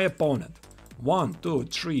for my opponent. 1, 2,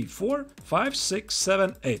 3, 4, 5, 6,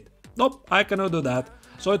 7, 8. Nope, I cannot do that.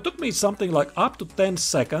 So it took me something like up to 10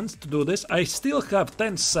 seconds to do this. I still have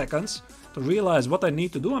 10 seconds to realize what I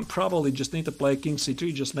need to do. And probably just need to play king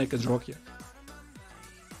c3, just make a draw here.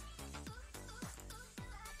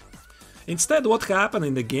 Instead, what happened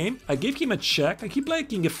in the game, I gave him a check and he played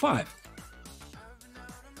king f5.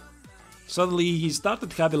 Suddenly he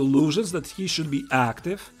started having illusions that he should be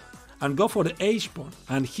active and go for the h pawn,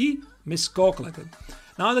 and he miscalculated.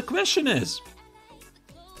 Now the question is,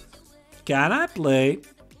 can I play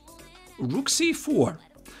rook c4?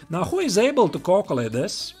 Now who is able to calculate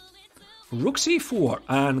this? Rook c4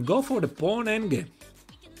 and go for the pawn endgame.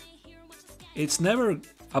 It's never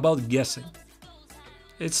about guessing.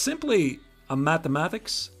 It's simply a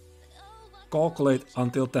mathematics, calculate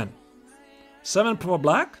until 10. 7 for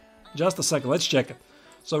black, just a second, let's check it.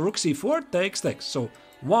 So rook c4 takes. So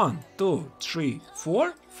 1, 2, 3,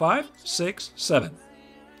 4, 5, 6, 7.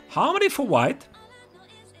 How many for white?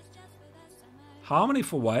 How many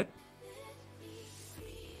for white?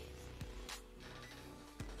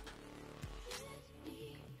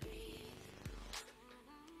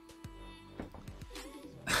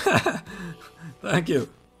 Thank you,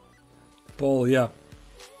 Paul. Yeah,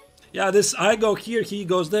 this I go here, he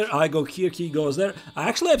goes there, I go here, he goes there.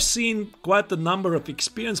 Actually, I've seen quite a number of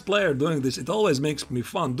experienced players doing this. It always makes me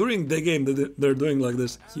fun. During the game, they're doing like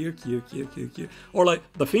this. Here. Or like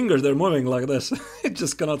the fingers, they're moving like this. I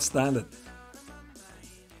just cannot stand it.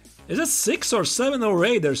 Is it 6 or 7 or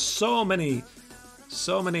 8? There's so many.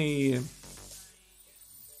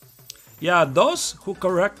 Yeah, those who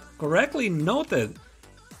correctly noted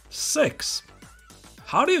 6.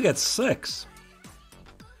 How do you get 6?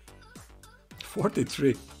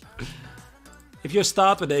 43. If you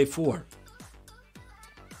start with a4.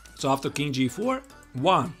 So after king g4,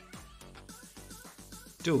 1,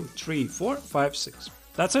 2, 3, 4, 5, 6.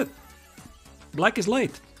 That's it. Black is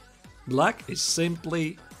late. Black is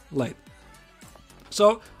simply late.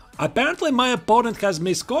 So apparently my opponent has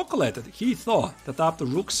miscalculated. He thought that after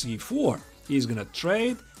rook c4, he's gonna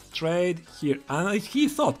trade trade here. And he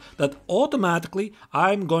thought that automatically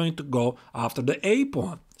I'm going to go after the a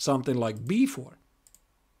pawn, something like b4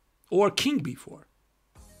 or king b4.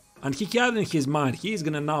 And he had in his mind he's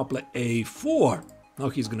gonna now play a4. Now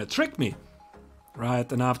he's gonna trick me,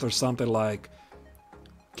 right? And after something like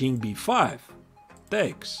king b5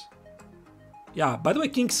 takes. Yeah, by the way,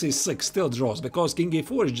 king c6 still draws because king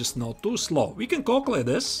a4 is just now too slow. We can calculate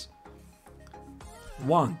this.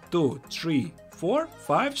 1, 2, 3, 4,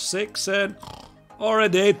 5, 6, and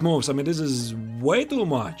already 8 moves. I mean, this is way too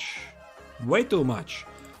much. Way too much.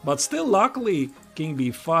 But still, luckily, king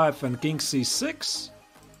b5 and king c6.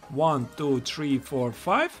 1, 2, 3, 4,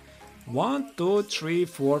 5. 1, 2, 3,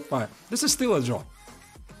 4, 5. This is still a draw.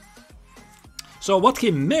 So what he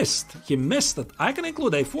missed that I can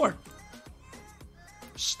include a4.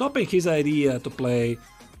 Stopping his idea to play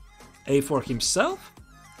a4 himself,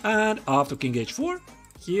 and after king h4,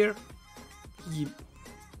 here he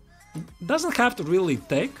doesn't have to really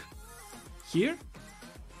take. Here,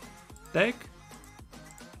 take.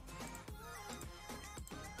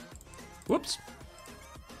 Whoops,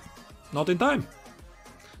 not in time.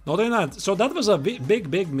 Not in time. So that was a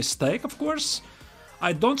big mistake, of course.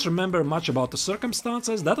 I don't remember much about the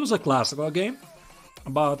circumstances. That was a classical game,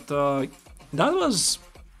 but that was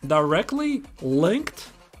directly linked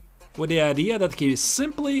with the idea that he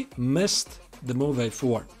simply missed the move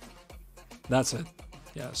a4. That's it.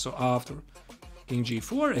 Yeah, so after king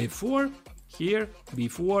g4, a4, here,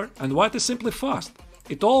 b4, and white is simply fast.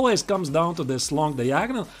 It always comes down to this long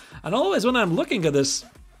diagonal, and always when I'm looking at this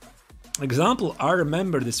example, I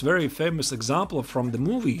remember this very famous example from the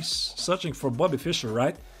movies, Searching for Bobby Fischer,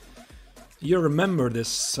 right? You remember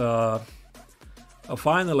this a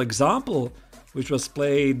final example which was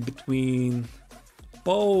played between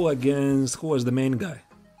Poe against, who was the main guy?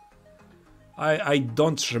 I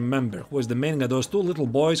don't remember who was the main guy. Those two little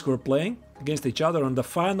boys who were playing against each other, and the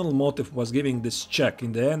final motive was giving this check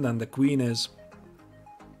in the end, and the queen is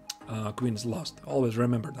lost. Always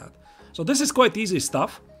remember that. So this is quite easy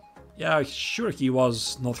stuff. Yeah, sure, he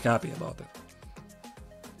was not happy about it.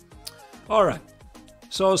 Alright,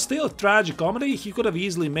 so still tragic comedy. He could have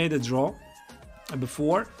easily made a draw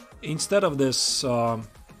before. Instead of this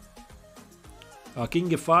king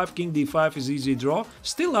f5, king d5 is easy draw.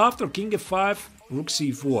 Still after king f5, rook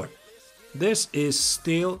c4. This is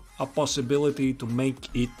still a possibility to make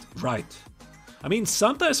it right. I mean,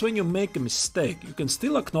 sometimes when you make a mistake, you can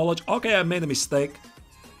still acknowledge, okay, I made a mistake.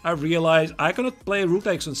 I realize I cannot play rook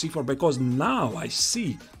takes on c4 because now I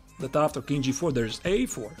see that after king g4 there's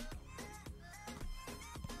a4.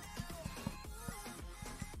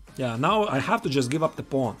 Yeah, now I have to just give up the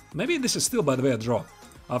pawn. Maybe this is still, by the way, a draw.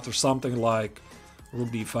 After something like rook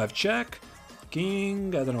d5 check,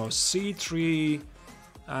 king, I don't know, c3,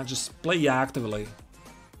 and just play actively.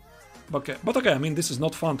 Okay, but okay, I mean, this is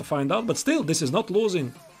not fun to find out, but still, this is not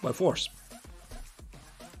losing by force.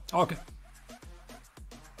 Okay.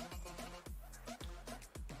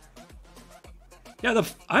 Yeah,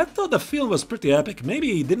 I thought the film was pretty epic.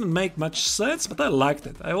 Maybe it didn't make much sense, but I liked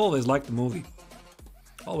it. I always liked the movie.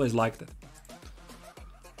 Always liked it.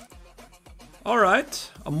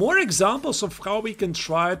 Alright, more examples of how we can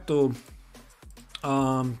try to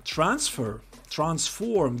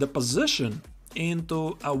transform the position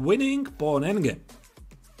into a winning pawn endgame.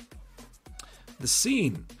 The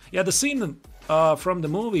scene from the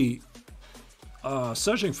movie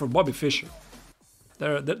Searching for Bobby Fischer.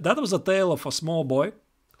 That was a tale of a small boy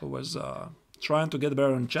who was trying to get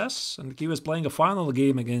better in chess, and he was playing a final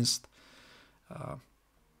game against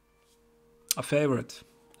a favorite,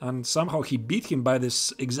 and somehow he beat him by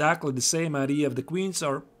this exactly the same idea of the queens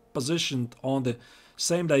are positioned on the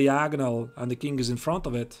same diagonal and the king is in front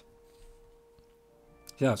of it.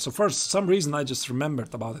 Yeah, so for some reason I just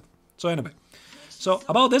remembered about it. So anyway, so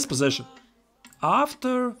about this position,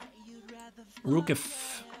 after rook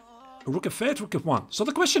f8, rook f1. So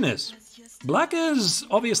the question is, black is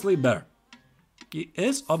obviously better. He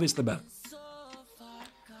is obviously better.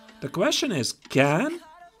 The question is, can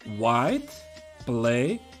white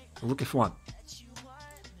play rook f1?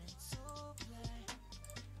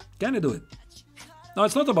 Can he do it? No,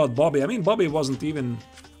 it's not about Bobby. I mean, Bobby wasn't even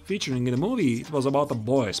featuring in the movie. It was about a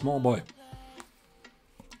boy, small boy.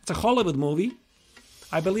 It's a Hollywood movie.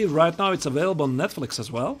 I believe right now it's available on Netflix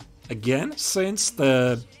as well. Again, since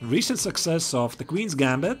the recent success of The Queen's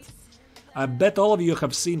Gambit. I bet all of you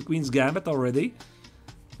have seen Queen's Gambit already.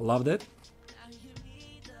 Loved it.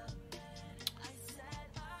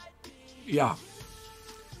 Yeah.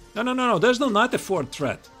 No, there's no knight f4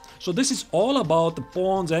 threat. So this is all about the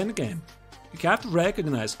pawn's endgame. You have to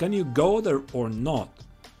recognize, can you go there or not?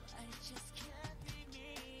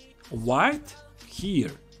 White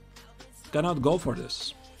here cannot go for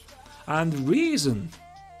this. And the reason,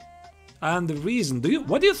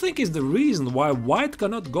 what do you think is the reason why White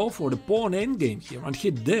cannot go for the pawn endgame here? And he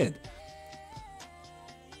did.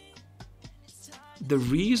 The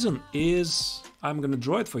reason is, I'm gonna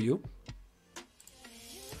draw it for you.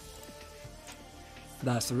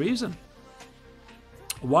 That's the reason.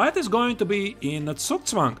 White is going to be in a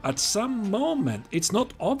Zugzwang at some moment. It's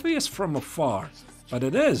not obvious from afar, but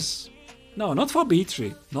it is. No, not for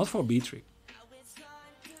b3, not for b3.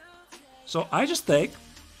 So I just take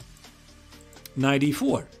knight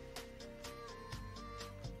e4.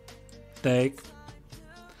 Take.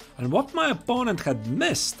 And what my opponent had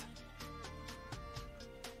missed.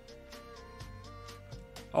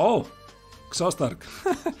 Oh, Xostark.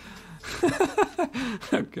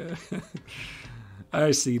 Okay.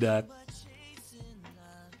 I see that.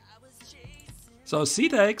 So c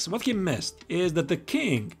takes, what he missed is that the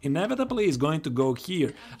king inevitably is going to go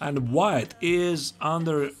here, and White is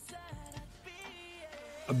under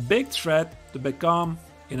a big threat to become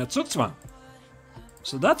in a Zugzwang.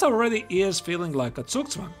 So that already is feeling like a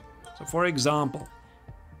Zugzwang. So for example,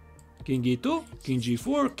 King e2, King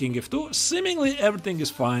g4, King f2, seemingly everything is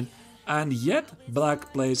fine, and yet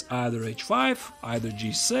Black plays either h5, either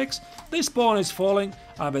g6, this pawn is falling,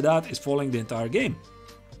 and with that is falling the entire game.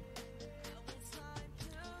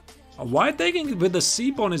 Why taking it with the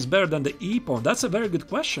c pawn is better than the e pawn? That's a very good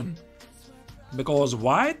question. Because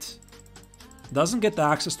White doesn't get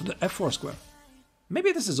access to the f4 square.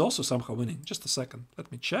 Maybe this is also somehow winning. Just a second.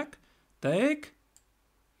 Let me check. Take.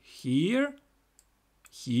 Here.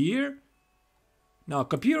 Here. Now,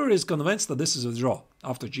 computer is convinced that this is a draw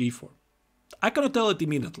after g4. I cannot tell it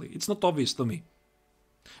immediately. It's not obvious to me.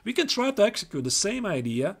 We can try to execute the same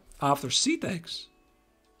idea after c takes.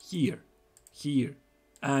 Here. Here.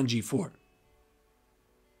 And g4.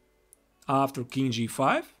 After king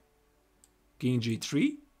g5. King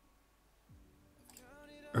g3.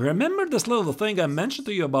 Remember this little thing I mentioned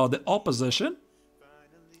to you about the opposition?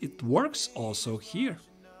 It works also here.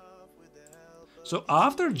 So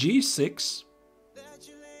after g6,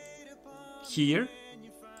 here,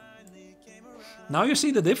 now you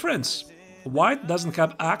see the difference. White doesn't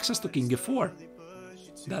have access to king e4.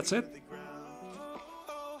 That's it.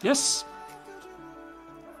 Yes.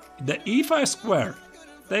 The e5 square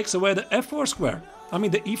takes away the f4 square. I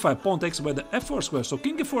mean, the e5 pawn takes away the f4 square, so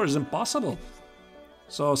king e4 is impossible.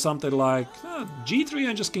 So something like g3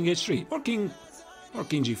 and just king h3, or king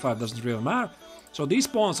g5, doesn't really matter. So these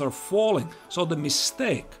pawns are falling. So the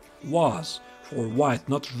mistake was for White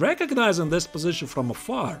not recognizing this position from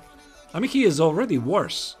afar. I mean, he is already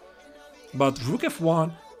worse. But rook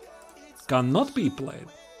f1 cannot be played.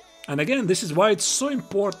 And again, this is why it's so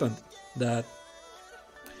important that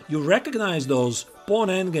you recognize those pawn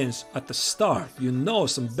endgames at the start. You know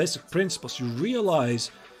some basic principles. You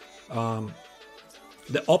realize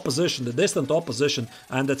the opposition, the distant opposition,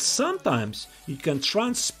 and that sometimes you can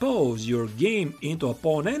transpose your game into a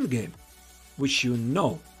pawn endgame, which you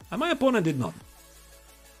know. And my opponent did not.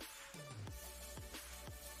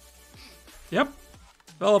 Yep.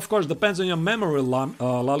 Well, of course, depends on your memory,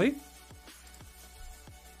 Lolly.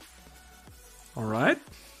 Alright.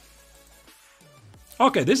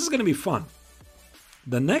 Okay, this is gonna be fun.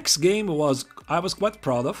 The next game I was quite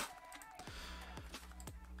proud of.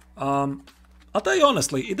 I'll tell you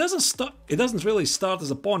honestly, it doesn't really start as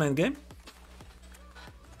a pawn endgame.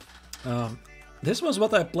 This was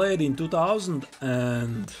what I played in 2000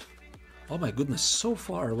 and... oh my goodness, so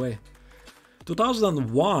far away.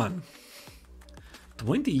 2001.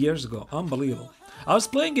 20 years ago, unbelievable. I was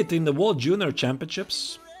playing it in the World Junior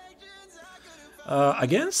Championships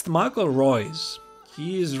against Michael Royce.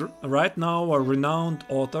 He is right now a renowned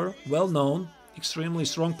author, well known, extremely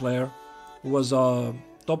strong player, who was a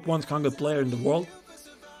top 100 player in the world.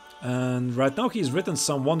 And right now he's written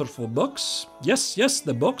some wonderful books. Yes,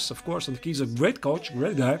 the books, of course, and he's a great coach,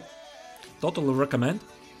 great guy. Totally recommend.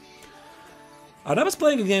 And I was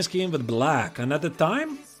playing against him with Black, and at the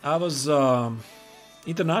time I was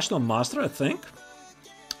international master, I think.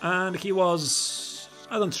 And he was,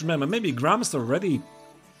 I don't remember, maybe Grandmaster already.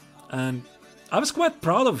 And I was quite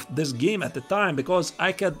proud of this game at the time because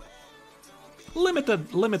I had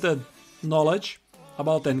limited knowledge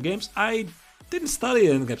about endgames. I didn't study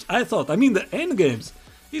endgames. I thought, I mean, the endgames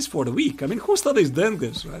is for the weak. I mean, who studies the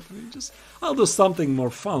endgames, right? I mean, I'll do something more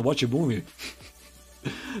fun, watch a movie.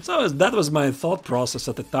 So that was my thought process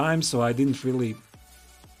at the time, so I didn't really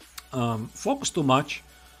focus too much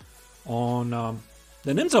on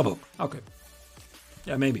the Neiksans book. Okay.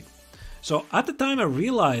 Yeah, maybe. So at the time I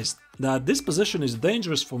realized that this position is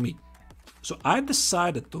dangerous for me. So I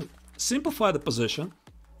decided to simplify the position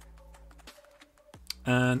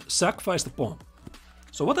and sacrifice the pawn.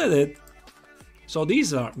 So what I did, so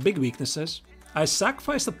these are big weaknesses. I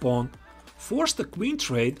sacrificed the pawn, forced the queen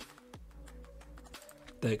trade,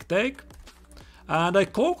 take, and I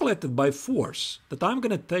calculated by force that I'm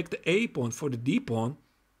gonna take the A pawn for the D pawn.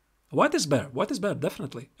 White is better,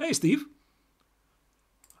 definitely. Hey Steve.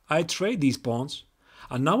 I trade these pawns,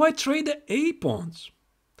 and now I trade the A pawns.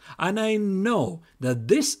 And I know that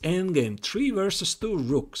this endgame 3 versus 2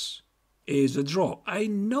 rooks is a draw. I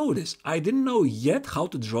know this. I didn't know yet how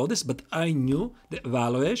to draw this, but I knew the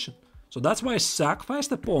evaluation. So that's why I sacrificed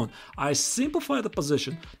the pawn. I simplified the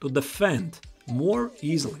position to defend more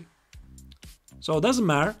easily. So it doesn't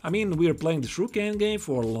matter. I mean, we were playing this rook endgame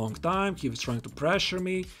for a long time. He was trying to pressure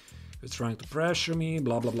me.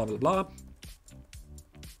 Blah, blah, blah, blah, blah.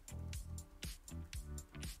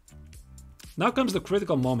 Now comes the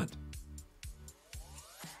critical moment.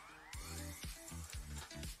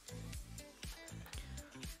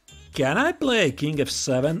 Can I play king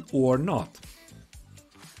f7 or not?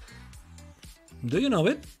 Do you know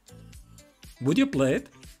it? Would you play it?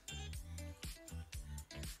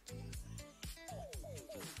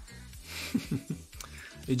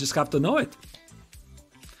 You just have to know it.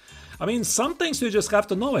 I mean, some things you just have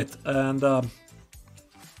to know it, and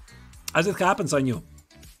as it happens, I knew.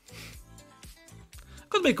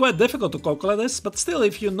 Could be quite difficult to calculate this, but still,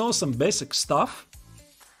 if you know some basic stuff,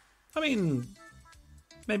 I mean,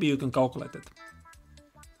 maybe you can calculate it.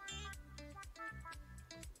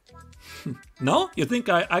 No? You think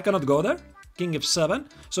I cannot go there? King f7?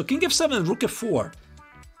 So king f7, rook f4.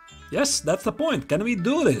 Yes, that's the point. Can we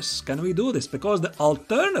do this? Can we do this? Because the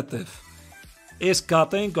alternative is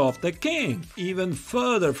cutting off the king even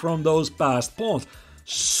further from those passed pawns.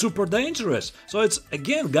 Super dangerous. So it's,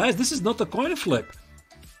 again, guys, this is not a coin flip.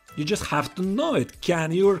 You just have to know it.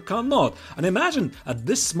 Can you or cannot? And imagine at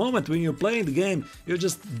this moment when you're playing the game, you're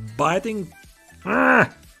just biting.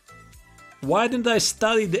 Why didn't I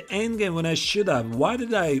study the endgame when I should have? Why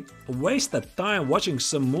did I waste that time watching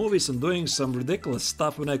some movies and doing some ridiculous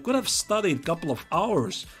stuff when I could have studied a couple of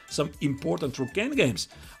hours some important rook endgames?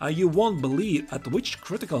 And you won't believe at which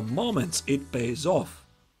critical moments it pays off.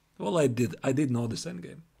 Well, I did know this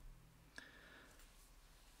endgame.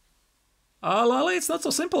 Lali, it's not so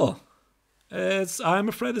simple. I'm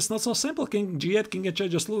afraid it's not so simple. King g8, king h8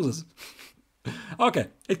 just loses. Okay,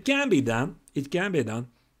 it can be done. It can be done.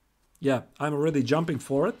 Yeah, I'm already jumping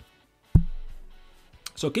for it.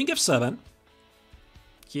 So king f7.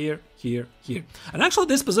 Here. And actually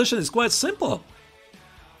this position is quite simple.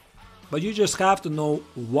 But you just have to know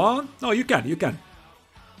one... No, you can. You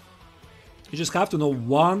just have to know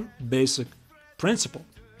one basic principle.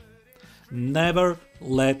 Never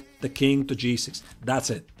let the king to g6. That's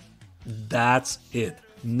it. That's it.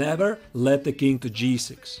 Never let the king to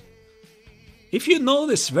g6. If you know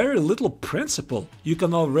this very little principle, you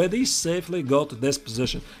can already safely go to this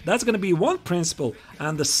position. That's going to be one principle,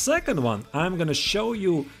 and the second one I'm going to show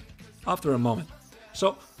you after a moment.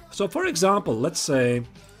 So for example, let's say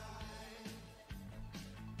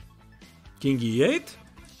king e8,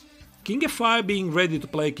 king f5 being ready to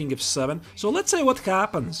play king f7. So let's say what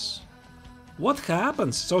happens. What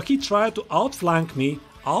happens? So he tried to outflank me.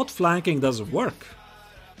 Outflanking doesn't work.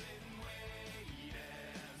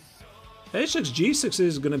 h6 g6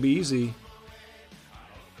 is gonna be easy.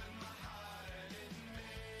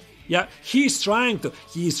 Yeah, he's trying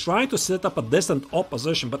to set up a distant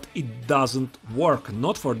opposition, but it doesn't work.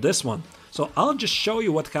 Not for this one. So I'll just show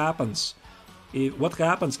you what happens. What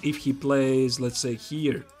happens if he plays, let's say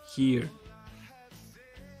here.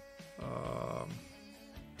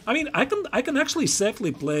 I mean, I can actually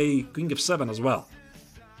safely play king f7 as well.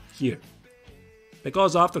 Here.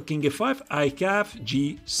 Because after king f5, I have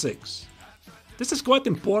g6. This is quite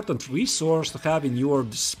important resource to have in your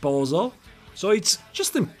disposal. So it's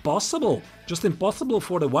just impossible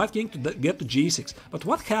for the white king to get to g6. But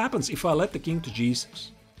what happens if I let the king to g6?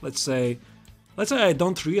 Let's say I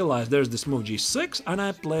don't realize there's this move g6 and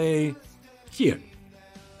I play here.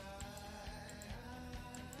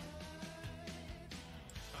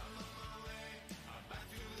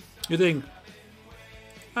 You think,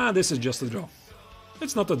 this is just a draw.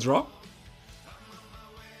 It's not a draw.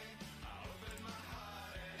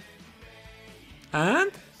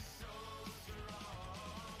 And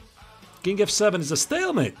king f7 is a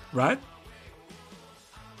stalemate, right?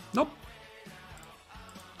 Nope.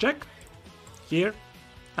 Check. Here.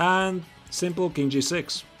 And simple king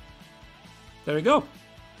g6. There you go.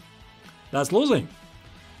 That's losing.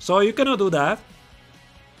 So you cannot do that.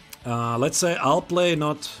 Let's say I'll play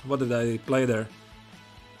not... What did I play there?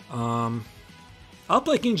 I'll I'll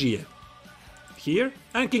play king g8 here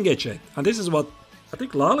and king h8. And this is what I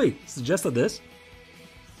think Lali suggested this.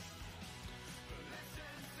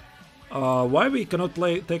 Why we cannot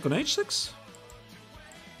take on h6?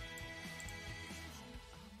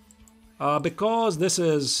 Because this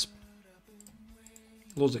is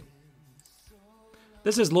losing.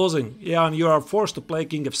 This is losing. Yeah, and you are forced to play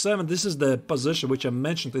king f7. This is the position which I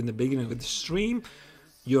mentioned in the beginning of the stream.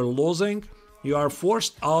 You're losing. You are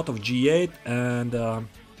forced out of g8 and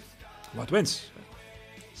what wins?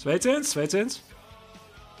 Sweitsins?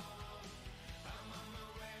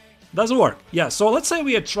 Doesn't work. Yeah, so let's say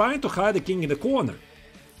we are trying to hide the king in the corner.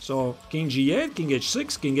 So king g8, king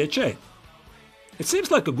h6, king h8. It seems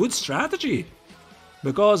like a good strategy.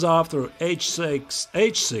 Because after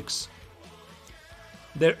h6,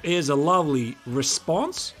 there is a lovely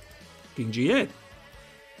response. King g8.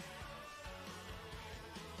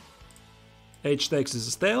 H takes is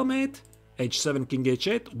a stalemate. H7, king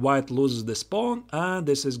h8. White loses this pawn, and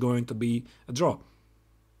this is going to be a draw.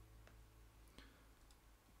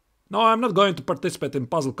 No, I'm not going to participate in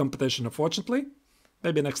puzzle competition, unfortunately.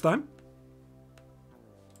 Maybe next time.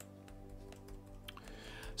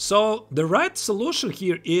 So the right solution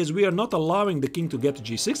here is we are not allowing the king to get to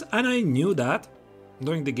g6, and I knew that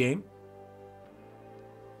during the game.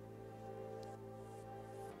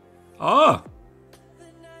 Ah,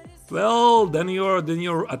 well, then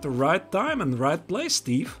you're at the right time and right place,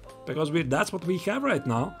 Steve, because that's what we have right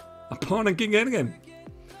now. A pawn and king endgame.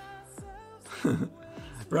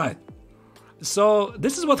 Right. So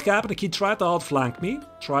this is what happened. He tried to outflank me.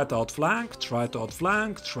 Tried to outflank.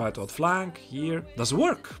 Here. Doesn't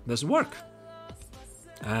work.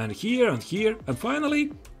 And here and here. And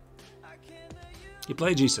finally, he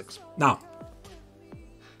played g6. Now,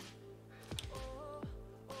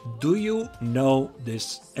 do you know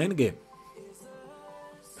this endgame?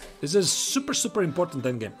 This is super important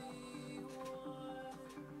endgame.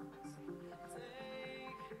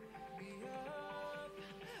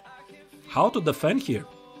 How to defend here?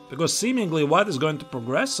 Because seemingly white is going to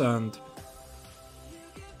progress, and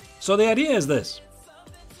so the idea is this.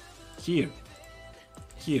 Here.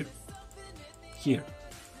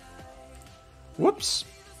 Whoops.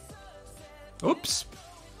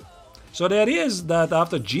 So the idea is that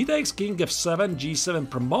after g takes king f7, g7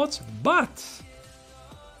 promotes, but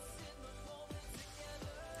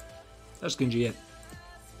there's king g8.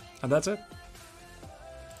 And that's it.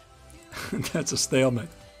 That's a stalemate.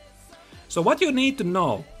 So what you need to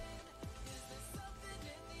know,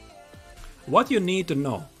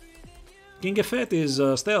 king f8 is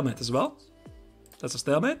a stalemate as well. That's a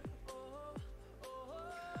stalemate.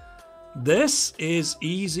 This is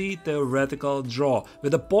easy theoretical draw.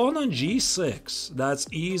 With a pawn on g6, that's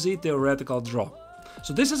easy theoretical draw.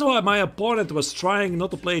 So this is why my opponent was trying not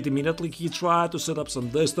to play it immediately. He tried to set up some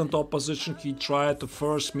distant opposition. He tried to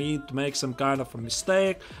force me to make some kind of a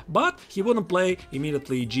mistake, but he wouldn't play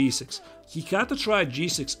immediately g6. He had to try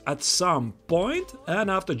g6 at some point, and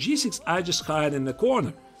after g6 I just hide in the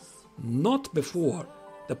corner. Not before.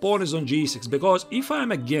 The pawn is on g6, because if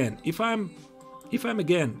I'm again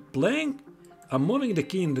playing, I'm moving the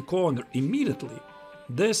king in the corner immediately.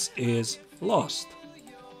 This is lost.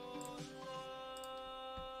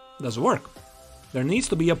 Doesn't work. There needs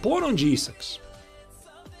to be a pawn on g6.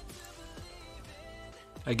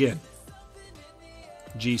 Again.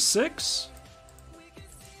 g6.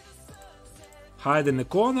 Hide in the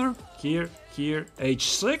corner. Here,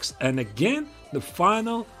 h6. And again, the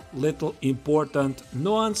final little important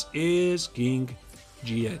nuance is king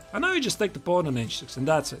g8. And now you just take the pawn on h6, and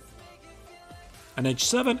that's it. And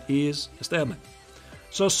h7 is a stalemate.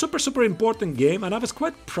 So super important game, and I was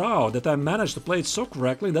quite proud that I managed to play it so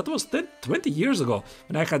correctly. That was 20 years ago,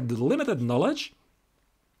 when I had limited knowledge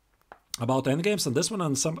about endgames, and this one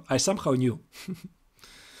I somehow knew.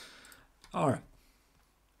 Alright.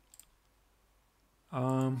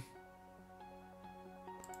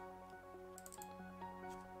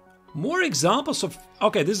 More examples of...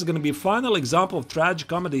 Okay, this is going to be a final example of tragic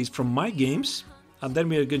comedies from my games, and then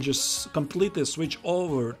we can just completely switch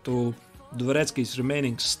over to Dvoretsky's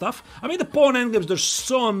remaining stuff. I mean, the pawn endgames, there's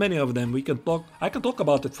so many of them. I can talk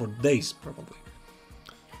about it for days, probably.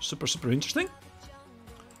 Super interesting.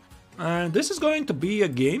 And this is going to be a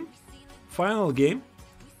game, final game,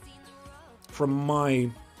 from my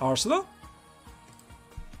arsenal.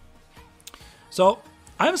 So,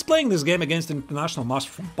 I was playing this game against an international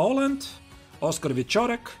master from Poland, Oskar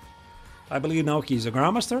Wieczorek. I believe now he's a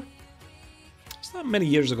grandmaster. It's not many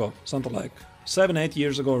years ago, something like 7-8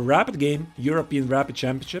 years ago, rapid game, European Rapid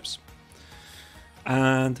Championships.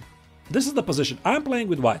 And this is the position. I'm playing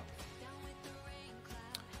with white.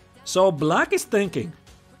 So black is thinking.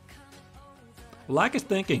 Black is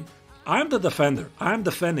thinking, I'm the defender. I'm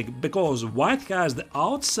defending because white has the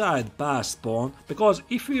outside passed pawn. Because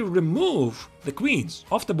if we remove the queens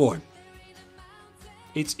off the board,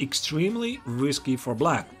 it's extremely risky for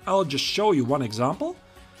black. I'll just show you one example.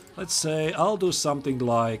 Let's say I'll do something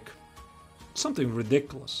like something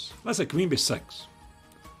ridiculous. Let's say queen b6.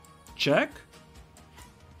 Check.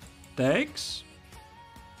 Takes.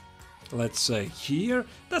 Let's say here.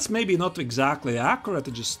 That's maybe not exactly accurate.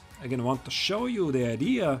 I just again want to show you the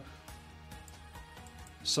idea.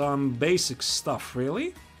 Some basic stuff,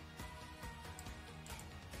 really.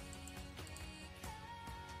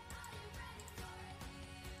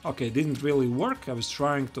 Okay, didn't really work. I was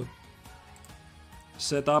trying to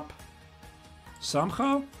set up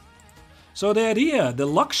somehow. So the idea, the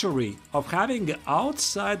luxury of having an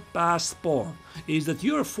outside passed pawn is that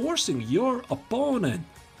you're forcing your opponent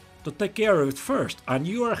to take care of it first, and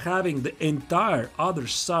you are having the entire other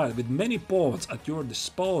side with many pawns at your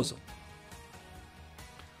disposal.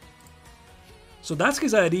 So that's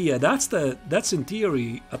his idea. That's in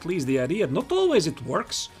theory at least the idea. Not always it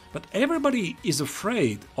works, but everybody is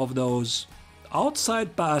afraid of those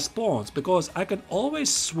outside passed pawns because I can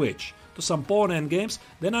always switch to some pawn endgames,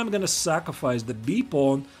 then I'm gonna sacrifice the b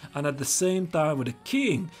pawn and at the same time with the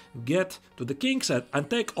king get to the king side and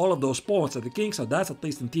take all of those pawns at the king side. That's at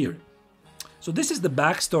least in theory. So this is the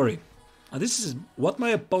backstory, and this is what my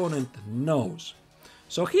opponent knows.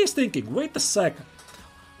 So he's thinking, wait a second,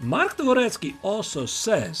 Mark Dvoretsky also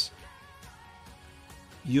says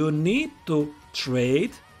you need to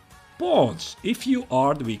trade pawns if you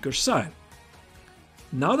are the weaker side.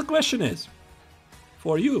 Now the question is,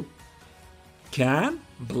 for you, can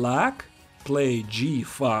black play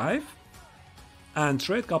g5 and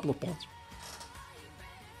trade a couple of pawns?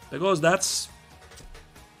 Because that's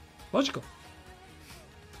logical.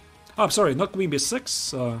 Oh, I'm sorry, not queen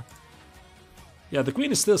b6. Yeah, the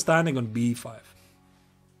queen is still standing on b5.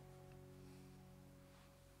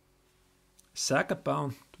 Sack a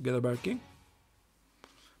pawn together by king.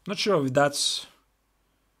 Not sure if that's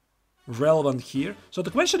relevant here. So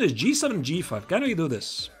the question is g7, g5. Can we do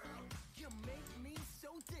this?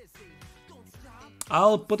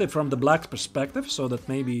 I'll put it from the black perspective so that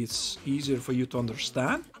maybe it's easier for you to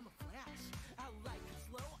understand.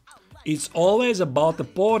 It's always about the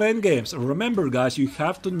pawn endgames. Remember, guys, you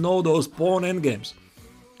have to know those pawn endgames.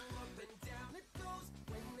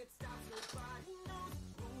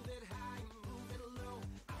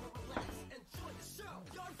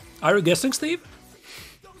 Are you guessing, Steve?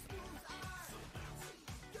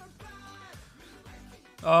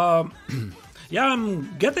 Yeah,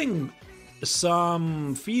 I'm getting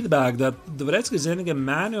some feedback that Dvoretsky's endgame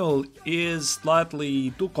manual is slightly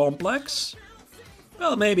too complex.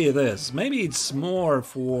 Well, maybe it is. Maybe it's more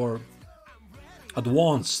for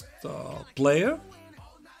advanced player.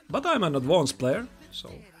 But I'm an advanced player, so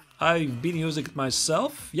I've been using it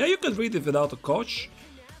myself. Yeah, you can read it without a coach.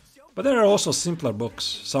 But there are also simpler books.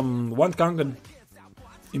 Some 100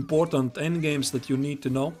 important endgames that you need to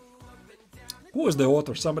know. Who is the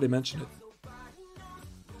author? Somebody mentioned it.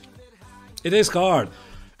 It is hard.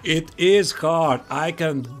 It is hard. I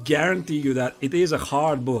can guarantee you that it is a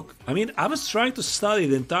hard book. I mean, I was trying to study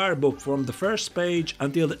the entire book from the first page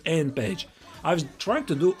until the end page. I was trying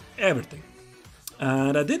to do everything.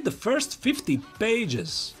 And I did the first 50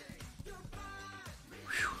 pages.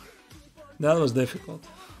 Whew. That was difficult.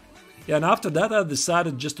 Yeah, and after that I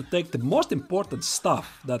decided just to take the most important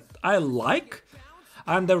stuff that I like,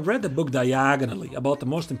 and I read the book diagonally about the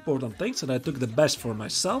most important things, and I took the best for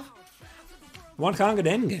myself. 100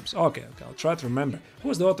 endgames. Okay, I'll try to remember. Who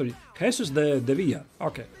was the author? Jesus de Villa.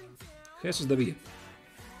 Okay, Jesus de Villa.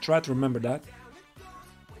 Try to remember that.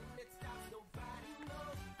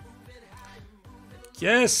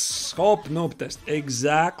 Yes, hope noob test.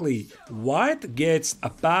 Exactly. White gets a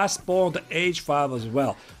pass pawn to h5 as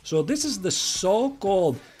well. So this is the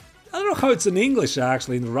so-called, I don't know how it's in English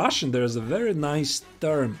actually. In Russian there's a very nice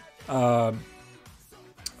term,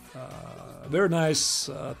 very nice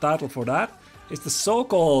title for that. It's the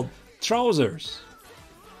so-called trousers.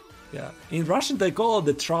 Yeah, in Russian they call it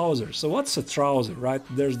the trousers. So what's a trouser, right?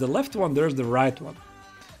 There's the left one, there's the right one.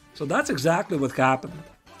 So that's exactly what happened.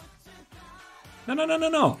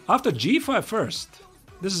 No. After g5 first.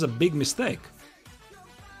 This is a big mistake.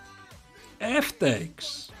 F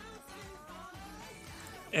takes.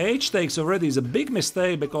 H takes already is a big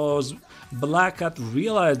mistake because black had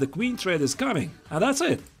realized the queen trade is coming. And that's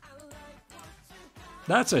it.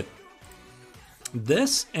 That's it.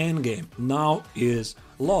 This endgame now is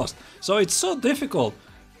lost. So it's so difficult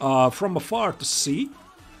from afar to see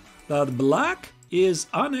that black is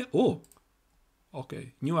unable... Oh,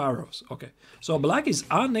 okay, new arrows. Okay, so black is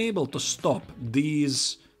unable to stop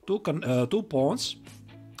these two pawns,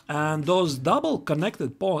 and those double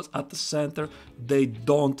connected pawns at the center, they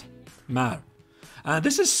don't matter. And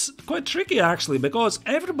this is quite tricky actually, because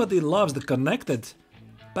everybody loves the connected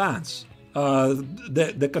pawns,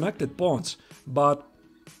 the connected pawns, but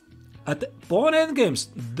at the pawn endgames,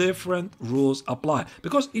 different rules apply.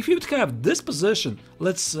 Because if you'd have this position,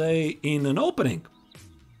 let's say in an opening,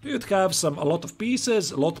 you'd have a lot of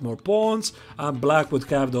pieces, a lot more pawns, and black would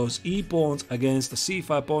have those e pawns against the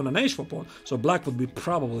c5 pawn and h4 pawn, so black would be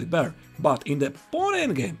probably better. But in the pawn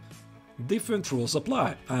endgame, different rules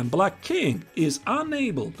apply, and black king is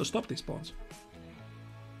unable to stop these pawns.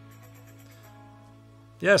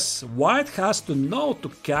 Yes, white has to know to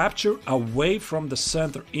capture away from the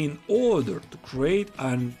center in order to create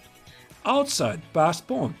an outside passed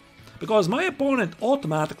pawn. Because my opponent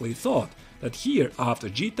automatically thought that here after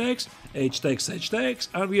g takes, h takes,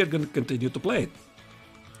 and we are going to continue to play it.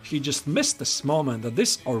 He just missed this moment that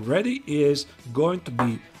this already is going to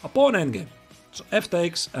be a pawn endgame. So f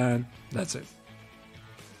takes and that's it.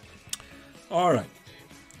 Alright.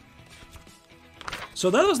 So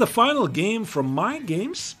that was the final game from my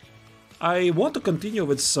games. I want to continue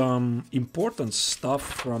with some important stuff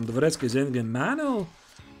from the Dvoretsky's Endgame manual.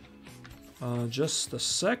 Just a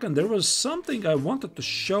second, there was something I wanted to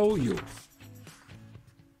show you.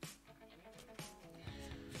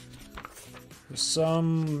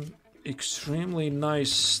 Some extremely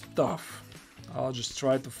nice stuff. I'll just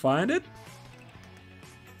try to find it.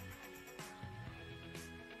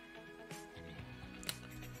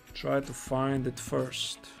 Try to find it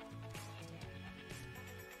first.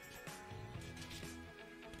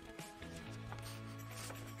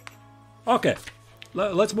 Okay,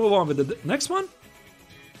 let's move on with the next one.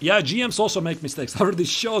 Yeah, GMs also make mistakes. I already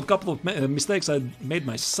showed a couple of mistakes I made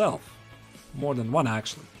myself. More than one,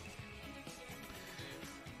 actually.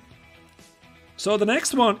 So the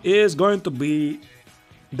next one is going to be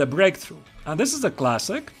the breakthrough. And this is a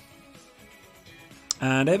classic.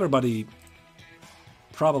 And everybody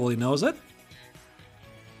probably knows it.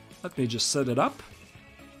 Let me just set it up.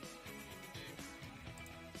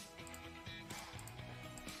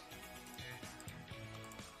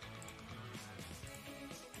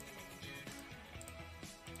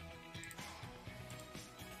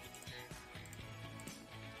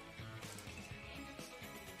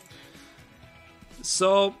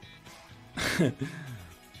 So,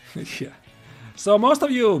 yeah. So most of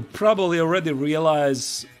you probably already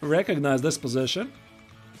recognize this position.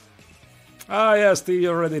 Ah, yes, Steve, you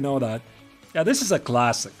already know that. Yeah, this is a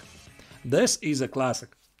classic. This is a classic.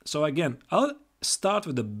 So again, I'll start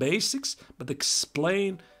with the basics, but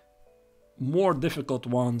explain more difficult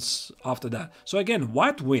ones after that. So again,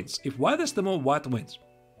 white wins. If white is the move, white wins.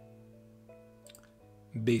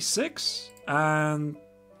 b6, and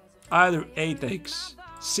either a takes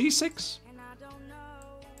c6,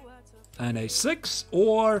 and a6,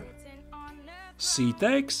 or c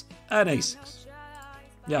takes and a6.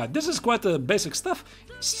 Yeah, this is quite a basic stuff.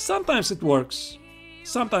 Sometimes it works,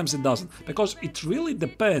 sometimes it doesn't, because it really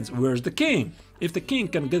depends where's the king. If the king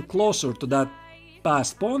can get closer to that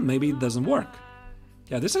passed pawn, maybe it doesn't work.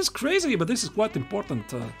 Yeah, this is crazy, but this is quite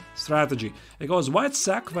important strategy, because white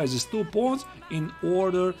sacrifices two pawns in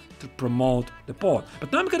order to promote the pawn.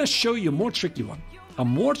 But now I'm gonna show you a more tricky one. A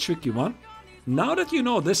more tricky one, now that you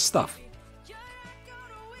know this stuff.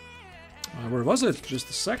 Where was it? Just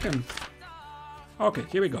a second. Okay,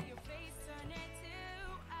 here we go.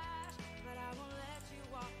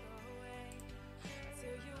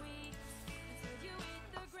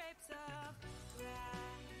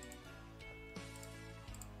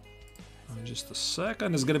 Just a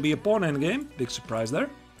second, it's gonna be a pawn endgame. Big surprise there.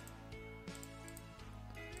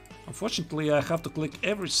 Unfortunately, I have to click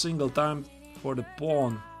every single time for the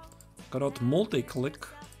pawn. Cannot multi-click.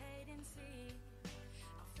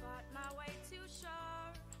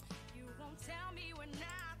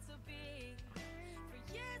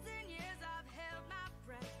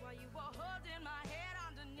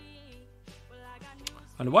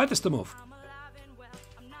 And white is the move.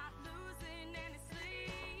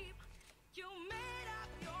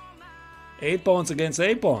 Eight pawns against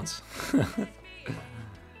 8 pawns.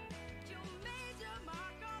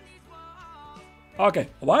 Okay,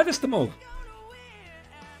 white is the move.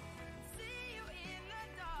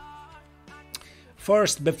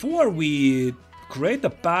 First, before we create a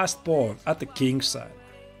passed pawn at the king side,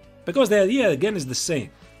 because the idea again is the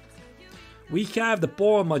same. We have the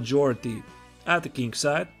pawn majority at the king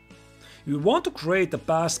side. We want to create a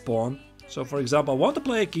passed pawn So for example, I want to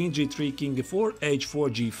play king g3, king e4,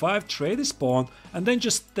 h4, g5, trade this pawn, and then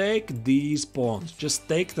just take these pawns. Just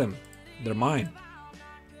take them. They're mine.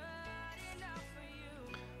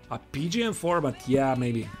 A PGM format, yeah,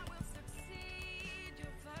 maybe.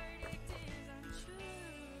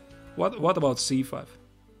 What about c5?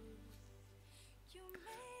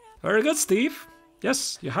 Very good, Steve.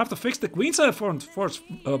 Yes, you have to fix the queenside pawns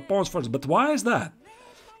first, but why is that?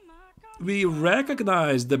 We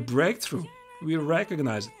recognize the breakthrough. We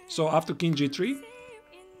recognize it. So after king g3,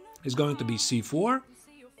 it's going to be c4,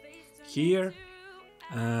 here,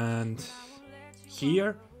 and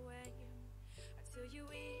here.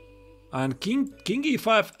 And king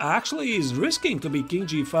e5 actually is risking to be king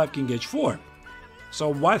g5, king h4.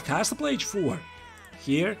 So white has to play h4.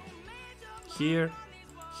 Here, here,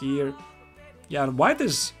 here. Yeah, and white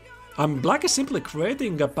is... black is simply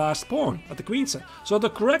creating a passed pawn at the queen side. So the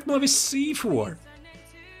correct move is c4.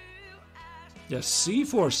 Yes,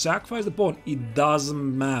 c4, sacrifice the pawn. It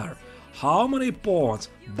doesn't matter how many pawns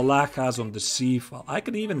black has on the c file. I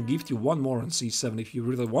can even gift you one more on c7 if you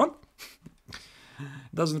really want.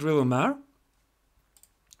 Doesn't really matter.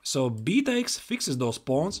 So b takes, fixes those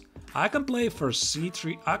pawns. I can play first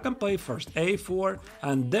c3, I can play first a4,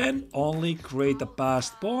 and then only create a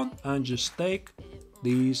passed pawn and just take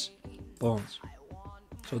these pawns.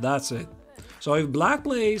 So that's it. So if black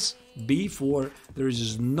plays b4, there is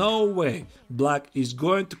just no way black is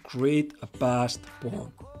going to create a passed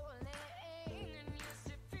pawn.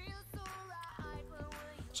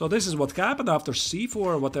 So this is what happened after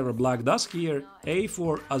c4, whatever black does here,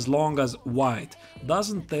 a4, as long as white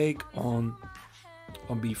doesn't take on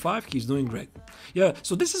b5, he's doing great. Yeah,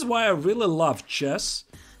 so this is why I really love chess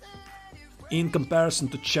in comparison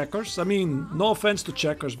to checkers. I mean, no offense to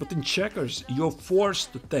checkers, but in checkers, you're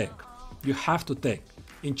forced to take. You have to take.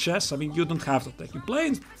 In chess, I mean, you don't have to take. You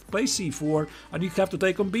play c4, and you have to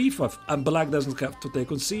take on b5, and black doesn't have to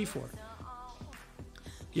take on c4.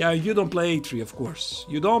 Yeah, you don't play a3, of course.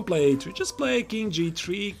 You don't play a3. Just play king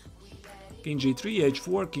g3,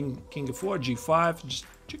 h4, king e4, g5. Just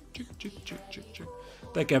check.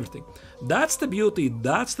 Take everything. That's the beauty,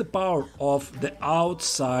 that's the power of the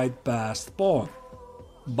outside passed pawn.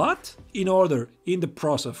 But in the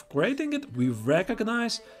process of creating it, we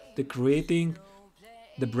recognize the creating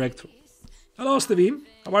the breakthrough. Hello, Stevie.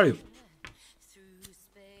 How are you?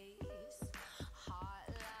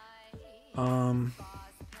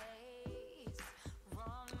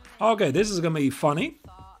 Okay, this is gonna be funny.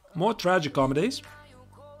 More tragic comedies.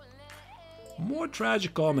 More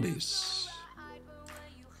tragic comedies.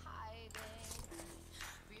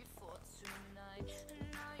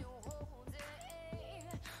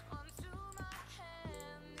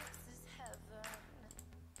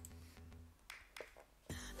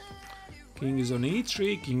 King is on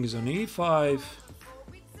e3, king is on e5.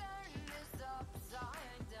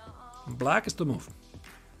 Black is to move.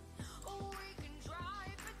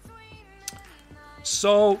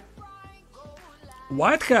 So,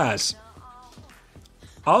 white has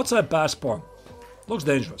outside pass pawn. Looks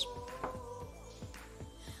dangerous.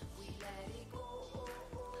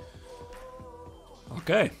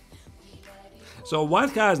 Okay. So white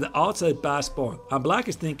has the outside pass pawn, and black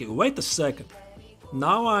is thinking, wait a second.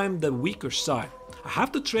 Now I'm the weaker side. I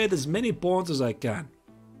have to trade as many pawns as I can.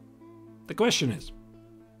 The question is,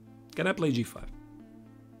 can I play g5?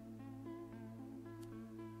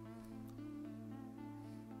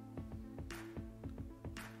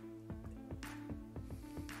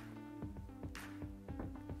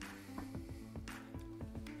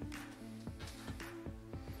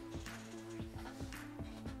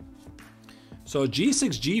 So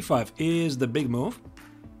g6, g5 is the big move.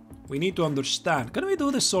 We need to understand, can we do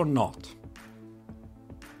this or not?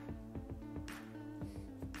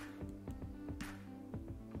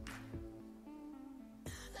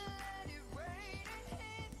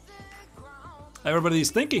 Everybody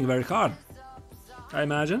is thinking very hard, I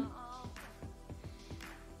imagine.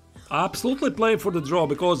 Absolutely play for the draw,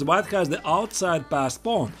 because white has the outside passed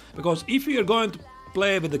pawn. Because if you're going to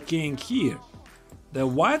play with the king here, the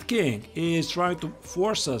white king is trying to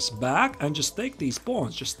force us back and just take these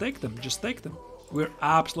pawns. Just take them, just take them. We're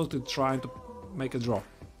absolutely trying to make a draw.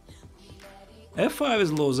 f5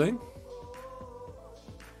 is losing.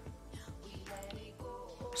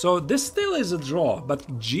 So this still is a draw, but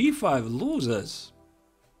g5 loses.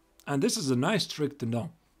 And this is a nice trick to know.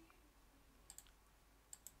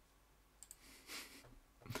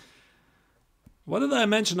 What did I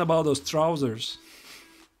mention about those trousers?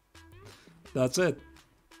 That's it.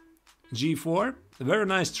 g4, a very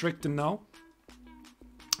nice trick to know.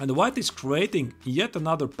 And the white is creating yet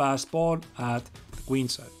another passed pawn at the queen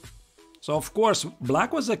side. So of course,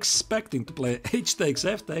 black was expecting to play h takes,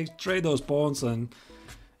 f takes, trade those pawns and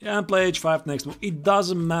play h5 next move. It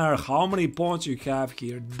doesn't matter how many pawns you have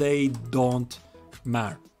here, they don't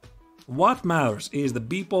matter. What matters is the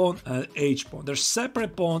b pawn and h pawn. They're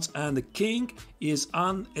separate pawns and the king is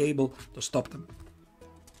unable to stop them.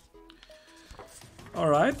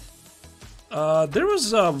 Alright. There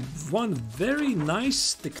was one very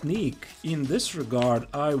nice technique in this regard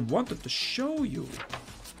I wanted to show you.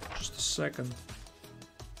 Just a second.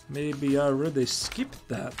 Maybe I already skipped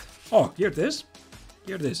that. Oh, here it is.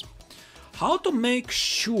 Here it is. How to make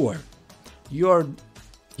sure your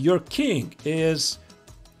king is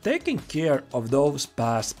taking care of those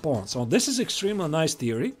passed pawns. So this is extremely nice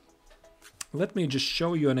theory. Let me just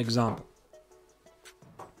show you an example.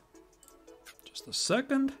 Just a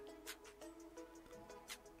second.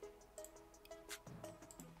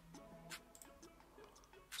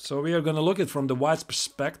 So we are going to look at it from the white's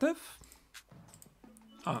perspective.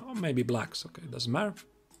 Or maybe black's, okay, doesn't matter.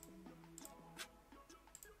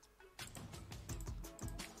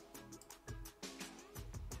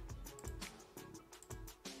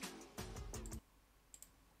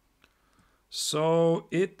 So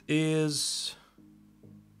it is...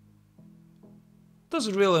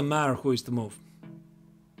 doesn't really matter who is to move.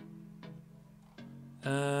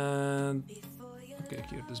 And... okay,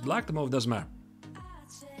 here it is black to move, doesn't matter.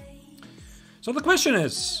 So the question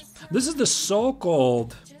is, this is the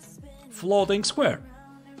so-called floating square.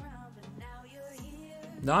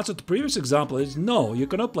 The answer to the previous example is no, you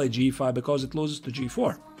cannot play g5 because it loses to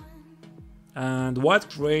g4. And white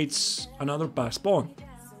creates another passed pawn.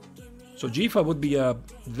 So g5 would be a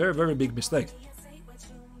very, very big mistake.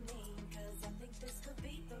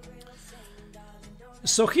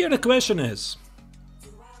 So here the question is,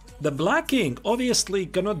 the black king obviously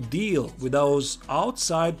cannot deal with those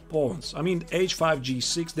outside pawns. I mean h5,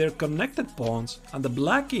 g6, they're connected pawns and the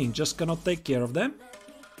black king just cannot take care of them.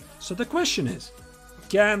 So the question is,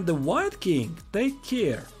 can the white king take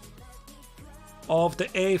care of the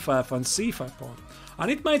a5 and c5 pawn?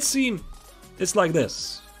 And it might seem it's like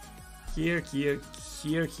this. Here, here,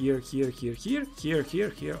 here, here, here, here, here, here, here,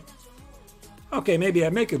 here. Okay, maybe I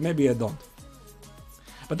make it, maybe I don't.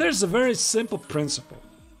 But there's a very simple principle.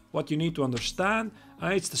 What you need to understand,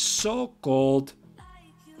 it's the so-called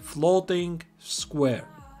floating square.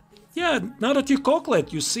 Yeah, now that you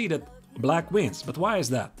calculate, you see that black wins. But why is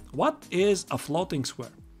that? What is a floating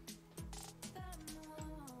square?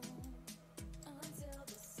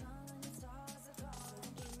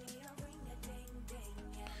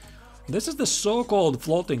 This is the so-called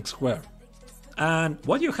floating square. And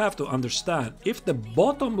what you have to understand, if the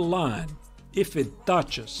bottom line, if it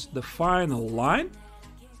touches the final line,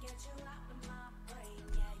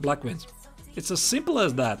 black wins. It's as simple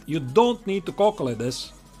as that. You don't need to calculate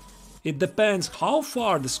this. It depends how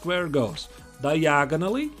far the square goes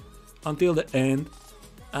diagonally until the end,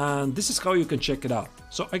 and this is how you can check it out.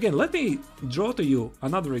 So again, let me draw to you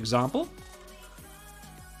another example.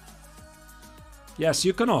 Yes,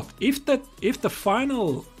 you cannot. If the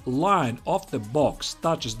final line of the box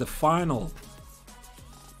touches the final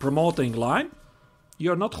promoting line,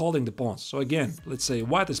 you're not holding the pawns. So again, let's say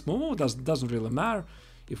white is moved, doesn't really matter.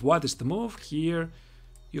 If white is to move, here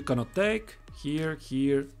you cannot take, here,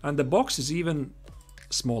 here, and the box is even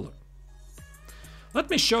smaller. Let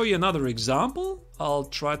me show you another example. I'll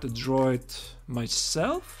try to draw it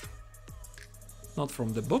myself. Not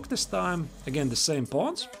from the book this time. Again, the same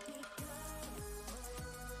pawns.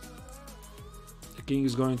 The king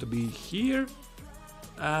is going to be here,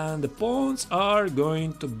 and the pawns are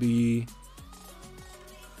going to be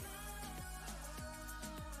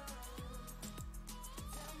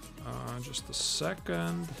just a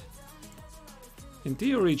second. In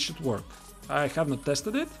theory, it should work. I have not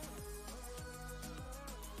tested it.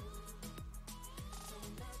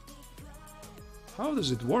 How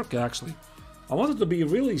does it work actually? I want it to be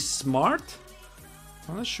really smart.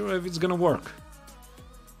 I'm not sure if it's gonna work.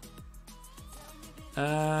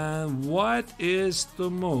 And what is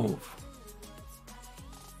to move?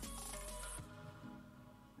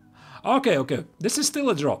 Okay, okay. This is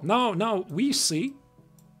still a draw. Now we see.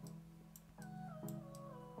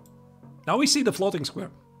 Now we see the floating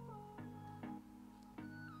square.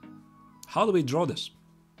 How do we draw this?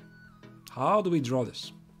 How do we draw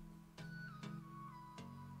this?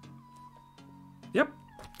 Yep,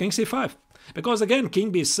 king c5. Because again,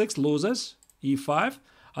 king b6 loses, e5,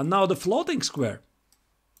 and now the floating square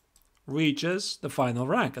reaches the final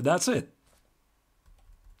rank, and that's it.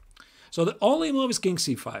 So the only move is king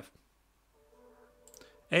c5.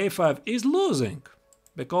 a5 is losing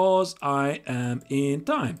because I am in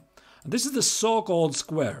time. This is the so-called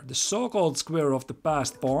square. The so-called square of the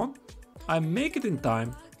passed pawn. I make it in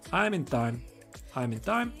time. I'm in time. I'm in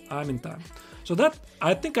time. I'm in time. So that,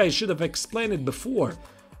 I think I should have explained it before.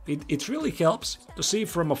 It really helps to see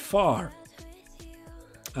from afar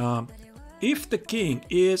if the king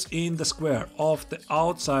is in the square of the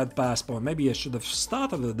outside passed pawn. Maybe I should have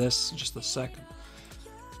started with this. Just a second.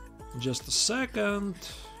 Just a second.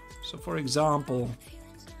 So for example,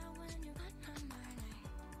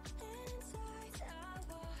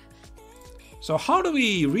 so how do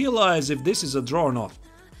we realize if this is a draw or not?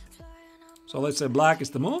 So let's say black is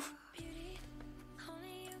the move.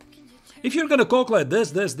 If you're gonna calculate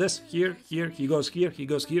this, here, he goes here, he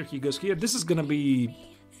goes here, he goes here, this is gonna be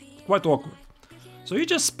quite awkward. So you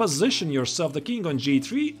just position yourself, the king on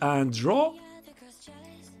g3, and draw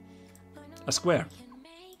a square.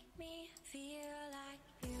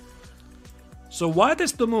 So white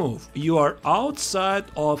is the move. You are outside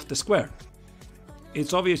of the square.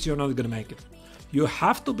 It's obvious you're not gonna make it. You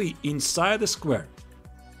have to be inside the square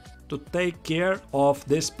to take care of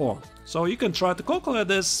this pawn. So you can try to calculate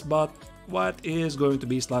this, but white is going to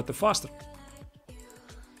be slightly faster.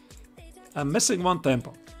 I'm missing one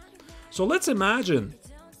tempo. So let's imagine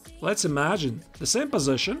the same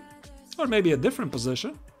position, or maybe a different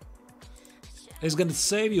position. It's going to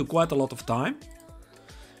save you quite a lot of time.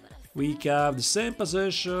 We have the same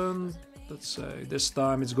position. Let's say this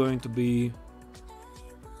time it's going to be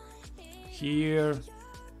here,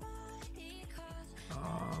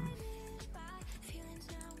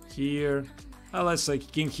 here, and let's say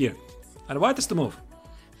king here. And white is the move.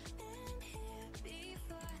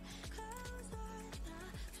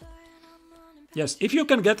 Yes, if you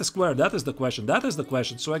can get a square, that is the question. That is the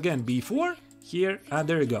question. So again, b4, here, and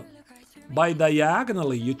there you go. By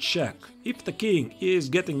diagonally, you check if the king is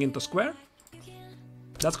getting into square.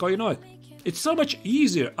 That's how you know it. It's so much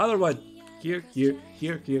easier. Otherwise, here, here,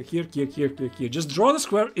 here, here, here, here, here, here, here. Just draw the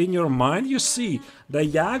square in your mind. You see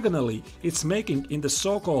diagonally it's making in the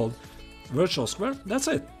so-called virtual square. That's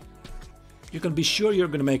it. You can be sure you're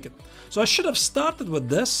gonna make it. So I should have started with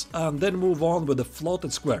this and then move on with the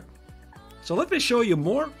floated square. So let me show you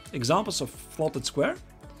more examples of floated square.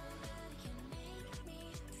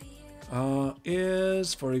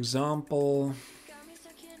 Is, for example,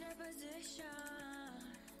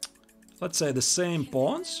 let's say the same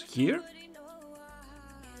pawns here.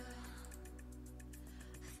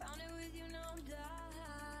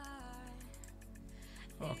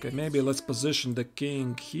 Okay, maybe let's position the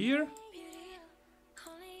king here.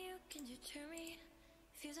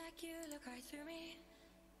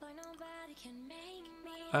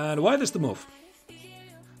 And white is the move.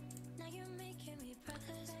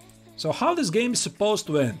 So how this game is supposed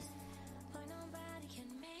to end?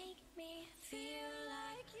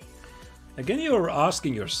 Again, you're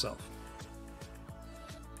asking yourself,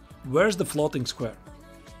 where's the floating square?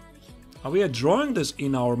 And we are drawing this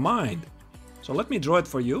in our mind. So let me draw it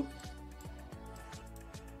for you.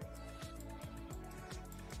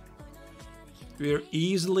 We are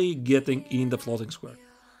easily getting in the floating square.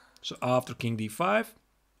 So after king d5,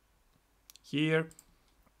 here,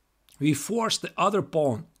 we force the other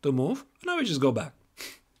pawn to move. Now we just go back.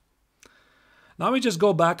 Now we just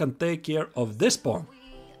go back and take care of this pawn.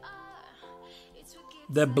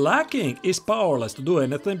 The black king is powerless to do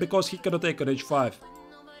anything because he cannot take on h5.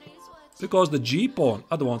 Because the g pawn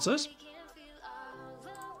advances.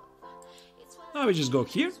 Now we just go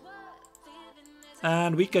here.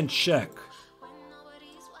 And we can check.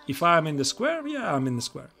 If I'm in the square, yeah, I'm in the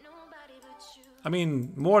square. I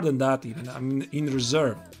mean, more than that even. I'm in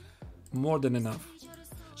reserve. More than enough.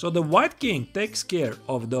 So the white king takes care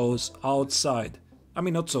of those outside. I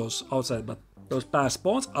mean, not those outside, but those passed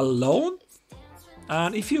pawns alone.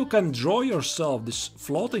 And if you can draw yourself this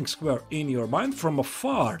floating square in your mind from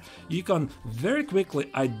afar, you can very quickly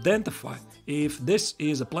identify if this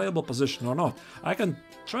is a playable position or not. I can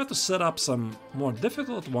try to set up some more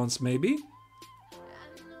difficult ones maybe.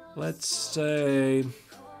 Let's say...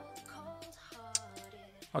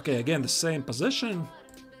 Okay, again, the same position.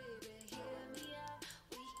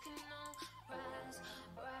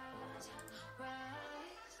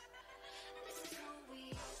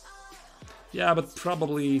 Yeah, but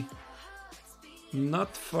probably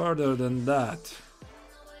not further than that.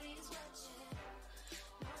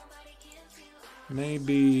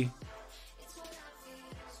 Maybe...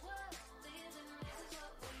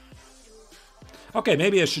 Okay,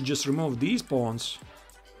 maybe I should just remove these pawns.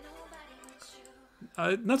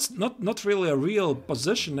 That's not really a real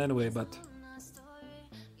position anyway, but...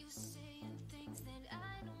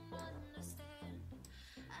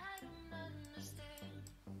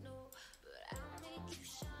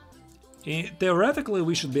 Theoretically,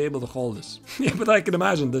 we should be able to hold this. Yeah, but I can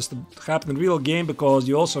imagine this to happen in real game because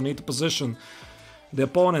you also need to position the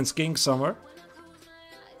opponent's king somewhere.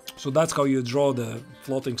 So that's how you draw the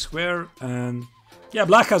floating square. And yeah,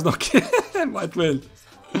 black has no king. White will.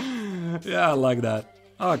 Yeah, I like that.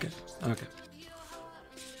 Okay, okay.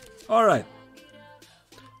 All right.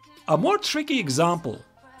 A more tricky example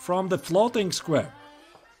from the floating square.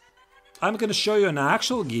 I'm going to show you an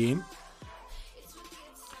actual game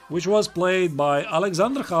which was played by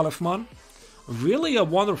Alexander Khalifman, really a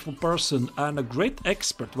wonderful person and a great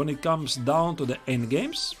expert when it comes down to the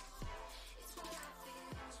endgames.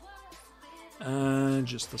 And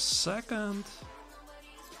just a second.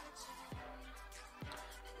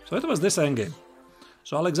 So it was this endgame.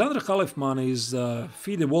 So Alexander Khalifman is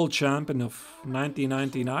FIDE World Champion of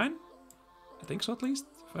 1999. I think so, at least,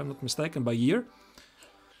 if I'm not mistaken, by year.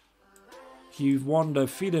 He won the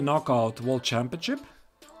FIDE Knockout World Championship.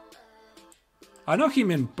 I know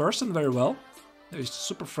him in person very well. He's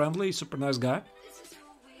super friendly, super nice guy.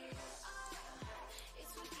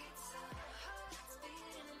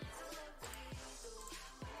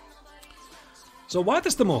 So what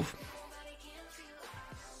is the move?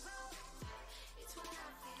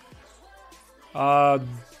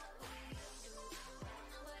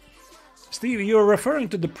 Steve, you're referring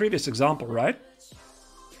to the previous example, right?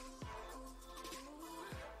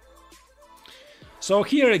 So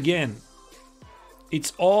here again,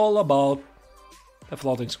 it's all about the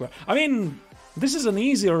floating square. I mean, this is an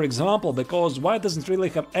easier example because white doesn't really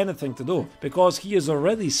have anything to do, because he has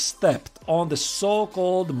already stepped on the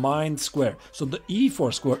so-called mined square. So the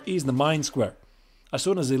e4 square is the mined square. As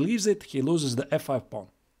soon as he leaves it, he loses the f5 pawn.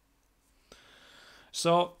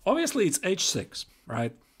 So obviously it's h6,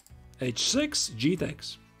 right? h6, g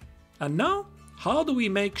takes. And now, how do we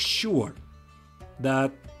make sure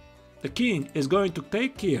that the king is going to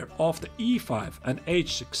take care of the e5 and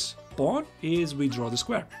h6 pawn? Is we draw the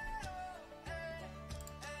square.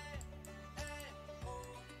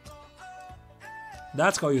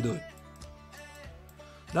 That's how you do it.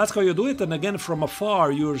 That's how you do it, and again from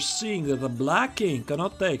afar you're seeing that the black king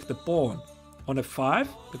cannot take the pawn on f5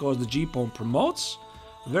 because the g pawn promotes.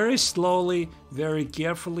 Very slowly, very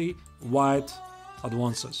carefully, white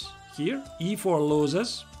advances. Here, e4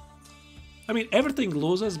 loses. I mean, everything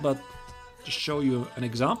loses, but to show you an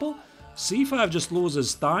example, c5 just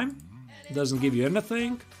loses time, doesn't give you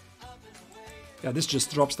anything. Yeah, this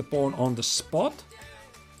just drops the pawn on the spot.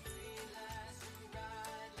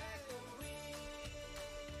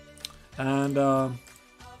 And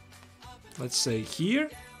let's say here.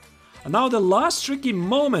 And now the last tricky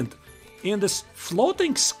moment in this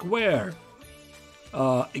floating square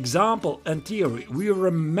example and theory, we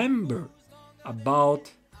remember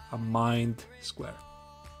about a mined square.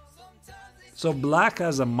 So black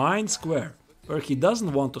has a mined square where he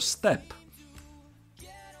doesn't want to step.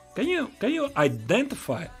 Can you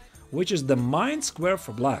identify which is the mined square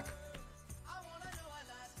for black?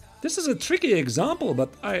 This is a tricky example, but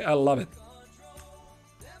I love it.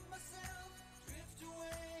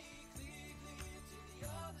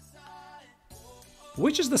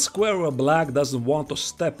 Which is the square where black doesn't want to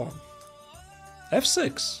step on?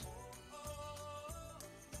 f6.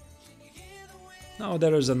 No,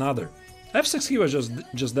 there is another. f6 he was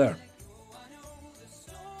just there.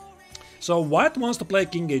 So white wants to play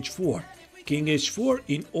king h4. King h4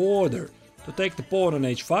 in order to take the pawn on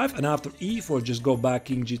h5, and after e4 just go back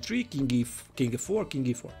king g3, king e4, king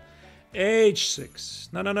e4.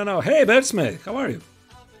 h6. No. Hey, Bertsmith, how are you?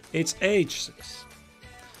 It's h6.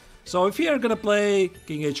 So if you are gonna play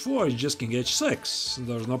king h4, it's just king h6.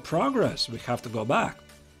 There's no progress. We have to go back.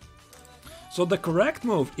 So the correct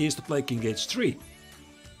move is to play king h3.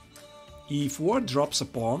 e4 drops a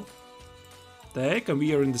pawn. Take, and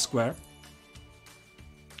we are in the square.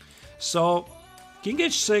 So king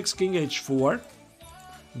h6, king h4.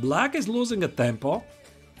 Black is losing a tempo.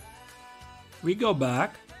 We go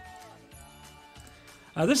back.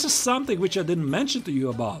 This is something which I didn't mention to you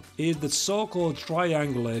about, is the so-called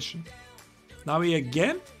triangulation. Now we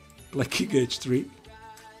again play king h3.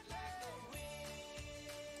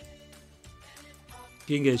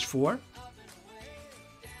 King h4.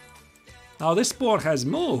 Now this pawn has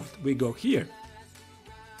moved. We go here.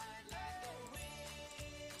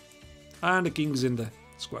 And the king's in the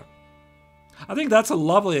square. I think that's a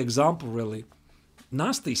lovely example, really.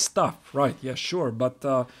 Nasty stuff, right? Yeah, sure.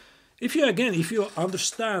 But if you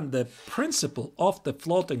understand the principle of the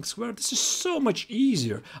floating square, this is so much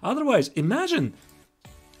easier. Otherwise, imagine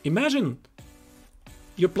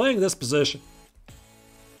you're playing this position.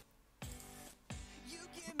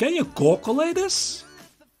 Can you calculate this?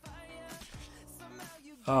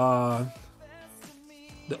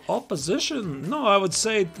 The opposition, no, I would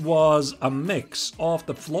say it was a mix of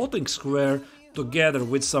the floating square together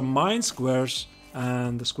with some mine squares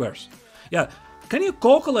and the squares. Yeah, can you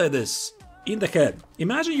calculate this in the head?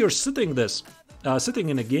 Imagine you're sitting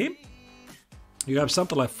in a game. You have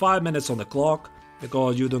something like 5 minutes on the clock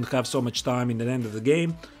because you don't have so much time in the end of the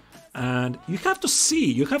game, and you have to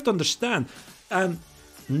see, you have to understand, and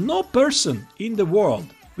no person in the world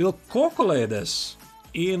will calculate this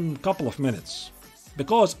in a couple of minutes,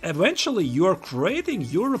 because eventually you're creating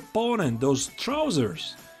your opponent those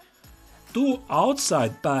trousers to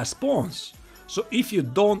outside pass pawns. So if you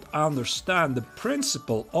don't understand the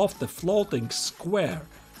principle of the floating square,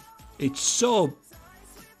 it's so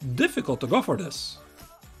difficult to go for this.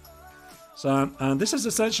 So, and this is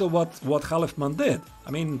essentially what Halifman did.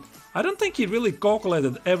 I mean, I don't think he really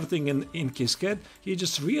calculated everything in his head. He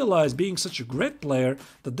just realized, being such a great player,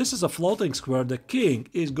 that this is a floating square. The king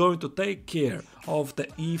is going to take care of the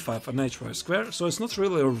e5 and h5 square, so it's not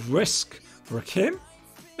really a risk for him.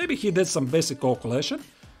 Maybe he did some basic calculation.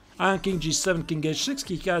 And king g7, king h6,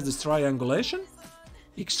 he has this triangulation.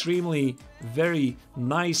 Extremely very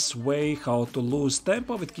nice way how to lose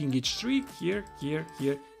tempo with king h3, here, here,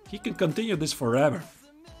 here. He can continue this forever.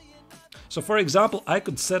 So for example, I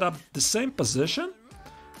could set up the same position.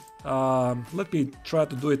 Let me try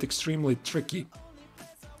to do it extremely tricky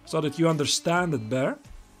so that you understand it better.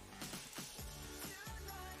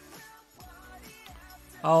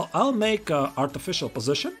 I'll make an artificial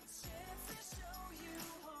position.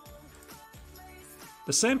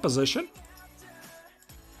 The same position.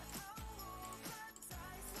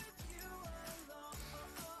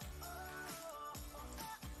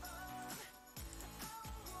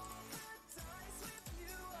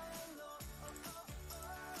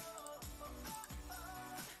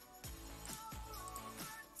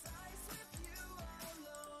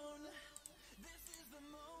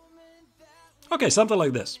 Okay, something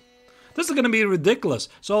like this. This is going to be ridiculous.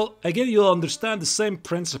 So again, you'll understand the same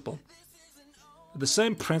principle. The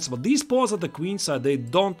same principle. These pawns at the queen side, they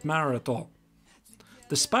don't matter at all.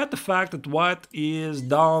 Despite the fact that white is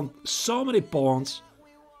down so many pawns,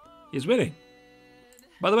 he's winning.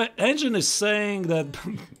 By the way, Engine is saying that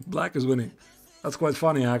black is winning. That's quite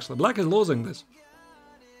funny actually. Black is losing this.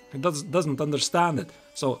 He doesn't understand it.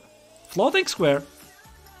 So, floating square.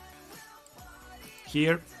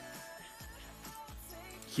 Here.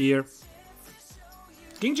 Here.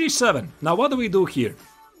 King g7. Now what do we do here?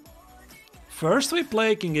 First we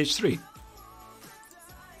play king h3.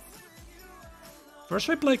 First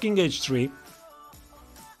we play king h3.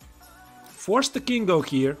 Force the king go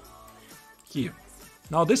here. Here.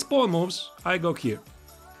 Now this pawn moves, I go here.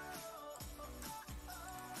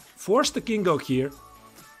 Force the king go here.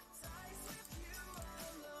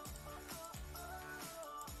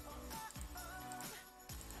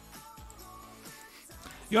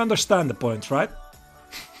 You understand the point, right?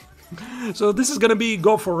 So this is gonna be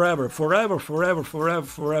go forever, forever, forever, forever,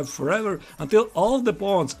 forever, forever, until all the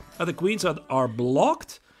pawns at the queen side are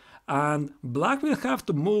blocked, and black will have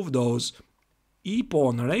to move those e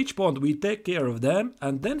pawn and h pawn. We take care of them,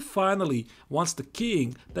 and then finally, once the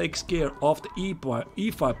king takes care of the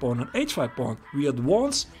e5 pawn and h5 pawn, we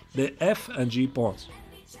advance the f and g pawns.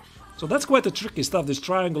 So that's quite a tricky stuff, this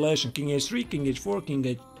triangulation, king h3, king h4, king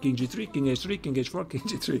g3, king h3, king h4, king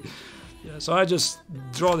g3. Yeah, so I just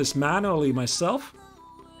draw this manually myself,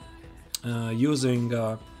 using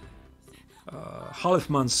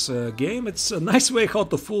Halifman's game. It's a nice way how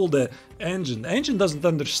to fool the engine. The engine doesn't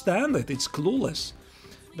understand it, it's clueless.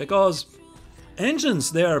 Because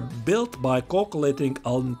engines, they are built by calculating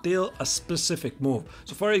until a specific move.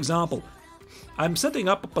 So for example, I'm setting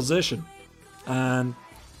up a position, and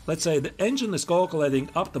let's say the engine is calculating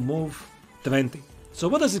up to move 20. So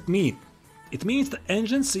what does it mean? It means the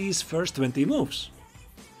engine sees first 20 moves.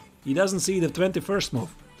 He doesn't see the 21st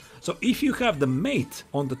move. So if you have the mate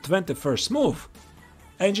on the 21st move,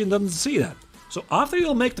 engine doesn't see that. So after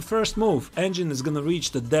you'll make the first move, engine is gonna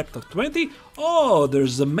reach the depth of 20. Oh,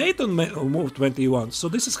 there's a mate on move 21. So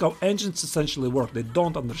this is how engines essentially work. They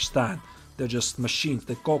don't understand. They're just machines.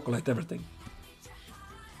 They calculate everything.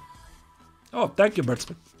 Oh, thank you,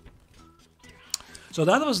 Bertsman. So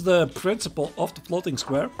that was the principle of the floating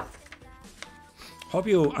square. Hope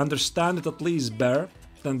you understand it at least better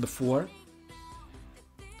than before.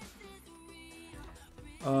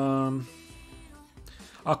 A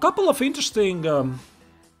couple of interesting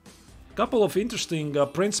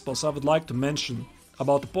principles I would like to mention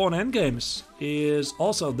about the pawn endgames is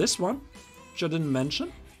also this one, which I didn't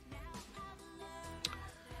mention.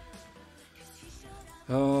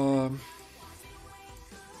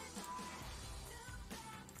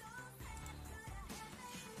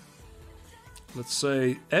 let's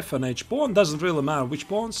say f and h pawn, doesn't really matter which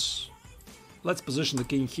pawns. Let's position the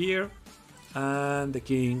king here and the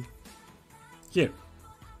king here.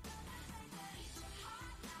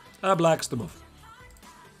 Black's to move.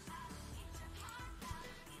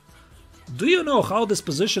 Do you know how this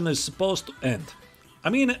position is supposed to end? I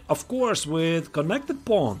mean, of course, with connected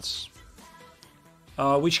pawns,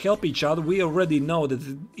 which help each other, we already know that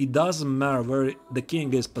it doesn't matter where the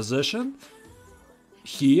king is positioned.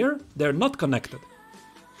 Here, they're not connected.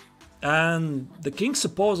 And the king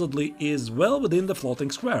supposedly is well within the floating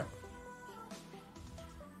square.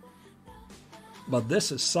 But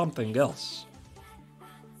this is something else.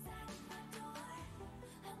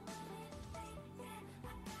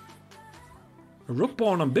 Rook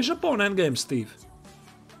pawn and bishop pawn endgame, Steve.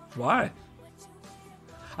 Why?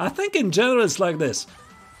 I think in general it's like this.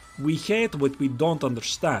 We hate what we don't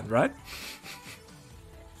understand, right?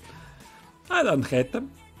 I don't hate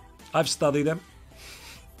them. I've studied them.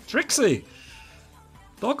 Trixie!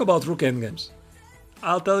 Talk about rook endgames.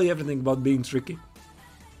 I'll tell you everything about being tricky.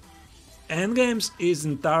 Endgames is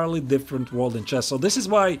entirely different world in chess. So this is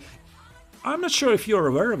why, I'm not sure if you're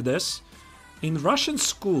aware of this, in Russian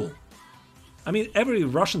school, I mean every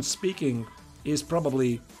Russian speaking is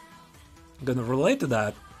probably gonna relate to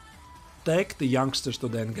that. Take the youngsters to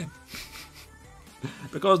the endgame.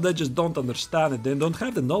 Because they just don't understand it, they don't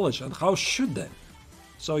have the knowledge, and how should they?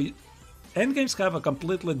 So endgames have a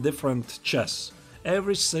completely different chess.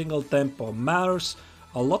 Every single tempo matters,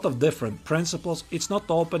 a lot of different principles. It's not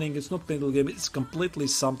opening, it's not middle game, it's completely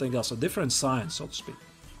something else, a different science, so to speak.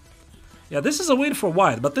 Yeah, this is a win for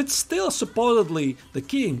white, but it's still supposedly the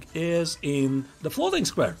king is in the floating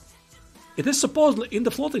square. It is supposedly in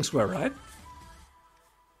the floating square, right?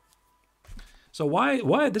 So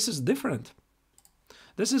why this is different?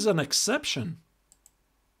 This is an exception.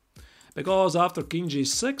 Because after king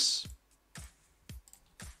g6,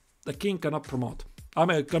 the king cannot promote. I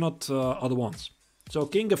mean, cannot advance. So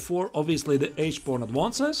king f4, obviously the h pawn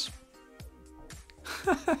advances.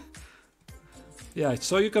 Yeah,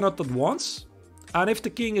 so you cannot advance. And if the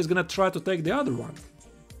king is gonna try to take the other one,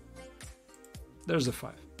 there's a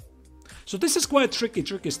 5. So this is quite tricky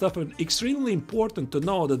stuff, and extremely important to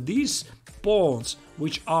know that these pawns,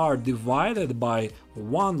 which are divided by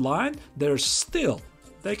one line, they're still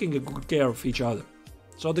taking a good care of each other.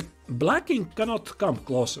 So the black king cannot come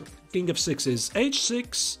closer. King f6 is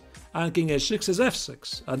h6 and king h6 is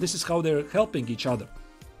f6, and this is how they're helping each other.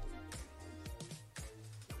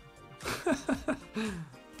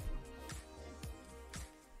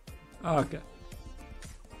 Okay.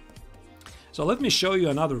 So let me show you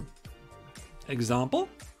another example.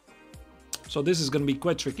 So this is going to be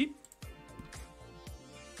quite tricky.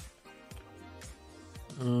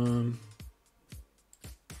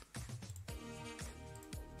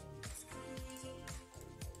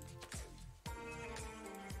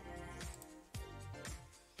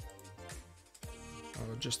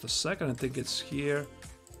 Just a second, I think it's here,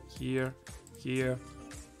 here, here.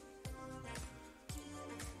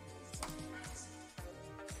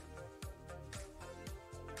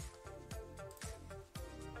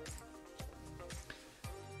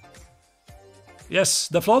 Yes,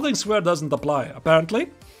 the floating square doesn't apply,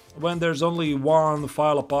 apparently, when there's only one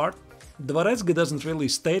file apart. Dvoretsky doesn't really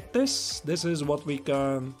state this. This is what we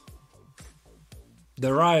can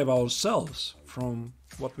derive ourselves from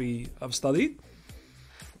what we have studied.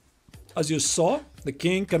 As you saw, the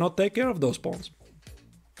king cannot take care of those pawns.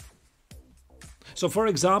 So for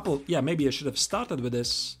example, yeah, maybe I should have started with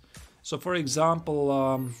this. So for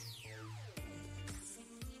example,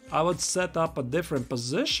 I would set up a different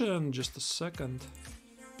position. Just a second.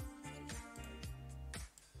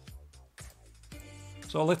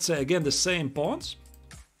 So let's say again the same pawns,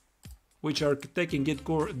 which are taking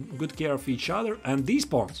good care of each other, and these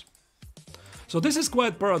pawns. So this is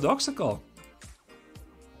quite paradoxical.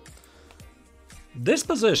 This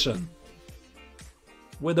position,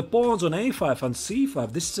 with the pawns on a5 and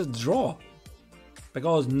c5, this is a draw.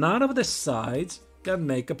 Because none of the sides can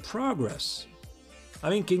make a progress. I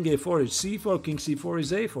mean, king a4 is c4, king c4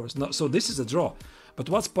 is a4. So this is a draw. But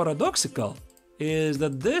what's paradoxical is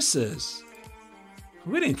that this is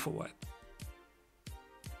winning for white.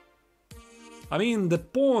 I mean, the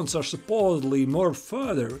pawns are supposedly more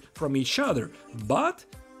further from each other, but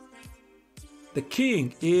the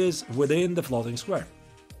king is within the floating square.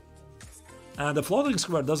 And the floating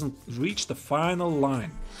square doesn't reach the final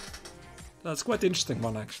line. That's quite interesting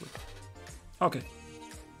one, actually. Okay.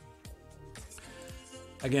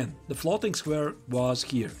 Again, the floating square was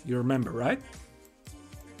here. You remember, right?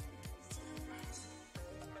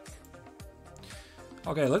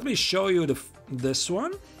 Okay, let me show you this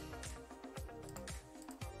one.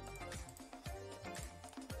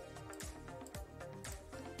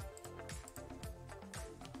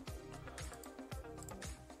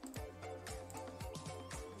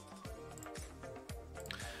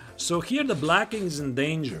 So here the black king is in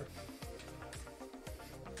danger.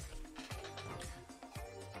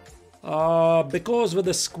 Because with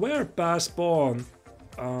the square pass pawn,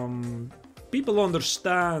 people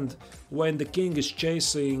understand when the king is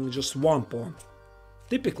chasing just one pawn.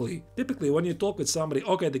 Typically, when you talk with somebody,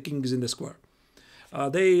 okay, the king is in the square.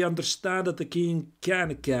 They understand that the king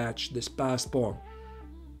can catch this passed pawn.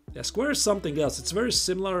 Yeah, square is something else. It's very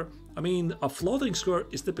similar. I mean, a floating square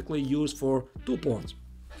is typically used for 2 pawns,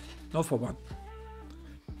 not for 1.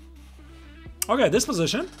 Okay, this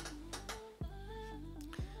position.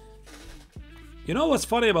 You know what's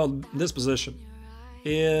funny about this position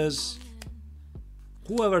is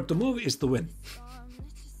whoever to move is to win.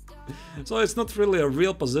 So it's not really a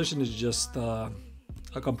real position, it's just a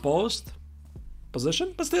composed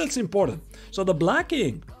position, but still it's important. So the black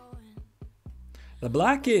king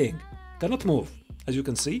cannot move, as you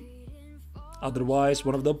can see. Otherwise,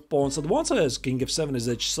 one of the pawns advances. King f7 is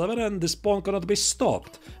h7, and this pawn cannot be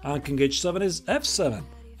stopped. And king h7 is f7,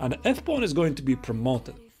 and the f pawn is going to be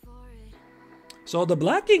promoted. So the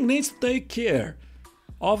black king needs to take care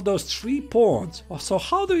of those 3 pawns. So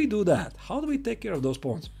how do we do that? How do we take care of those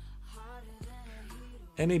pawns?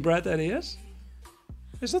 Any bright ideas?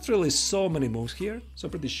 There's not really so many moves here, so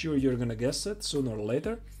pretty sure you're gonna guess it sooner or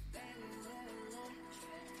later.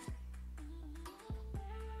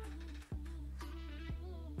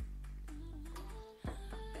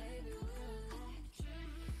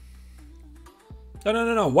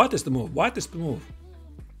 No. White is the move. White is the move.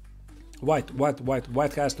 White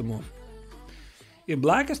has to move. If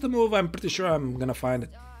black has to move, I'm pretty sure I'm gonna find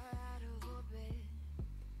it.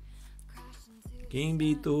 King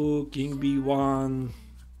b2, king b1.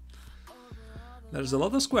 There's a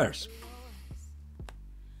lot of squares.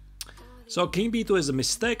 So king b2 is a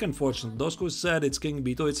mistake, unfortunately. Those who said it's king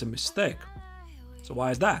b2, it's a mistake. So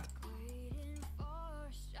why is that?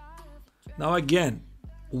 Now again,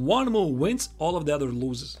 one move wins, all of the other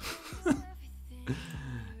loses.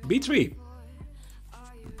 b3.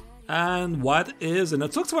 And white is in a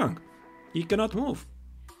zugzwang. He cannot move.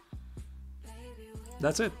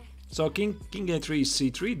 That's it. So king a3 is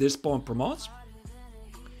c3, this pawn promotes.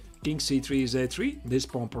 King c3 is a3, this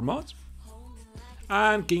pawn promotes.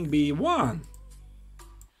 And king b1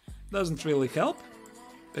 doesn't really help,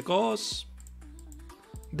 because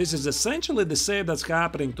this is essentially the same that's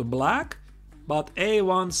happening to black, but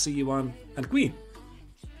a1, c1, and queen.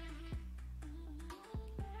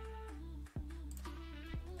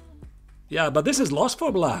 Yeah, but this is lost for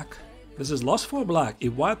black. This is lost for black.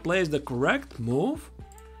 If white plays the correct move,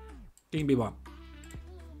 king b1.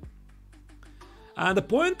 And the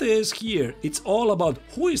point is here, it's all about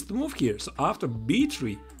who is to move here. So after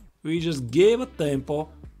b3, we just gave a tempo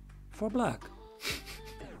for black.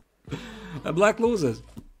 And black loses.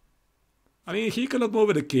 I mean, he cannot move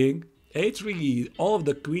with the king. a3, all of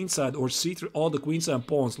the queenside, or c3, all the queenside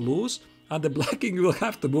pawns lose. And the black king will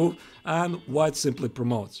have to move, and white simply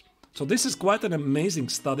promotes. So this is quite an amazing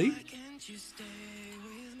study.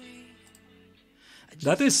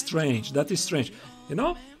 That is strange, that is strange. You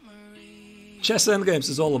know, chess endgames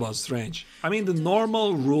is all about strange. I mean, the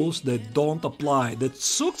normal rules, they don't apply. The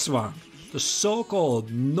zugzwang, the so-called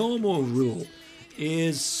no-move rule,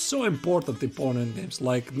 is so important in pawn endgames,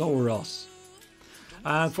 like nowhere else.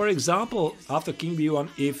 And for example, after king b1,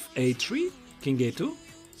 if a3, king a2,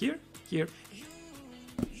 here.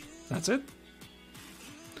 That's it.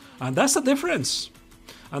 And that's the difference.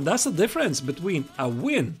 And that's the difference between a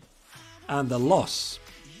win and a loss.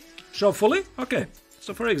 Show fully? Okay.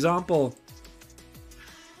 So for example,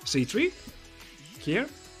 c3, here.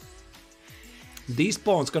 These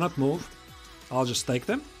pawns cannot move. I'll just take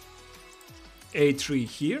them. a3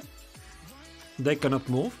 here. They cannot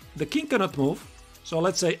move. The king cannot move. So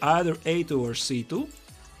let's say either a2 or c2.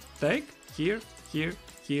 Take, here.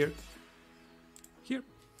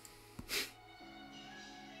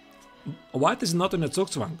 White is not in a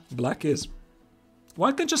zugzwang, black is.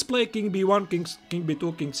 White can just play king b1, king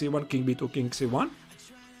b2, king c1, king b2, king c1.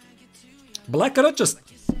 Black cannot just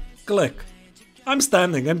click. I'm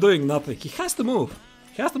standing, I'm doing nothing. He has to move.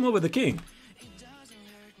 He has to move with the king.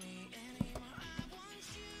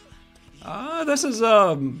 This is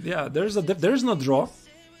yeah, there's no draw.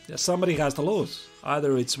 Yeah, somebody has to lose.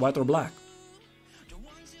 Either it's white or black.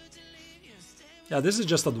 Yeah, this is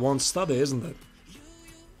just advanced study, isn't it?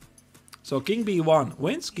 So king b1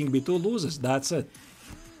 wins, king b2 loses, that's it.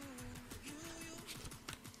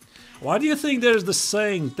 Why do you think there's the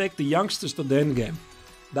saying, take the youngsters to the endgame?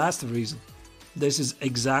 That's the reason. This is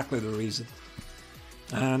exactly the reason.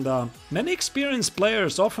 And many experienced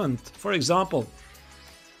players often, for example,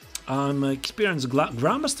 I'm an experienced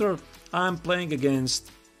grandmaster, I'm playing against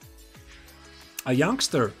a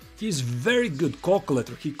youngster. He's very good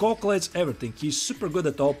calculator. He calculates everything. He's super good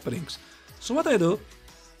at openings. So what I do,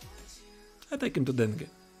 I take him to the endgame.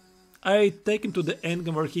 I take him to the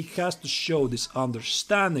endgame where he has to show this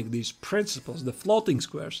understanding, these principles, the floating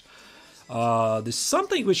squares. This is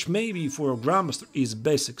something which maybe for a grandmaster is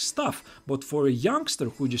basic stuff, but for a youngster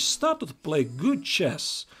who just started to play good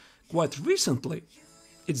chess quite recently,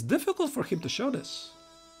 it's difficult for him to show this.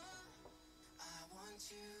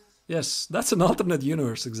 Yes, that's an alternate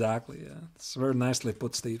universe, exactly. Yeah, it's very nicely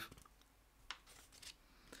put, Steve.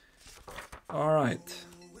 All right.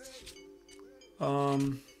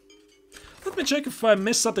 Let me check if I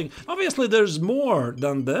missed something. Obviously, there's more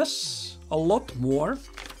than this. A lot more.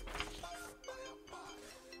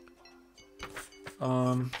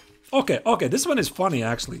 Okay, this one is funny,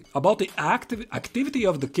 actually. About the activity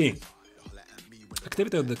of the king.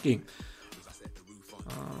 Activity of the king.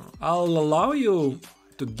 I'll allow you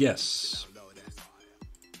to guess.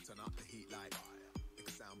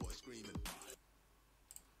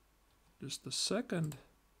 Just a second.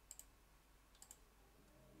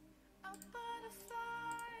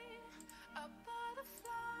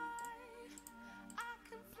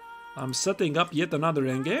 I'm setting up yet another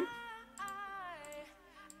endgame.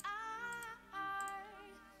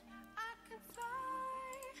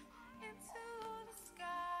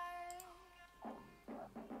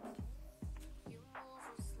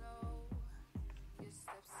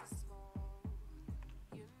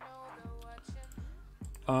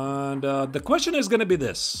 And the question is going to be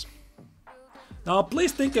this. Now,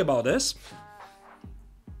 please think about this.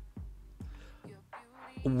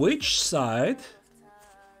 Which side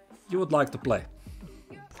you would like to play?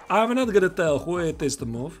 I'm not going to tell who it is to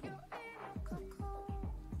move.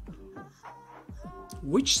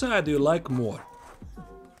 Which side do you like more?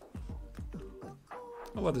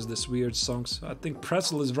 Oh, what is this weird songs? I think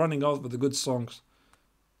Pretzel is running out with the good songs.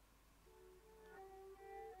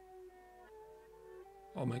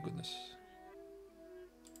 Oh my goodness.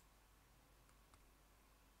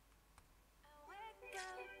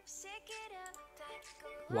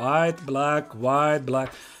 White, black, white,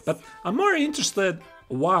 black. But I'm more interested,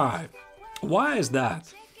 why? Why is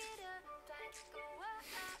that?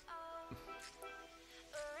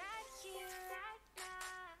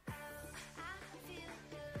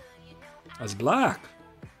 That's black.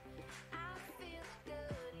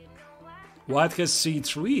 White has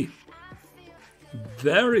C3.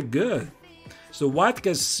 Very good. So white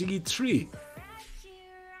has C3,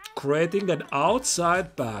 creating an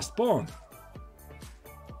outside passed pawn.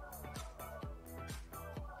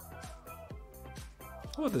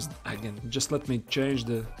 What is again? Just let me change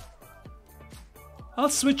the. I'll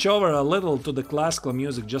switch over a little to the classical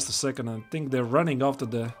music just a second. I think they're running off to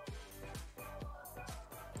the.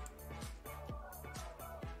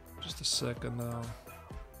 Just a second now.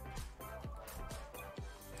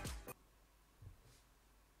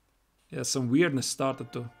 Yeah, some weirdness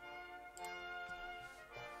started to.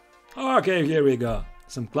 Okay, here we go.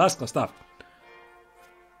 Some classical stuff.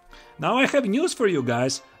 Now I have news for you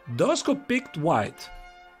guys. Those who picked white.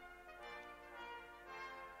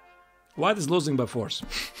 White is losing by force.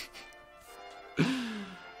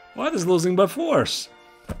 White is losing by force.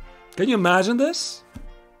 Can you imagine this?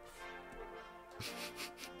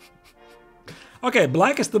 Okay,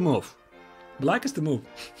 black is the move. Black is the move.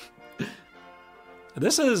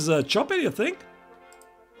 This is choppy, you think?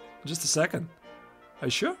 Just a second. Are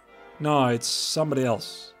you sure? No, it's somebody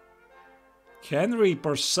else. Henry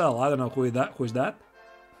Purcell. I don't know who is that.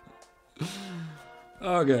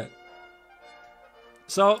 Okay.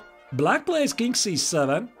 So, black plays king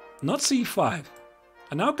c7, not c5.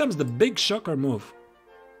 And now comes the big shocker move.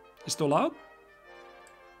 Is too loud?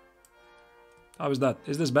 How is that?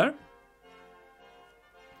 Is this better?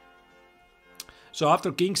 So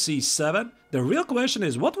after king c7, the real question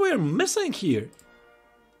is what we're missing here.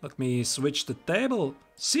 Let me switch the table.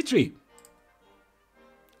 c3.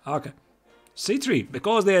 Okay. c3,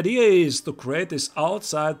 because the idea is to create this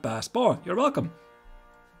outside passed pawn. You're welcome.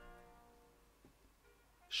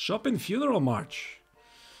 Chopin Funeral March.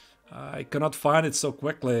 I cannot find it so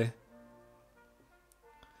quickly.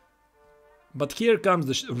 But here comes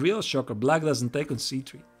the real shocker. Black doesn't take on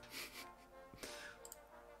c3.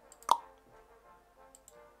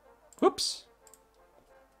 Whoops.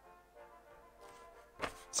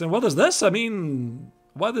 So what is this? I mean,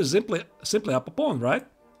 what is simply up a pawn, right?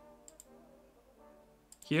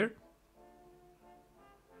 Here.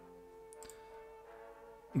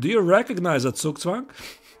 Do you recognize that Zugzwang?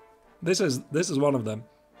 This is one of them.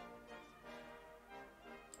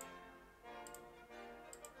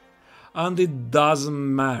 And it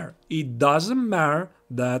doesn't matter. It doesn't matter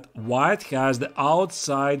that white has the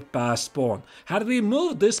outside passed pawn. Had we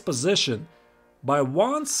moved this position by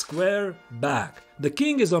 1 square back, the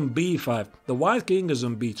king is on b5, the white king is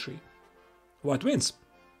on b3. White wins.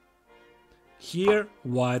 Here,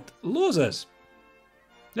 white loses.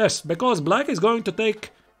 Yes, because black is going to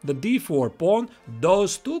take the d4 pawn.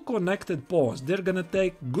 Those two connected pawns, they're gonna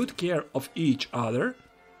take good care of each other.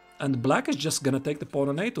 And black is just gonna take the pawn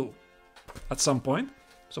on a2 at some point.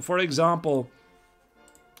 So for example,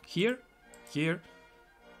 here, here,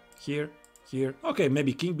 here, here. Okay,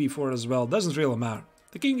 maybe king b4 as well. Doesn't really matter.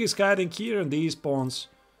 The king is hiding here and these pawns,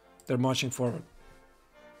 they're marching forward.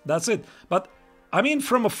 That's it. But I mean,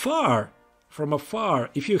 from afar,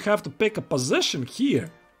 if you have to pick a position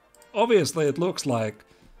here, obviously it looks like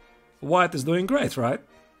white is doing great, right?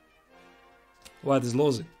 White is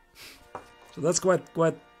losing. So that's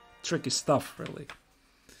quite tricky stuff, really.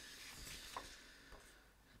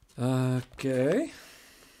 Okay.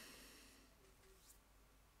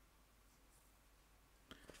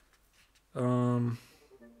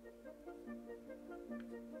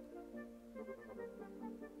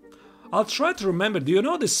 I'll try to remember. Do you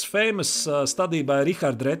know this famous study by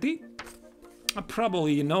Richard Reti?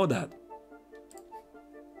 Probably you know that.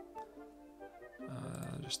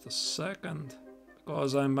 Just a second,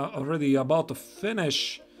 because I'm already about to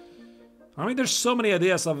finish. I mean, there's so many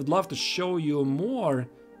ideas. I would love to show you more.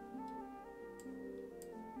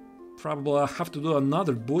 Probably I'll have to do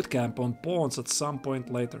another boot camp on pawns at some point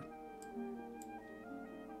later.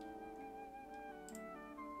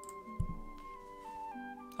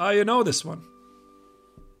 You know this one.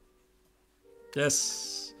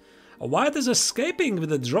 Yes. White is escaping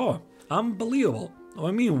with a draw. Unbelievable.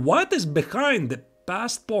 I mean, white is behind the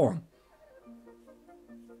passed pawn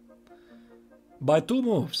by 2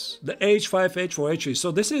 moves. The h5, h4, h3.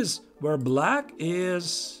 So this is where black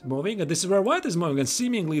is moving, and this is where white is moving, and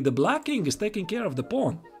seemingly the black king is taking care of the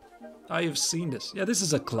pawn. I've seen this. Yeah, this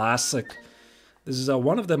is a classic. This is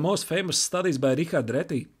one of the most famous studies by Richard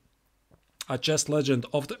Reti, a chess legend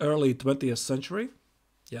of the early 20th century.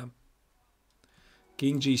 Yeah.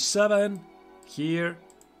 King g7, here.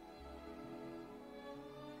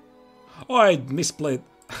 Oh, I misplayed.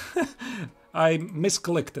 I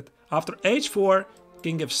misclicked it. After h4,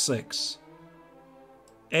 king f6.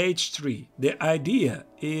 h3. The idea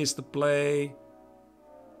is to play...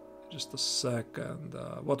 Just a second.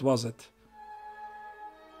 What was it?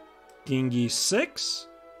 King e6.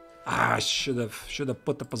 I should have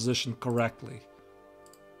put the position correctly.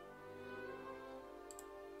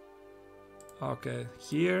 Okay,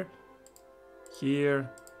 here, here,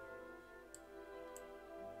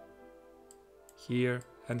 here,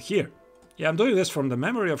 and here. Yeah, I'm doing this from the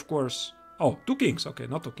memory, of course. Oh, 2 kings. Okay,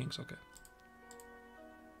 not 2 kings. Okay.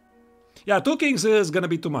 Yeah, 2 kings is gonna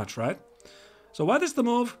be too much, right? So what is the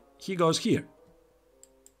move? He goes here.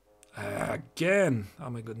 Again.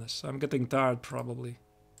 Oh my goodness. I'm getting tired, probably.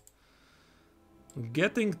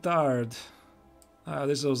 Getting tired.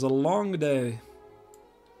 This was a long day.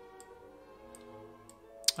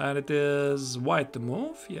 And it is white to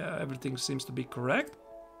move. Yeah, everything seems to be correct.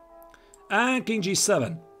 And king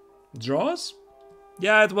g7. Draws?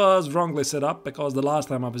 Yeah, it was wrongly set up, because the last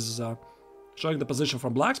time I was showing the position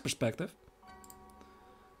from black's perspective.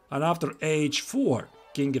 And after h4,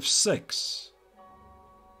 king f6.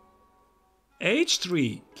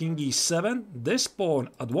 h3, king e7. This pawn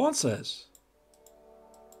advances.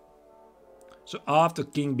 So after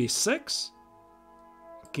king b6,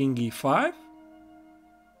 king e5.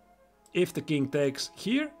 If the king takes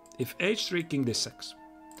here, if h3, king d6.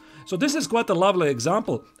 So this is quite a lovely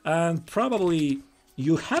example, and probably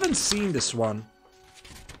you haven't seen this one.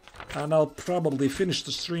 And I'll probably finish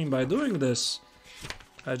the stream by doing this.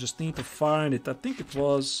 I just need to find it. I think it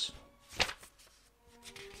was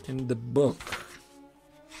in the book.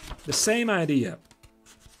 The same idea.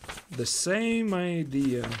 The same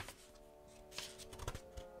idea.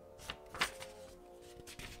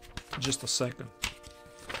 Just a second.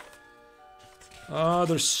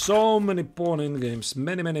 There's so many pawn endgames.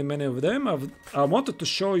 Many of them. I wanted to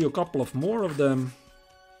show you a couple of more of them.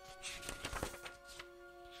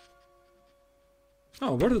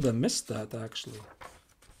 Oh, where did I miss that, actually?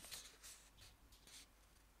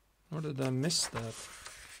 Where did I miss that?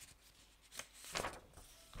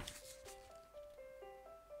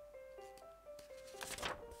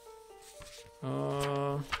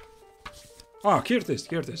 Here it is,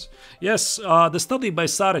 here it is. Yes, the study by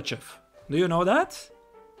Sarychev. Do you know that?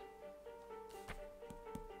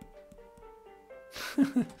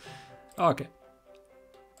 Okay.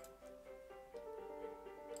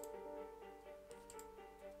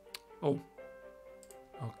 Oh.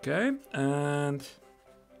 Okay, and...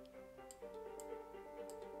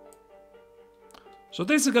 So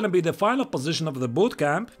this is gonna be the final position of the boot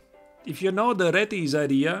camp. If you know the Reti's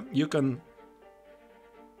idea, you can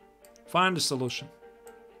find a solution.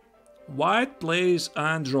 White plays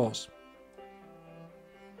and draws.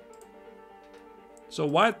 So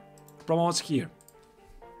white promotes here.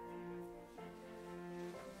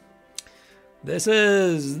 This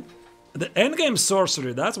is the endgame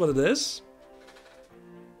sorcery, that's what it is.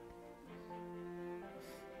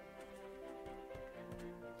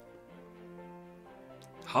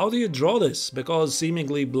 How do you draw this? Because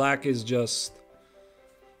seemingly black is just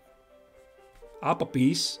up a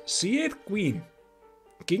piece. C8 queen.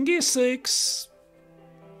 King e6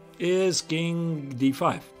 is king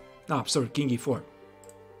d5. No, sorry, king e4.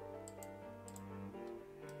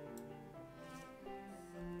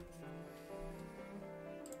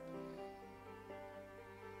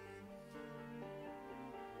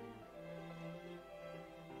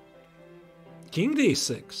 King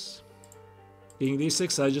d6. King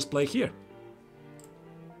d6, I just play here.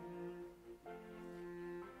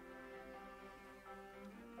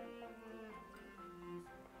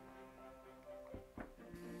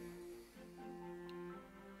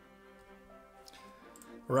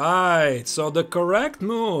 Right, so the correct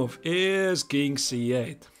move is king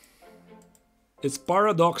c8. It's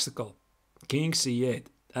paradoxical. King c8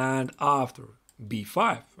 and after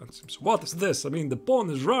b5. What is this? I mean, the pawn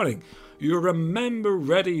is running. You remember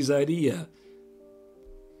Reti's idea.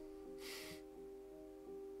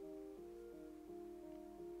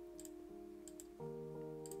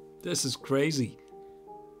 This is crazy.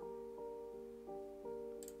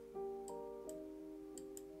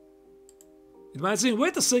 It might seem,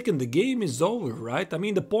 wait a second, the game is over, right? I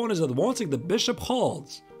mean, the pawn is advancing, the bishop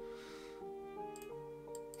holds.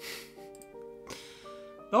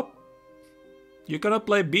 Nope. You cannot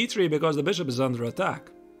play b3 because the bishop is under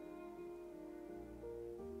attack.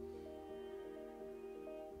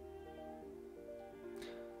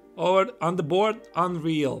 Or on the board,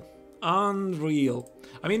 unreal. Unreal.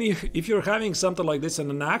 I mean, if you're having something like this in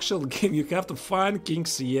an actual game, you have to find king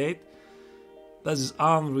c8. That is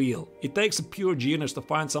unreal. It takes a pure genius to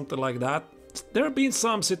find something like that. There have been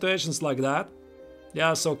some situations like that.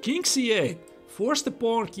 Yeah, so king c8. Force the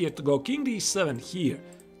pawn here to go king d7 here.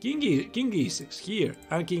 King e6 here.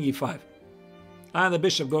 And king e5. And the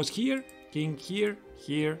bishop goes here. King here.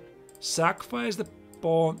 Here. Sacrifice the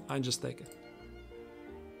pawn and just take it.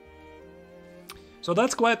 So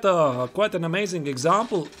that's quite an amazing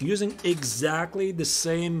example using exactly the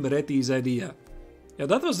same Reti's idea. Yeah,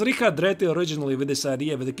 that was Richard Reti originally with this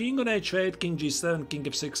idea, with the king on h8, king g7, king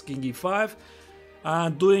f6, king e5,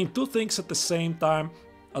 and doing two things at the same time,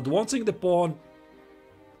 advancing the pawn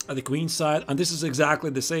at the queen side, and this is exactly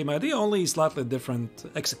the same idea, only slightly different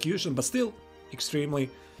execution, but still extremely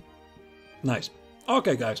nice.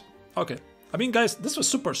 Okay, guys. Okay. I mean, guys, this was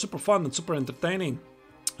super fun and super entertaining,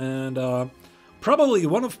 and probably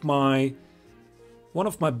one of my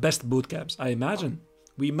best boot camps, I imagine.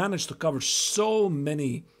 We managed to cover so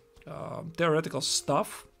many theoretical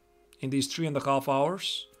stuff in these 3.5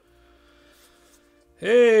 hours.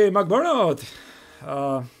 Hey, McBurnout!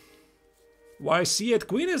 Why c8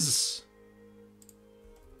 queen is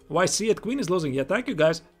losing? Yeah, thank you,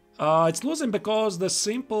 guys. It's losing because the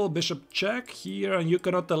simple bishop check here, and you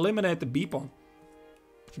cannot eliminate the b pawn.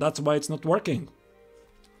 That's why it's not working.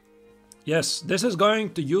 Yes, this is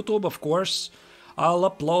going to YouTube, of course. I'll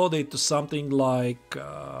upload it to something like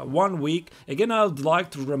 1 week. Again, I'd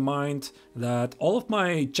like to remind that all of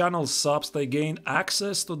my channel subs, they gain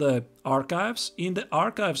access to the archives. In the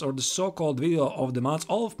archives, or the so-called video of the month,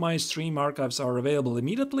 all of my stream archives are available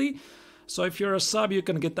immediately. So if you're a sub, you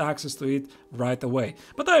can get access to it right away.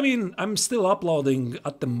 But I mean, I'm still uploading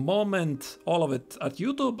at the moment all of it at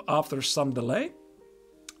YouTube after some delay.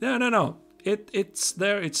 Yeah, no. It's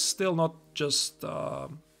there. It's still not just...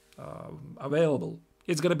 available.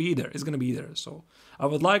 It's gonna be there. It's gonna be there. So I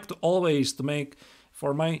would like to always to make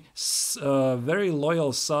for my very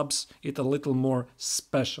loyal subs it a little more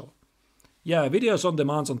special. Yeah, videos on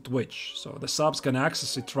demand on Twitch, so the subs can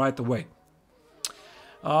access it right away.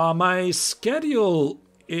 My schedule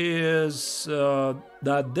is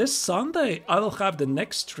that this Sunday I will have the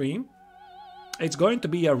next stream. It's going to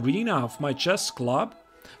be arena of my chess club.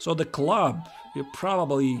 So the club, you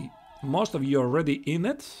probably most of you are already in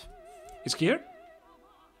it. It's here.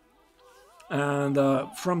 And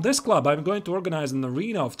from this club, I'm going to organize an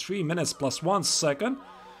arena of 3 minutes plus 1 second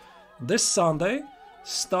this Sunday,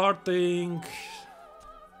 starting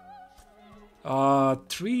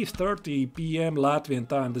 3:30 p.m. Latvian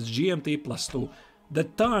time. That's GMT plus 2. The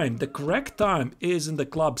time, the correct time is in the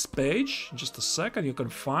club's page. Just a second, you can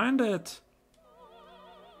find it.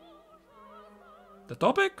 The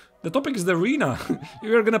topic? The topic is the arena.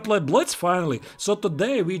 We're gonna play Blitz finally. So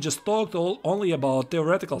today we just talked only about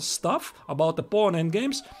theoretical stuff, about the pawn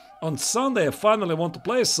endgames. On Sunday I finally want to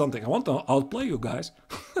play something. I want to outplay you guys.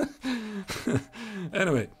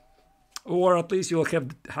 Anyway, or at least you'll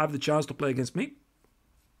have the chance to play against me.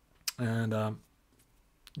 And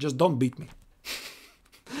just don't beat me.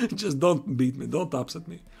 Just don't beat me, don't upset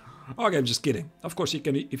me. Okay, I'm just kidding. Of course you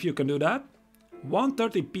can, if you can do that.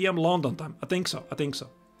 1:30 p.m. London time. I think so.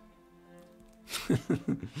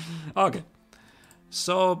 Okay.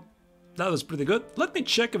 So that was pretty good. Let me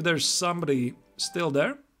check if there's somebody still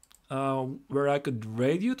there where I could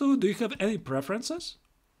raid you to. Do you have any preferences?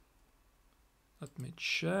 Let me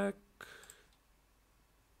check.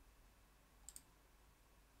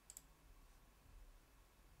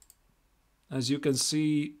 As you can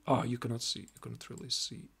see, you cannot see. You cannot really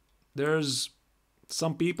see. There's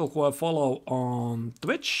some people who I follow on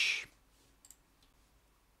Twitch.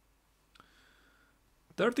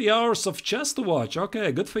 30 hours of chess to watch.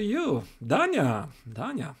 Okay, good for you. Danya.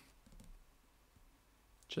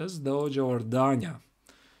 Chess Dojo or Danya.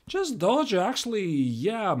 Chess Dojo, actually,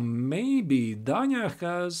 yeah, maybe. Danya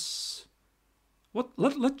has... What?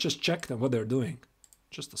 Let's just check them, what they're doing.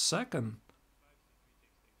 Just a second.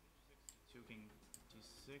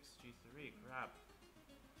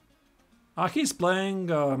 He's playing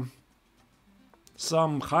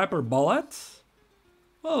some hyperballad.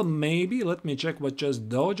 Well, maybe. Let me check what Chess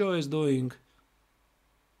Dojo is doing.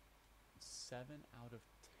 7 out of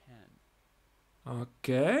 10.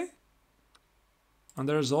 Okay. And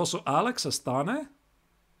there's also Alex Astane.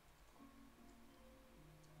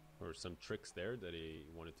 Or some tricks there that he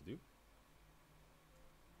wanted to do.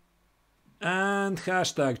 And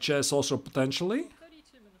hashtag chess also potentially.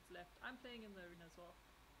 32 minutes left. I'm playing in the arena as well.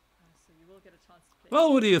 So you will get a chance to play.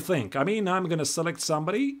 Well, what do you think? I mean, I'm gonna select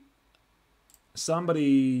somebody. Somebody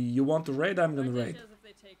you want to raid, I'm gonna raid. If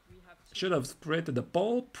they take, we have to. Should have created a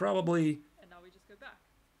poll, probably. And now we just go back.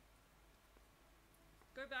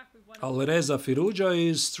 Go back with one. Alireza Firuja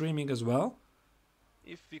is streaming as well.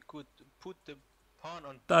 If we could put the pawn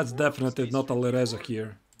on. That's definitely not Alireza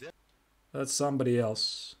here. That's somebody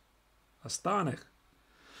else. Astanek.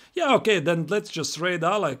 Yeah, okay, then let's just raid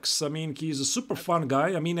Alex. I mean, he's a super fun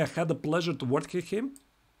guy. I mean, I had the pleasure to work with him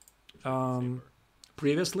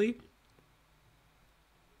previously.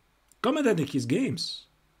 Commenting his games.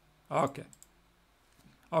 Okay.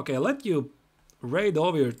 Okay, I'll let you raid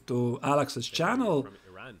over to Alex's channel. From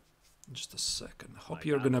Iran. Just a second. Hope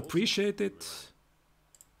you're gonna appreciate it.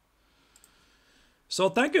 So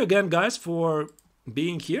thank you again, guys, for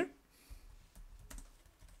being here.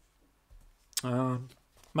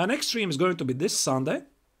 My next stream is going to be this Sunday.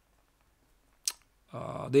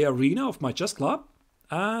 The arena of my chess club.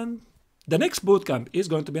 And the next bootcamp is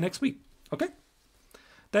going to be next week. Okay?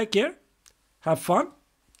 Take care. Have fun.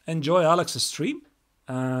 Enjoy Alex's stream.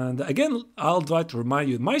 And again, I'll try to remind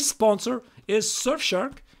you, my sponsor is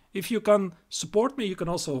Surfshark. If you can support me, you can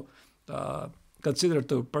also consider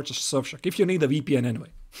to purchase Surfshark. If you need a VPN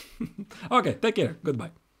anyway. Okay, take care.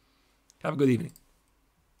 Goodbye. Have a good evening.